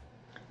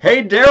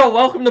 Hey, Daryl,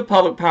 welcome to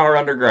Public Power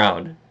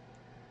Underground.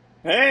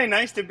 Hey,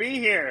 nice to be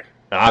here.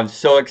 I'm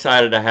so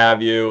excited to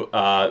have you.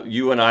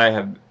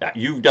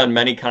 You've done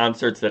many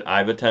concerts that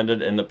I've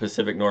attended in the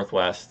Pacific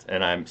Northwest,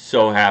 and I'm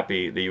so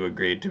happy that you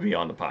agreed to be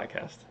on the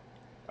podcast.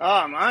 Oh,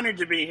 I'm honored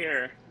to be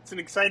here. It's an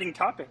exciting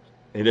topic.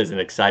 It is an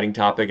exciting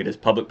topic. It is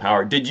public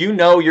power. Did you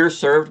know you're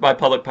served by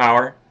public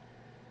power?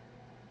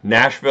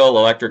 Nashville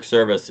Electric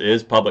Service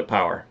is public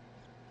power.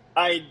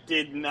 I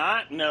did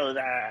not know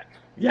that.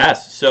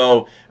 Yes,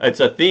 so it's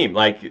a theme.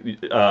 Like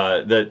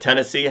the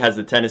Tennessee has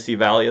the Tennessee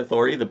Valley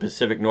Authority, the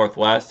Pacific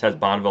Northwest has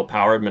Bonneville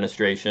Power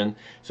Administration.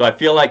 So I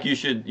feel like you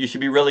should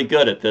be really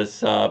good at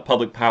this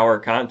public power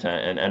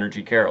content and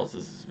energy carols.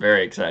 This is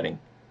very exciting.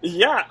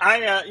 Yeah,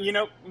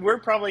 we're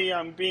probably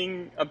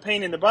being a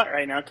pain in the butt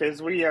right now because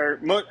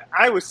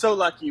I was so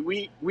lucky.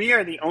 We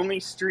are the only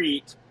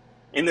street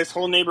in this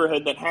whole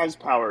neighborhood that has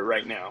power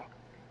right now.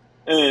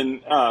 And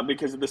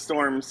because of the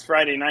storms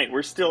Friday night,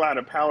 we're still out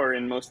of power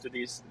in most of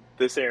this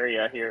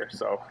area here.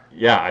 So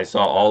yeah, I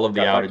saw all of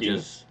the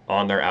outages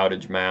on their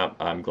outage map.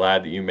 I'm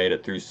glad that you made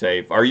it through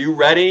safe. Are you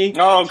ready?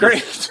 Oh,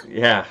 great.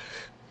 Yeah.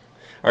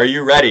 Are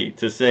you ready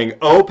to sing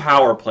 "Oh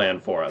Power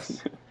Plan" for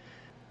us?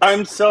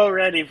 I'm so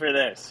ready for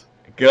this.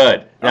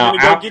 Good. Now, I'm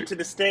going to go get to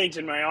the stage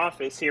in my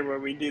office here where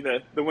we do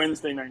the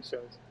Wednesday night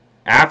shows.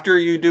 After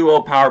you do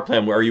 "Oh Power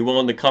Plan," are you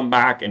willing to come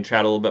back and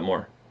chat a little bit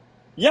more?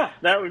 Yeah,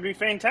 that would be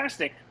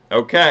fantastic.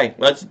 Okay,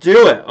 let's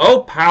do it.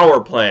 "Oh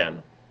Power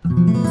Plan."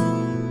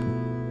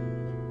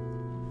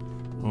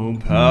 Oh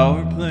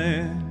power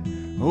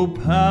plan, oh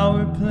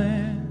power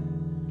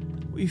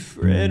plan, we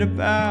fret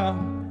about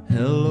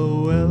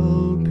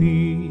LOLP.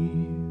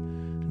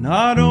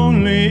 Not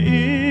only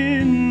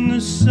in the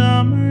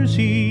summer's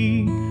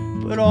heat,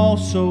 but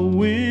also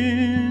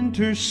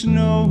winter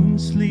snow and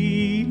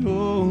sleet.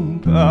 Oh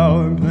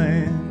power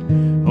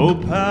plan, oh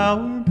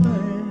power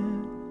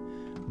plan,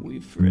 we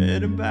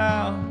fret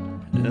about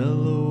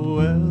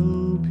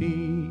LOLP.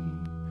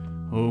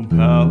 Oh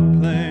power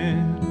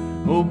plan,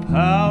 oh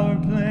power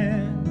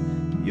plan,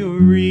 your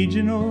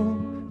regional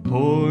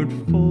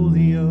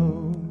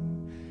portfolio.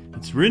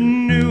 It's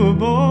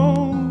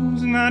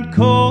renewables, not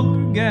coal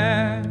or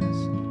gas.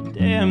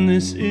 Damn,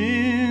 this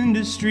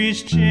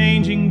industry's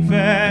changing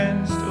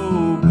fast.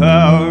 Oh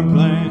power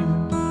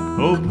plant,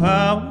 oh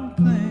power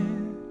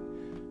plant,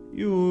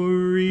 your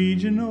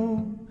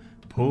regional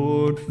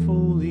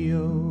portfolio.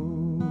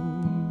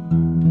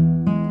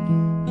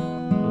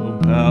 Oh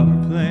power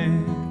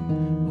plant,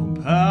 oh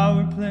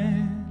power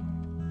plant,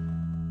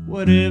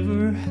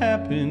 whatever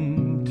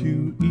happened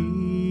to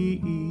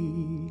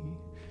EE?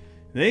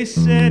 They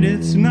said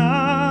it's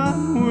not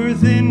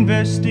worth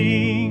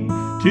investing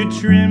to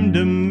trim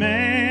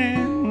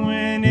demand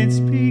when it's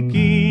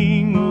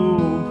peaking.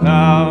 Oh,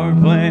 power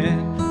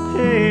plant,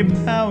 hey,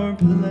 power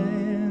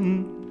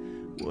plant,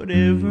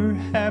 whatever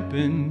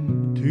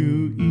happened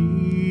to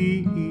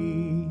EE?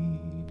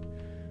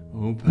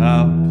 Oh,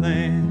 power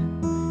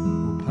plant,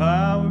 oh,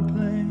 power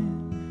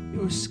plant,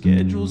 your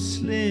schedule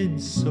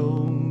slid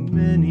so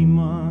many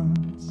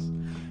months.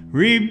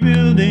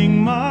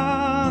 Rebuilding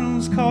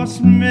models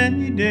cost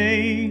many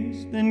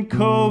days, then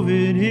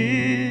COVID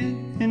hit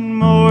and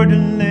more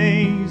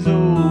delays.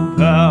 Oh,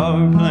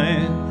 power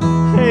plant,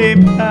 hey,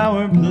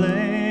 power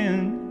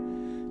plant,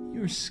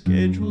 your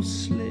schedule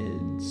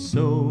slid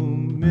so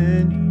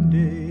many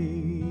days.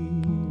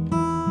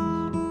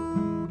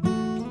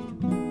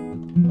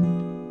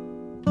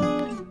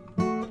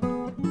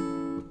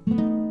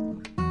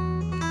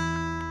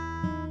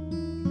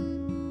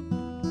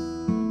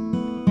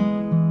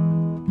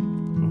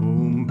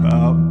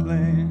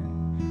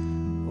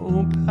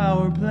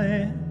 Power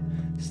plant,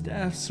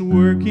 staff's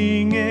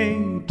working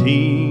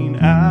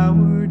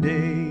 18-hour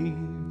days.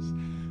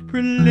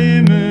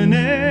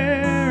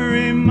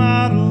 Preliminary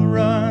model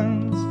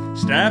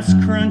runs, staff's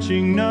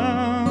crunching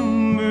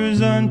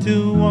numbers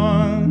until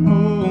 1.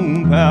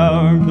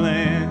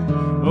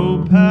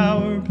 Oh,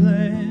 power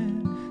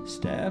plant,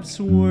 staff's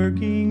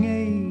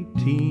working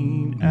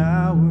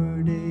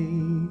 18-hour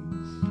days.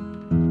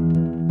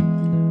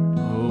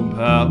 Oh,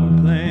 power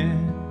plant,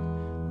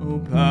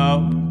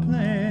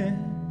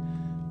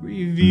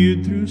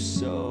 reviewed through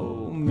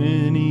so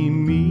many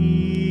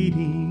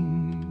meetings.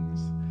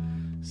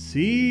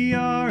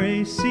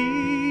 CRAC,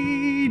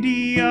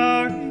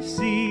 DRAC,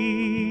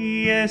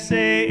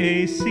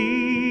 SAAC,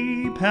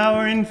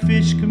 Power and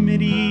Fish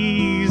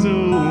Committees,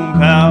 oh,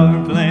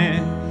 power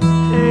plant,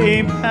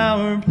 a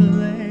power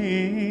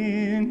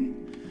plan,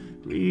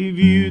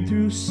 reviewed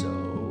through so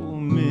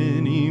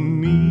many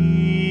meetings.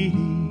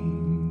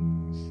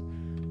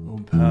 Oh,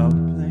 power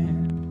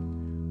plant,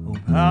 oh,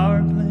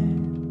 power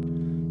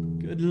plant,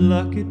 good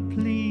luck at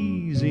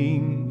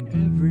pleasing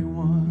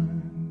everyone.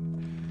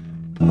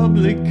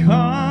 Public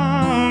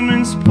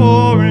comments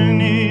pouring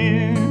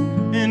in,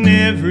 and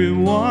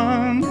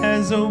everyone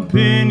has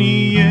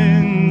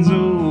opinions.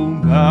 Oh,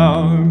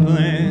 power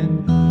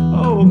plant,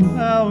 oh,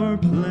 power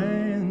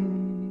plant,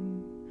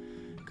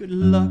 good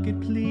luck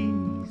at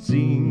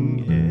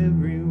pleasing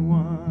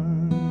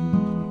everyone.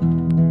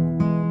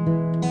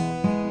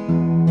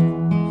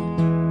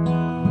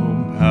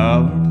 Oh,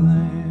 power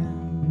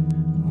plant,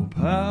 oh,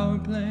 power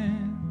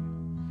plant,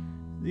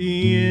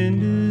 the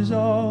end is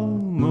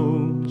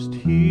almost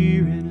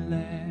here at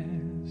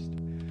last.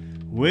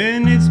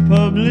 When it's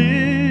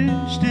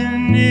published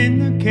and in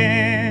the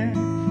can,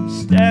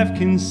 staff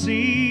can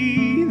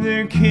see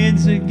their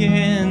kids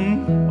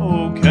again.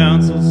 Oh,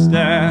 council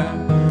staff,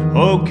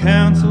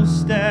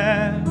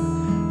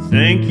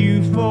 thank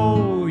you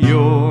for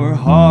your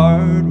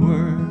hard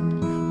work.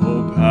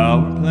 Oh,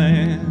 power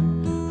plant,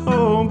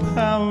 oh,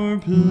 power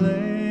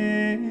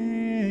plant,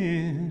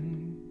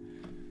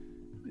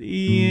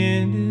 the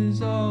end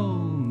is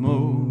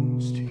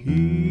almost here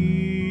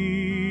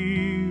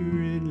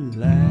at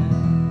last.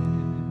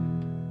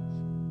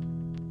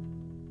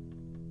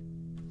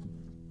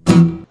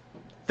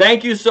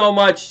 Thank you so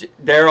much,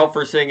 Daryl,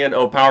 for singing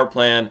 "Oh Power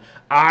Plant."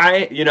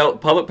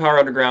 Public Power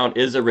Underground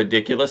is a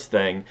ridiculous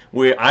thing.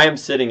 I am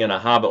sitting in a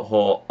hobbit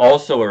hole,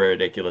 also a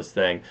ridiculous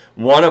thing.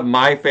 One of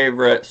my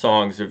favorite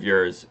songs of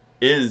yours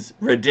is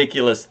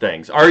Ridiculous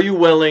Things. Are you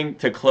willing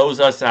to close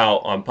us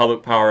out on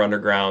Public Power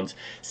Underground's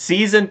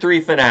Season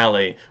 3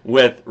 finale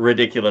with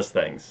Ridiculous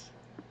Things?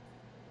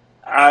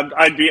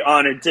 I'd be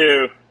honored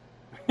to.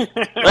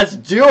 Let's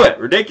do it.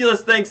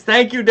 Ridiculous Things.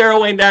 Thank you,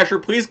 Daryl Wayne Dasher.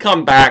 Please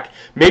come back.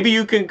 Maybe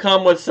you can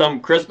come with some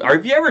Christmas.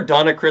 Have you ever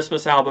done a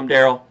Christmas album,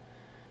 Daryl?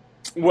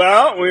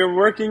 Well, we're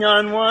working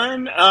on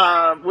one.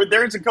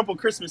 There's a couple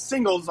Christmas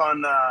singles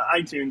on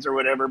iTunes or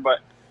whatever, but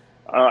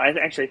I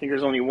think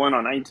there's only one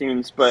on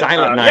iTunes. But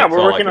Silent Night. Yeah,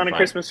 we're working on a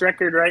Christmas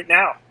record right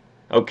now.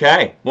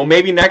 Okay. Well,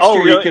 maybe next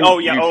year really? you can. Oh,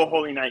 yeah. Oh,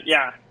 Holy Night.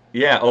 Yeah.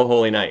 Yeah, Oh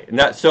Holy Night.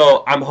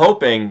 So I'm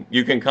hoping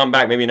you can come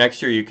back. Maybe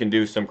next year you can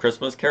do some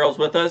Christmas carols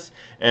with us.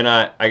 And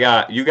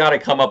you got to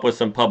come up with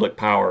some Public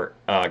Power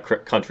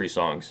country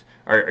songs.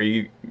 Are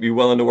you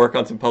willing to work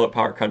on some Public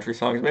Power country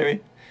songs?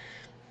 Maybe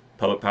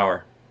Public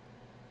Power.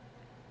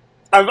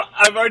 I've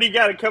already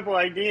got a couple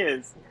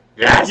ideas.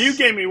 Yes. You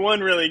gave me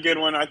one really good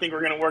one. I think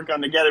we're going to work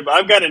on together. But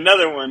I've got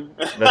another one.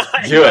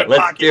 Let's do it.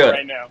 Let's do it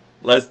right now.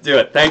 Let's do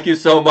it. Thank you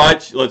so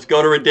much. Let's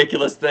go to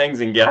Ridiculous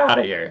Things and get out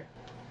of here.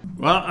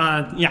 Well,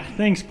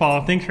 thanks,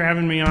 Paul. Thanks for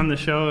having me on the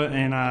show,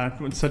 and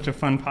it's such a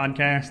fun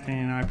podcast,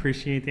 and I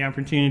appreciate the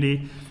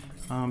opportunity.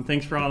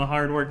 Thanks for all the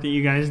hard work that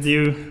you guys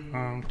do.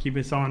 Keep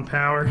us on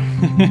power.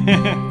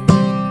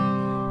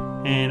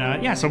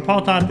 And so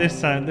Paul thought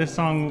this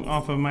song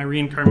off of my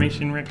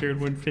Reincarnation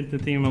record would fit the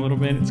theme a little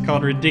bit. It's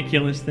called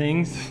Ridiculous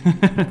Things.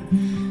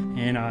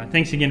 And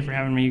thanks again for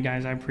having me, you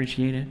guys. I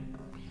appreciate it.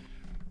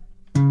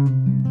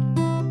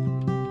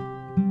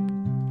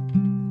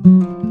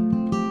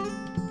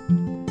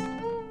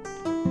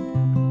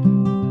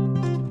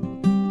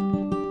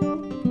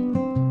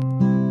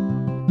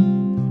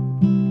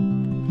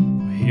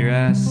 Here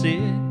I sit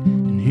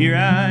and here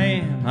I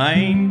am. I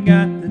ain't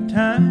got the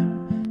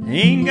time,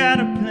 ain't got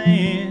a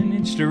plan.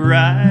 It's to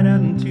ride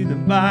out into the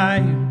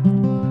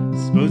bayou.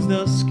 Suppose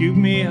they'll scoop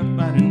me up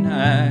by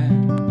tonight.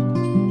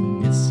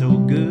 It's so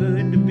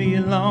good to be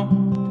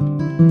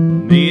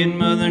alone. Me and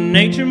Mother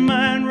Nature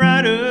might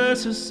write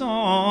us a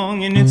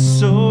song, and it's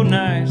so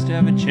nice to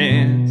have a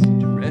chance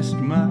to rest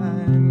my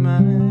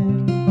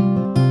mind.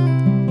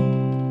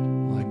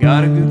 Well, I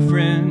got a good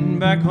friend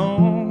back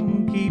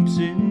home, keeps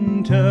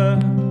in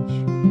touch,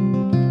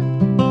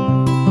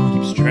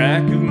 keeps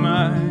track of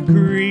my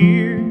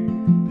career,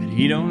 but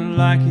he don't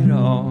like it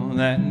all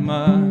that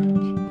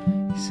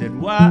much. He said,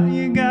 why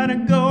you gotta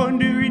go and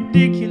do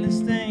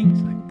ridiculous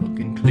things, like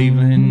booking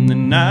Cleveland the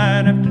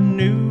night after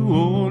New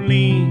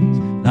Orleans,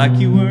 like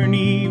you weren't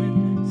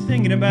even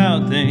thinking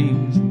about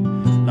things,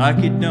 like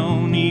it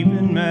don't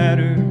even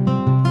matter.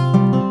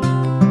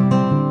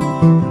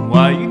 And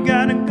why you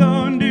gotta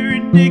go and do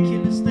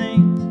ridiculous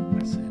things?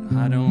 I said,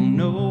 I don't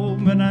know,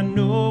 but I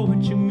know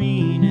what you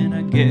mean, and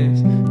I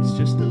guess it's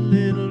just a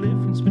little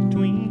difference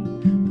between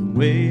the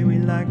way we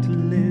like to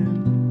live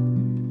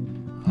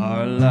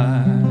our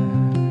lives.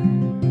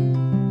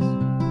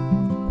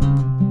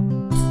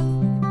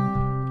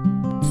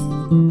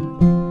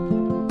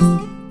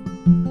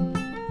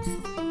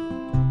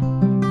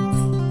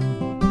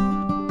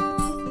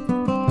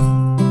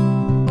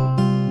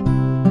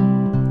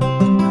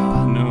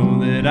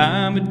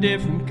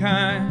 different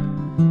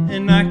kind,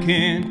 and I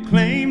can't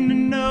claim to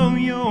know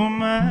your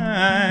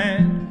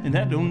mind, and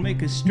that don't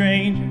make us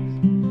strangers.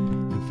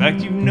 In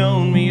fact, you've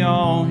known me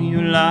all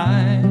your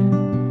life,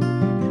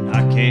 and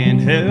I can't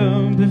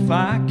help if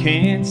I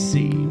can't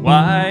see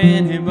why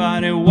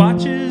anybody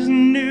watches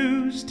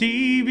news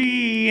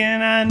TV,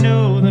 and I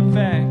know the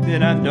fact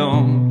that I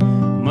don't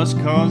must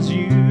cause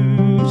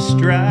you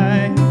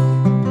strife.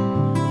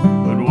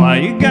 But why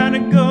you gotta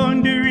go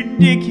and do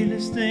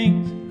ridiculous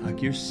things like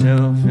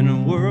yourself in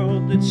a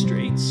world that's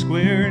straight,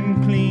 square,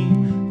 and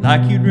clean?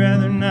 Like you'd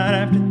rather not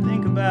have to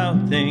think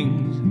about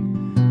things,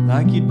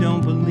 like you don't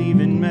believe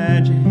in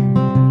magic.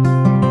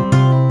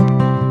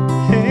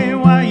 Hey,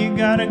 why you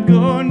gotta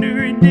go and do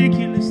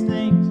ridiculous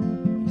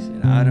things? He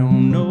said, I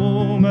don't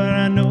know, but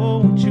I know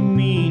what you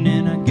mean,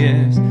 and I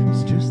guess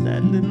it's just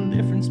that little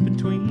difference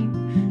between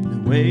the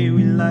way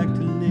we like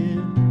to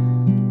live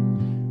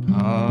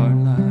our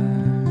lives.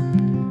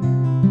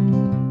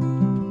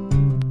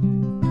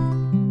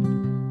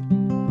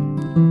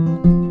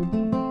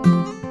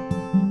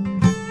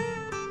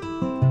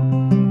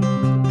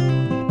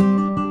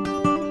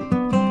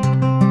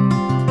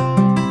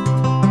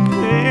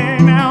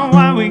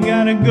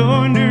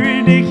 Go and do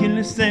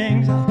ridiculous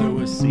things. I'll throw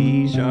a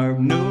C-sharp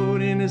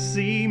note in a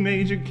C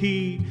major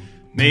key,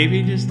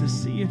 maybe just to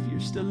see if you're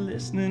still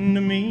listening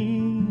to me,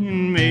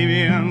 and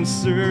maybe I'm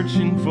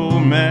searching for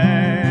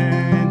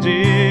magic.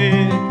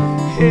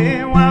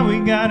 Hey, why we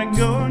gotta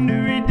go and do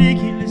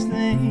ridiculous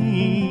things?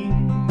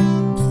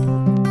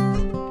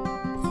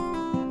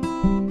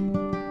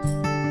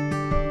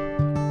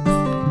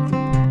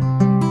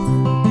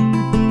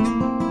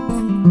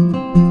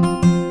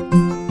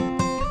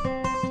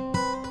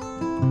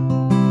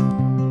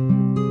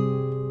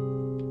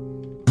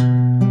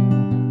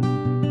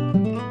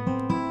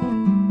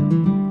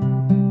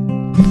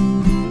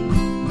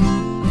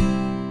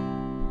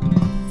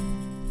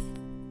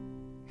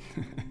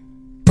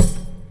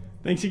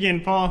 Thanks again,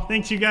 Paul.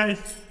 Thanks, you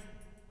guys.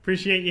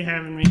 Appreciate you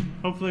having me.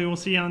 Hopefully we'll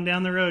see you on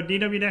down the road.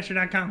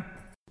 DW-Dasher.com.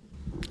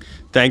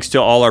 Thanks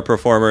to all our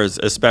performers,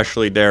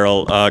 especially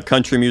Daryl,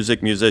 country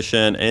music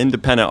musician,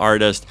 independent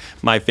artist.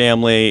 My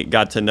family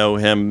got to know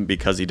him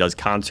because he does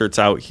concerts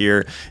out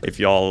here. If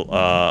y'all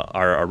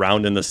are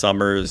around in the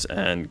summers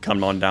and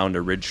come on down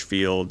to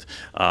Ridgefield,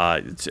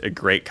 it's a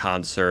great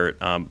concert.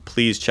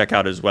 Please check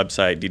out his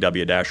website,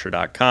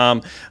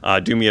 dw-dasher.com.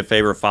 Do me a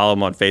favor, follow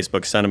him on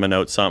Facebook, send him a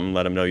note, something,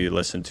 let him know you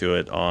listened to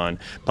it on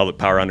Public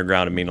Power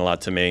Underground. It means a lot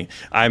to me.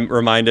 I'm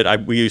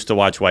reminded, we used to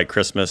watch White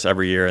Christmas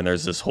every year, and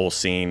there's this whole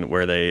scene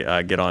where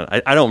they get on.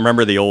 I don't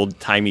remember the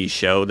old-timey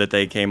show that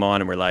they came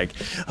on and were like,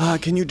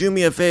 can you do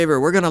me a favor?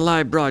 We're going to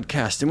live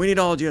broadcast, and we need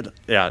all of you to...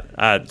 Yeah,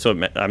 so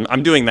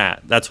I'm doing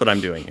that. That's what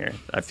I'm doing here.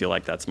 I feel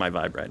like that's my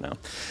vibe right now.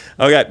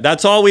 Okay,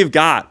 that's all we've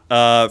got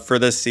for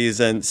this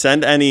season.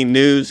 Send any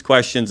news,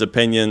 questions,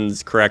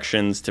 opinions,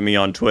 corrections to me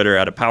on Twitter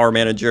at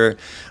 @PowerManager,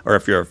 or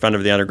if you're a friend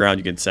of the Underground,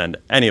 you can send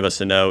any of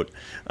us a note.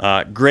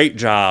 Great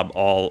job,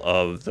 all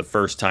of the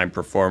first-time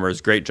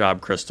performers. Great job,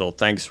 Crystal.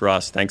 Thanks,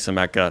 Russ. Thanks,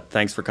 Emeka.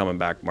 Thanks for coming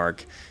back,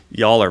 Mark.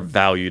 Y'all are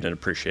valued and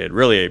appreciated.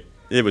 Really,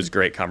 it was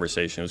great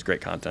conversation. It was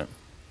great content.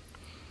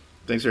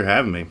 Thanks for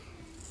having me.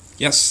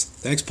 Yes.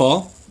 Thanks,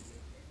 Paul.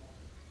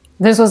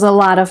 This was a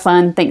lot of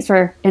fun. Thanks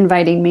for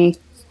inviting me.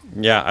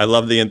 Yeah, I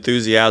love the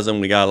enthusiasm.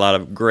 We got a lot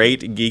of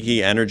great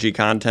geeky energy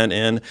content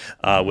in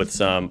with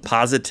some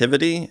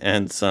positivity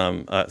and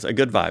some a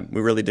good vibe. We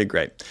really did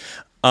great.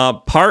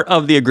 Part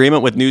of the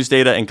agreement with News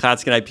Data and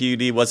Klatskin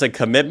IPUD was a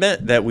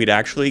commitment that we'd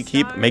actually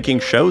keep making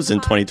shows in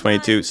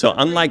 2022. So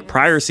unlike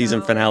prior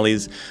season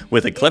finales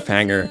with a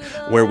cliffhanger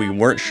where we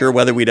weren't sure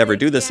whether we'd ever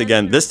do this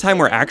again, this time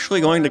we're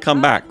actually going to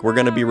come back. We're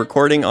going to be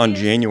recording on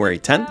January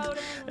 10th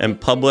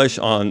and publish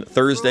on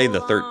Thursday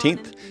the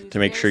 13th. To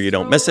make sure you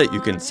don't miss it,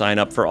 you can sign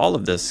up for all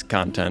of this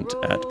content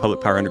at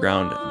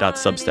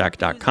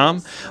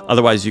publicpowerunderground.substack.com.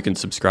 Otherwise, you can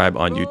subscribe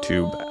on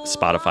YouTube,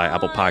 Spotify,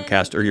 Apple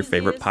Podcast, or your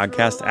favorite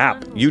podcast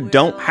app. You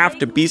don't have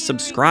to be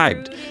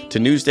subscribed to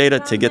News Data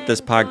to get this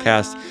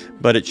podcast,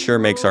 but it sure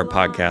makes our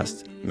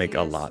podcast make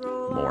a lot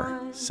more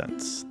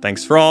sense.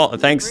 Thanks.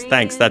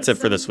 That's it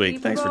for this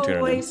week. Thanks for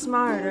tuning in.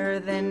 Smarter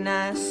than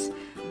us.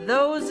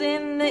 Those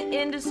in the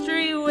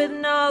industry with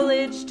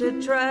knowledge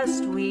to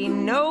trust. We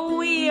know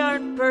we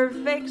aren't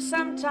perfect.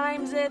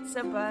 Sometimes it's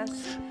a bust.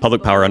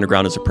 Public Power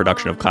Underground is a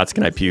production of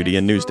Klatskin IPUD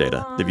and News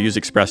Data. The views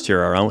expressed here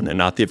are our own and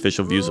not the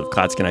official views of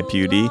Klatskin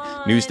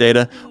IPUD, News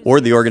Data,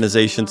 or the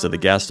organizations of the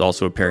guests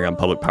also appearing on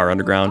Public Power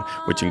Underground,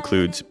 which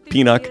includes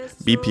PNUC,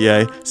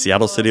 BPA,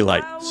 Seattle City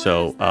Light.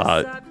 So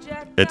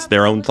it's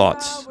their own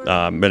thoughts.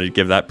 I'm going to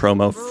give that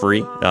promo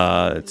free.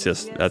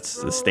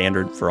 That's the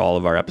standard for all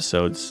of our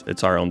episodes.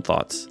 It's our own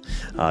thoughts.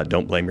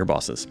 Don't blame your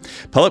bosses.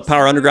 Public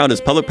Power Underground is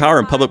public power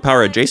and public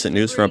power adjacent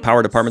news from a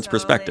power department's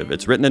perspective.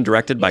 It's written and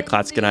directed by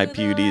Klatskin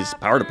IPUD's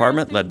Power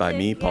Department, led by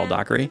me, Paul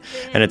Dockery,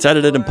 and it's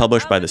edited and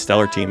published by the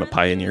stellar team at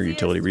Pioneer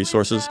Utility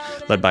Resources,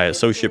 led by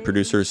associate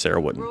producer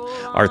Sarah Wooden.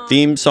 Our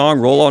theme song,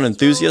 Roll On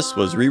Enthusiasts,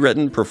 was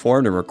rewritten,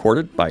 performed, and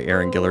recorded by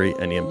Aaron Guillory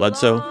and Ian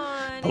Bledsoe.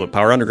 Public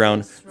Power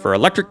Underground for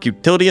electric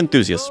utility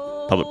enthusiasts.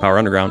 Public Power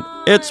Underground.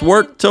 It's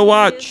work to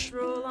watch.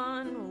 Roll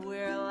on.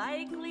 We're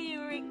likely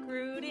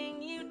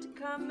recruiting you to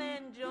come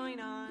and join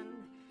on.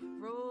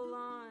 Roll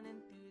on,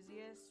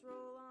 enthusiasts,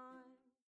 roll on.